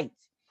with light.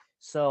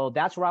 So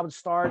that's where I would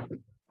start.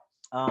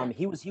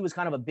 He was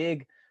kind of a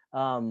big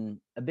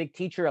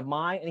teacher of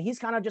mine, and he's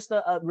kind of just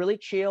a really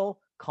chill,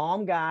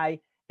 calm guy.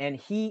 And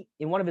he,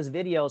 in one of his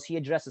videos, he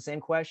addressed the same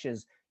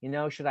questions.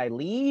 Should I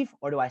leave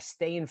or do I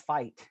stay and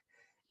fight?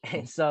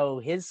 And so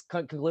his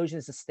conclusion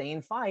is to stay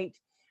and fight,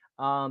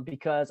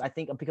 because I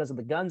think because of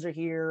the guns are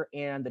here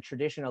and the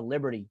tradition of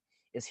liberty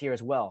is here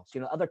as well.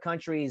 So, other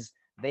countries,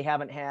 they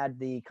haven't had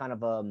the kind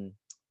of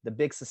the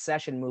big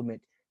secession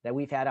movement that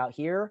we've had out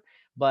here.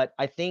 But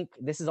I think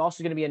this is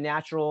also going to be a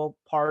natural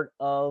part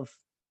of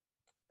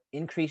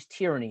increased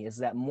tyranny, is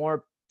that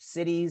more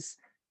cities,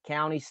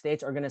 counties,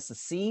 states are going to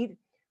secede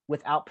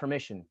without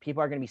permission.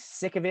 People are going to be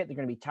sick of it. They're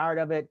going to be tired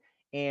of it.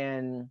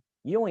 And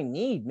you only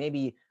need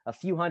maybe a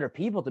few hundred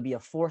people to be a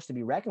force to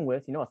be reckoned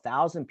with.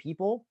 1,000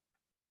 people.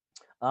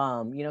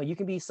 You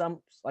can be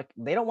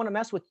they don't want to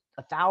mess with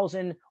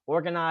 1,000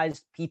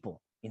 organized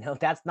people.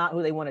 That's not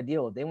who they want to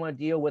deal with. They want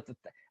to deal with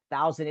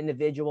 1,000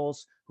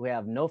 individuals who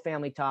have no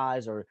family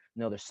ties, or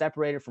they're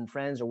separated from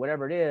friends or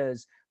whatever it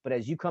is. But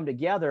as you come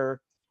together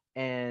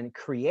and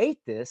create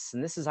this,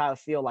 and this is how I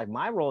feel like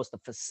my role is to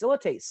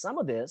facilitate some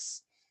of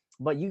this.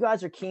 But you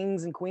guys are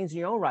kings and queens in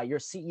your own right. You're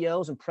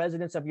CEOs and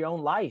presidents of your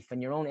own life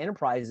and your own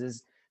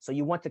enterprises. So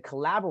you want to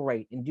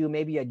collaborate and do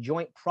maybe a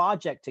joint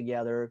project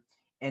together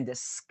and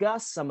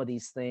discuss some of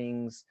these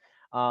things.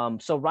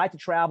 So Right to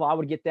Travel, I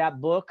would get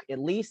that book. At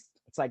least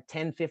it's like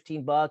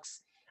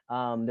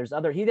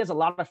 $10-15. He does a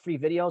lot of free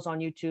videos on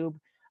YouTube.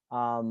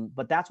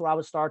 But that's where I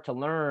would start to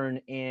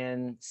learn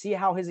and see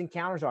how his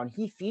encounters are. And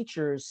he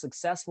features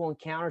successful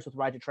encounters with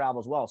Right to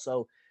Travel as well.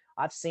 So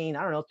I've seen,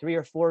 3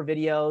 or 4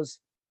 videos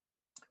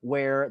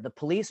where the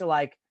police are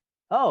like,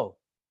 oh,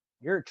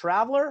 You're a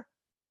traveler?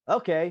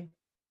 Okay.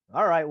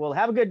 All right. Well,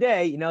 have a good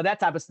day. You know, that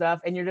type of stuff.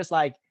 And you're just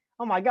like,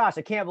 oh my gosh,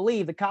 I can't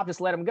believe the cop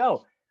just let him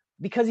go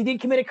because he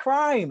didn't commit a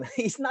crime.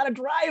 He's not a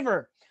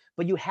driver.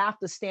 But you have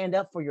to stand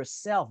up for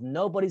yourself.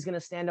 Nobody's going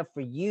to stand up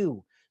for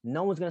you.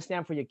 No one's going to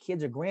stand for your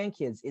kids or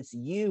grandkids. It's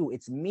you,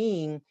 it's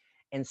me.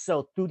 And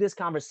so through this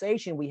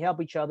conversation, we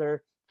help each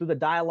other. Through the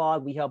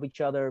dialogue, we help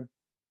each other.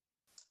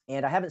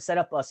 And I haven't set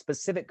up a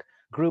specific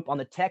group on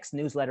the text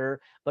newsletter,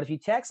 but if you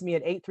text me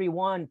at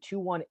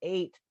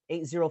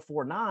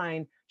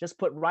 831-218-8049, just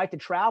put right to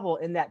travel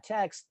in that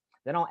text,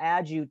 then I'll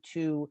add you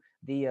to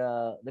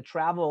the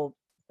travel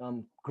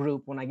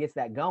group when I get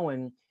that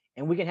going,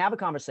 and we can have a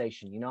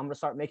conversation. You know, I'm going to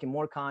start making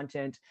more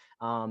content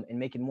and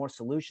making more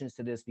solutions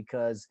to this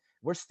because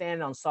we're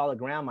standing on solid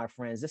ground, my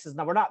friends. This is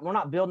not, we're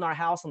not building our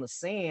house on the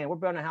sand. We're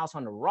building a house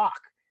on the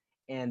rock.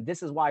 And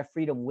this is why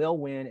freedom will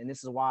win. And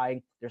this is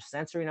why they're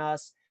censoring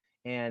us.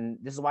 And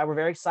this is why we're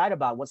very excited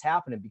about what's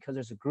happening, because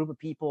there's a group of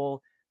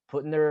people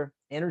putting their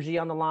energy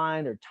on the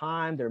line, their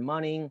time, their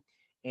money,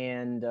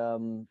 and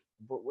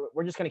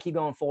we're just going to keep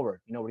going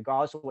forward, you know,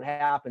 regardless of what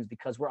happens,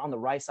 because we're on the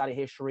right side of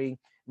history,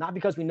 not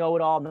because we know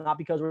it all, not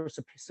because we're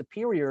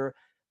superior,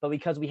 but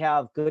because we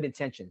have good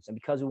intentions and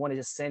because we want to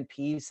just send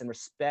peace and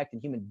respect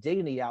and human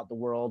dignity out the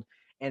world.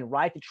 And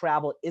right to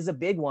travel is a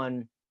big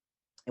one.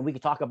 And we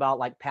could talk about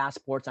like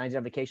passports and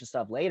identification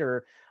stuff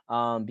later,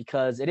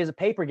 because it is a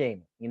paper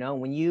game. You know,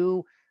 when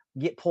you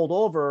get pulled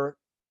over,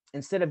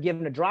 instead of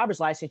giving a driver's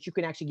license, you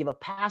can actually give a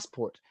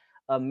passport,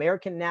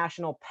 American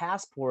national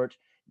passport,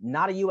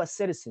 not a U.S.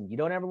 citizen. You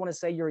don't ever want to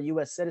say you're a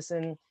U.S.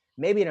 citizen,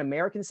 maybe an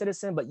American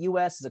citizen, but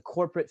U.S. is a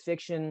corporate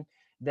fiction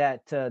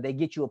that they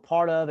get you a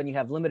part of, and you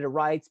have limited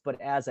rights.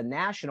 But as a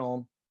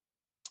national,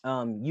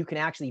 you can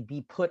actually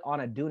be put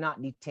on a do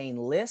not detain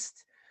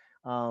list,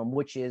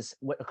 which is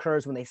what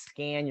occurs when they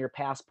scan your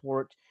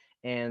passport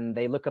and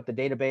they look up the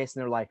database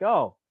and they're like,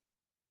 oh,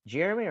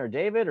 Jeremy or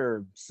David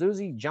or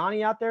Susie,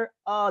 Johnny out there,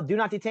 do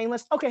not detain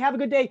list. Okay, have a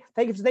good day.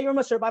 Thank you very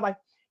much, sir. Bye-bye.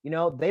 You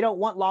know, they don't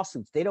want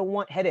lawsuits. They don't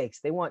want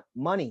headaches. They want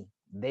money.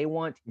 They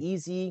want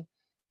easy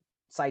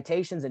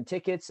citations and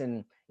tickets.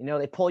 And, you know,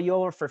 they pull you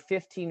over for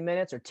 15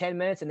 minutes or 10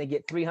 minutes and they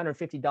get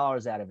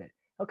 $350 out of it.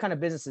 What kind of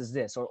business is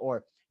this?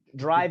 Or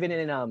driving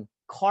in a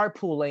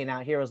carpool lane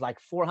out here is like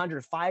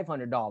 $400,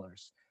 $500.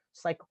 It's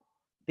like,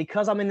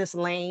 because I'm in this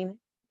lane,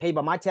 paid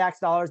by my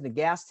tax dollars and the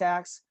gas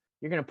tax,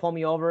 you're going to pull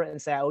me over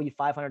and say, I owe you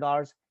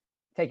 $500.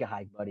 Take a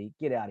hike, buddy.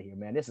 Get out of here,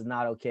 man. This is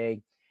not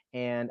okay.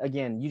 And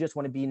again, you just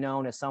want to be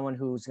known as someone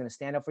who's going to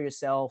stand up for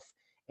yourself.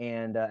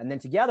 And then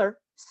together,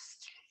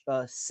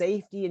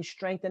 safety and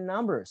strength in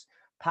numbers,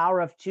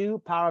 power of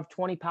 2, power of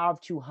 20, power of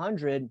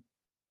 200.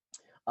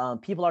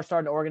 People are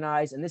starting to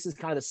organize. And this is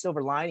kind of the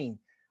silver lining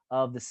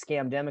of the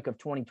scamdemic of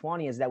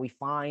 2020, is that we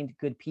find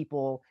good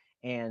people,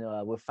 and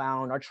we've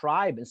found our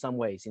tribe in some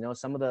ways. You know,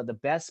 some of the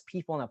best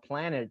people on the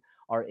planet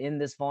are in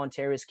this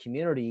voluntarist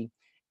community,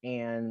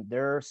 and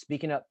they're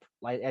speaking up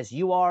like as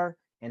you are,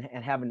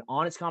 and having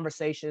honest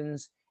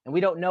conversations. And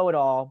we don't know it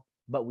all,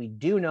 but we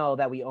do know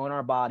that we own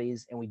our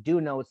bodies, and we do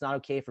know it's not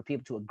okay for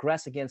people to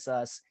aggress against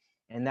us.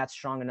 And that's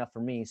strong enough for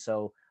me.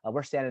 So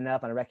we're standing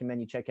up, and I recommend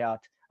you check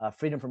out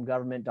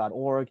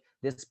freedomfromgovernment.org.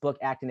 This book,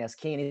 Acting as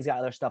King, he's got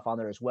other stuff on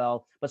there as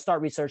well. But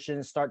start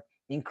researching, start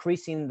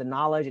increasing the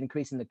knowledge,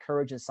 increasing the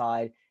courage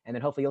inside, and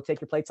then hopefully you'll take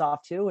your plates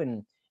off too,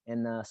 and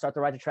start the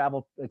right to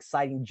travel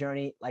exciting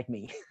journey like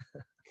me.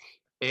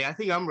 Hey, I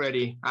think I'm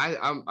ready.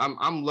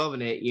 I'm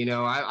loving it. You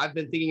know, I've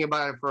been thinking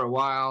about it for a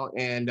while,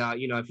 and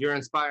you know, if you're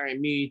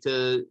inspiring me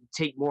to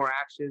take more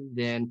action,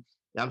 then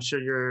I'm sure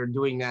you're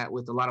doing that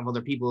with a lot of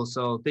other people.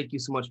 So thank you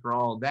so much for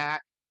all of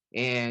that,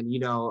 and you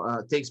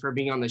know, thanks for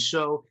being on the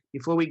show.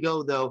 Before we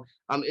go though,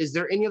 is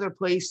there any other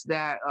place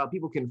that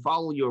people can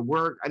follow your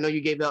work? I know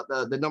you gave out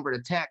the number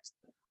to text,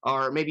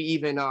 or maybe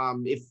even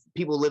if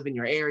people live in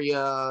your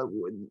area,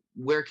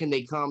 where can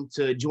they come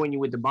to join you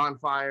with the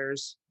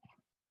bonfires?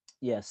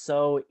 Yes.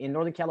 So in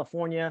Northern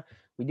California,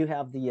 we do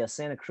have the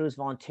Santa Cruz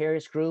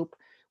Voluntarist Group.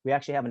 We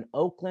actually have an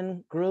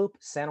Oakland group,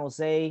 San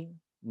Jose,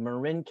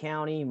 Marin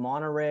County,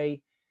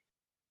 Monterey,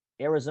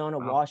 Arizona,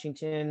 Wow.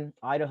 Washington,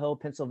 Idaho,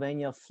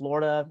 Pennsylvania,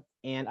 Florida.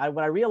 And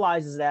what I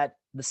realize is that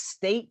the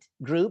state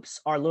groups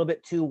are a little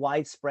bit too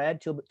widespread,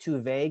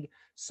 too vague.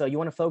 So you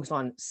want to focus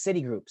on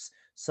city groups.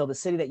 So the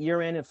city that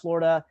you're in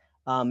Florida,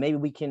 maybe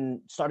we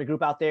can start a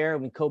group out there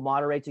and we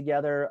co-moderate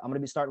together. I'm going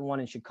to be starting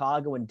one in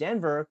Chicago and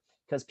Denver,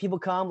 because people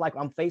come, like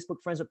I'm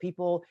Facebook friends with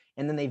people,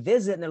 and then they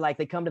visit and they're like,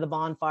 they come to the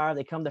bonfire,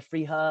 they come to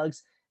free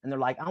hugs, and they're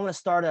like, I want to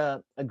start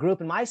a group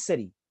in my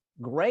city.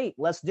 Great,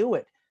 let's do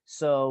it.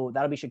 So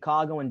that'll be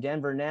Chicago and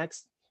Denver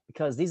next,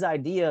 because these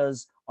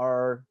ideas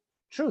are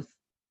truth.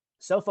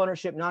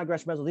 Self-ownership,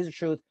 non-aggression principles, these are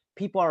truth.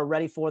 People are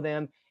ready for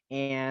them,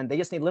 and they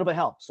just need a little bit of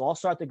help. So I'll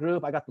start the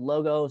group. I got the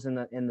logos and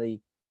the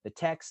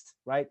text,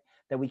 right,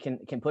 that we can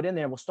put in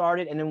there. We'll start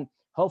it, and then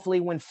hopefully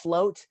when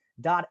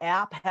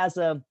float.app has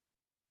a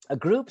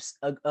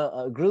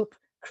group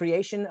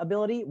creation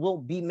ability, we'll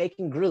be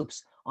making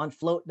groups on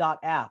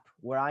float.app,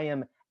 where I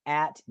am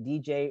at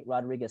DJ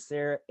Rodriguez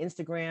there.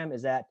 Instagram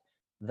is at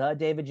the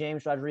David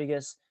James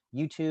Rodriguez.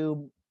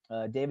 YouTube,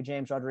 David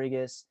James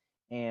Rodriguez,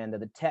 and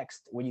the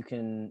text where you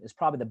can is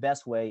probably the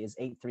best way is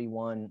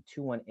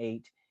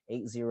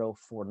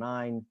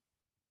 831-218-8049.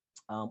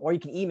 Or you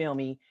can email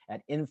me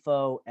at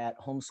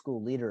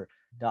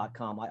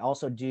info@homeschoolleader.com. I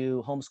also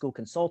do homeschool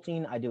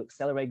consulting. I do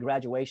accelerated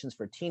graduations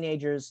for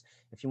teenagers.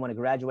 If you want to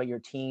graduate your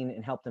teen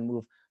and help them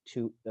move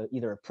to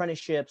either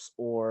apprenticeships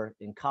or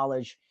in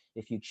college,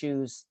 if you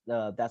choose,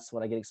 that's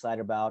what I get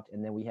excited about.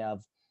 And then we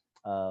have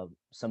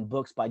some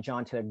books by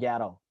John Taylor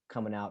Gatto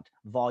coming out,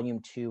 Volume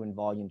 2 and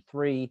Volume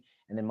 3.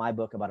 And then my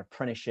book about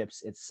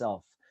apprenticeships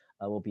itself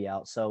will be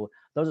out. So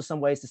those are some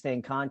ways to stay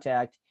in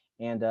contact.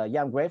 And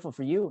yeah, I'm grateful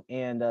for you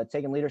and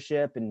taking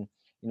leadership and,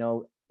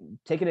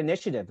 taking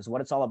initiative is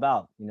what it's all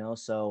about,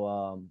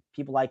 So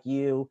people like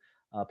you,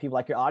 people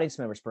like your audience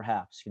members,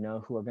 perhaps,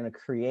 who are going to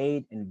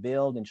create and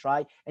build and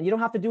try. And you don't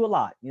have to do a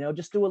lot,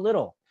 just do a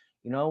little,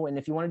 and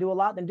if you want to do a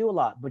lot, then do a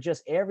lot. But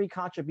just every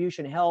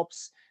contribution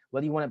helps,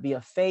 whether you want to be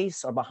a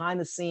face or behind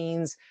the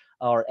scenes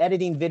or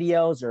editing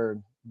videos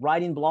or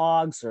writing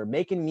blogs or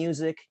making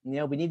music.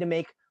 We need to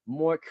make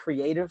more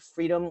creative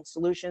freedom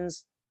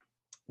solutions.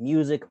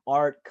 Music,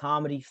 art,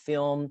 comedy,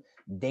 film,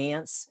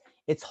 dance.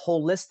 It's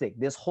holistic.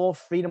 This whole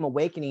freedom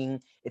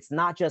awakening, it's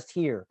not just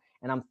here.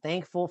 And I'm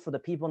thankful for the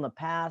people in the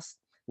past.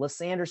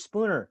 Lysander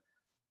Spooner,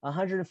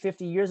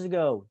 150 years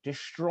ago,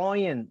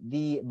 destroying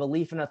the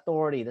belief in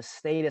authority, the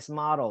statist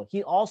model.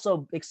 He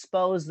also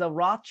exposed the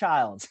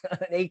Rothschilds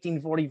in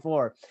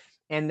 1844.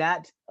 And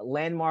that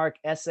landmark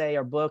essay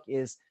or book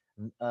is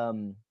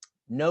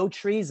No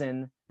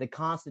Treason, the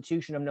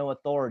Constitution of No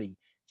Authority.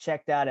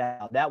 Check that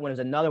out. That one is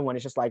another one.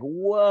 It's just like,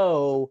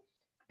 whoa,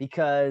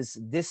 because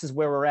this is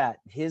where we're at.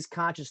 His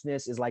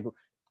consciousness is like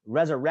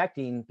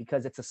resurrecting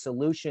because it's a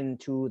solution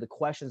to the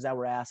questions that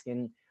we're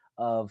asking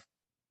of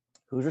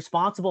who's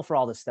responsible for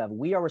all this stuff.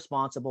 We are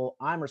responsible.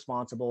 I'm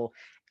responsible.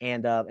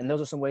 And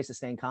those are some ways to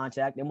stay in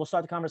contact. And we'll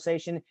start the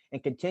conversation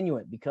and continue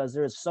it because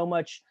there is so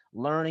much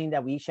learning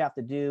that we each have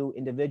to do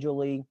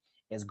individually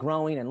as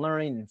growing and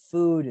learning and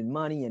food and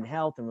money and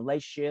health and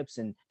relationships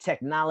and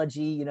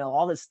technology,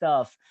 all this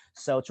stuff.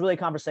 So it's really a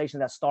conversation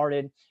that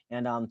started,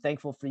 and I'm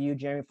thankful for you,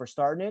 Jeremy, for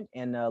starting it,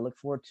 and look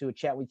forward to a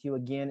chat with you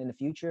again in the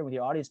future with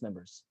your audience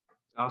members.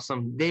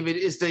 Awesome. David,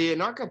 is the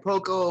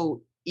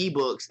Narcopoco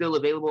ebook still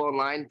available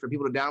online for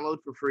people to download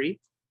for free?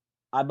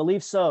 I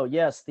believe so.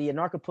 Yes. The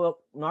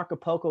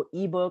Narcopoco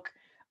ebook,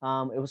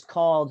 it was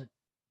called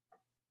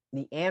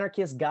The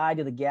Anarchist Guide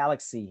to the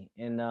Galaxy.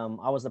 And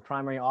I was the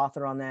primary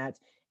author on that.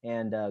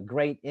 And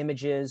great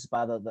images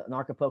by the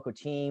Narcopoco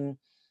team.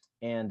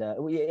 And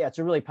yeah, it's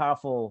a really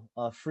powerful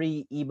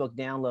free ebook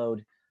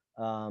download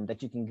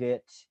that you can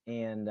get.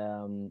 And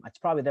it's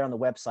probably there on the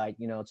website.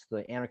 It's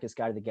the Anarchist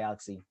Guide to the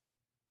Galaxy.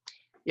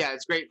 Yeah,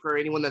 it's great for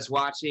anyone that's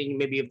watching.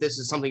 Maybe if this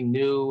is something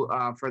new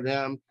for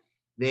them,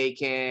 they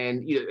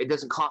can, it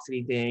doesn't cost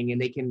anything,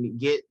 and they can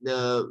get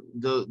the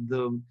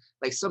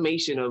like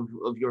summation of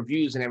your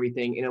views and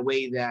everything in a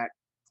way that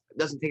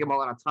doesn't take them a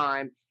lot of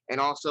time, and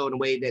also in a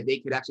way that they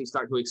could actually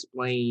start to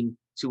explain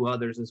to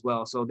others as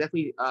well. So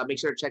definitely make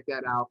sure to check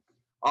that out.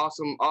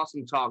 Awesome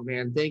talk,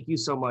 man. Thank you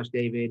so much,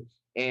 David.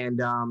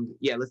 And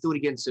yeah, let's do it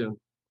again soon.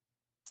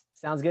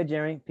 Sounds good,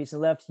 Jeremy. Peace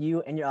and love to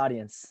you and your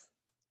audience.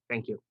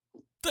 Thank you.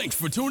 Thanks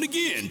for tuning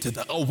in to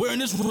the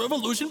Awareness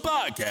Revolution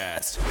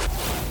podcast.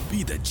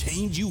 Be the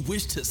change you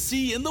wish to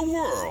see in the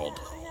world.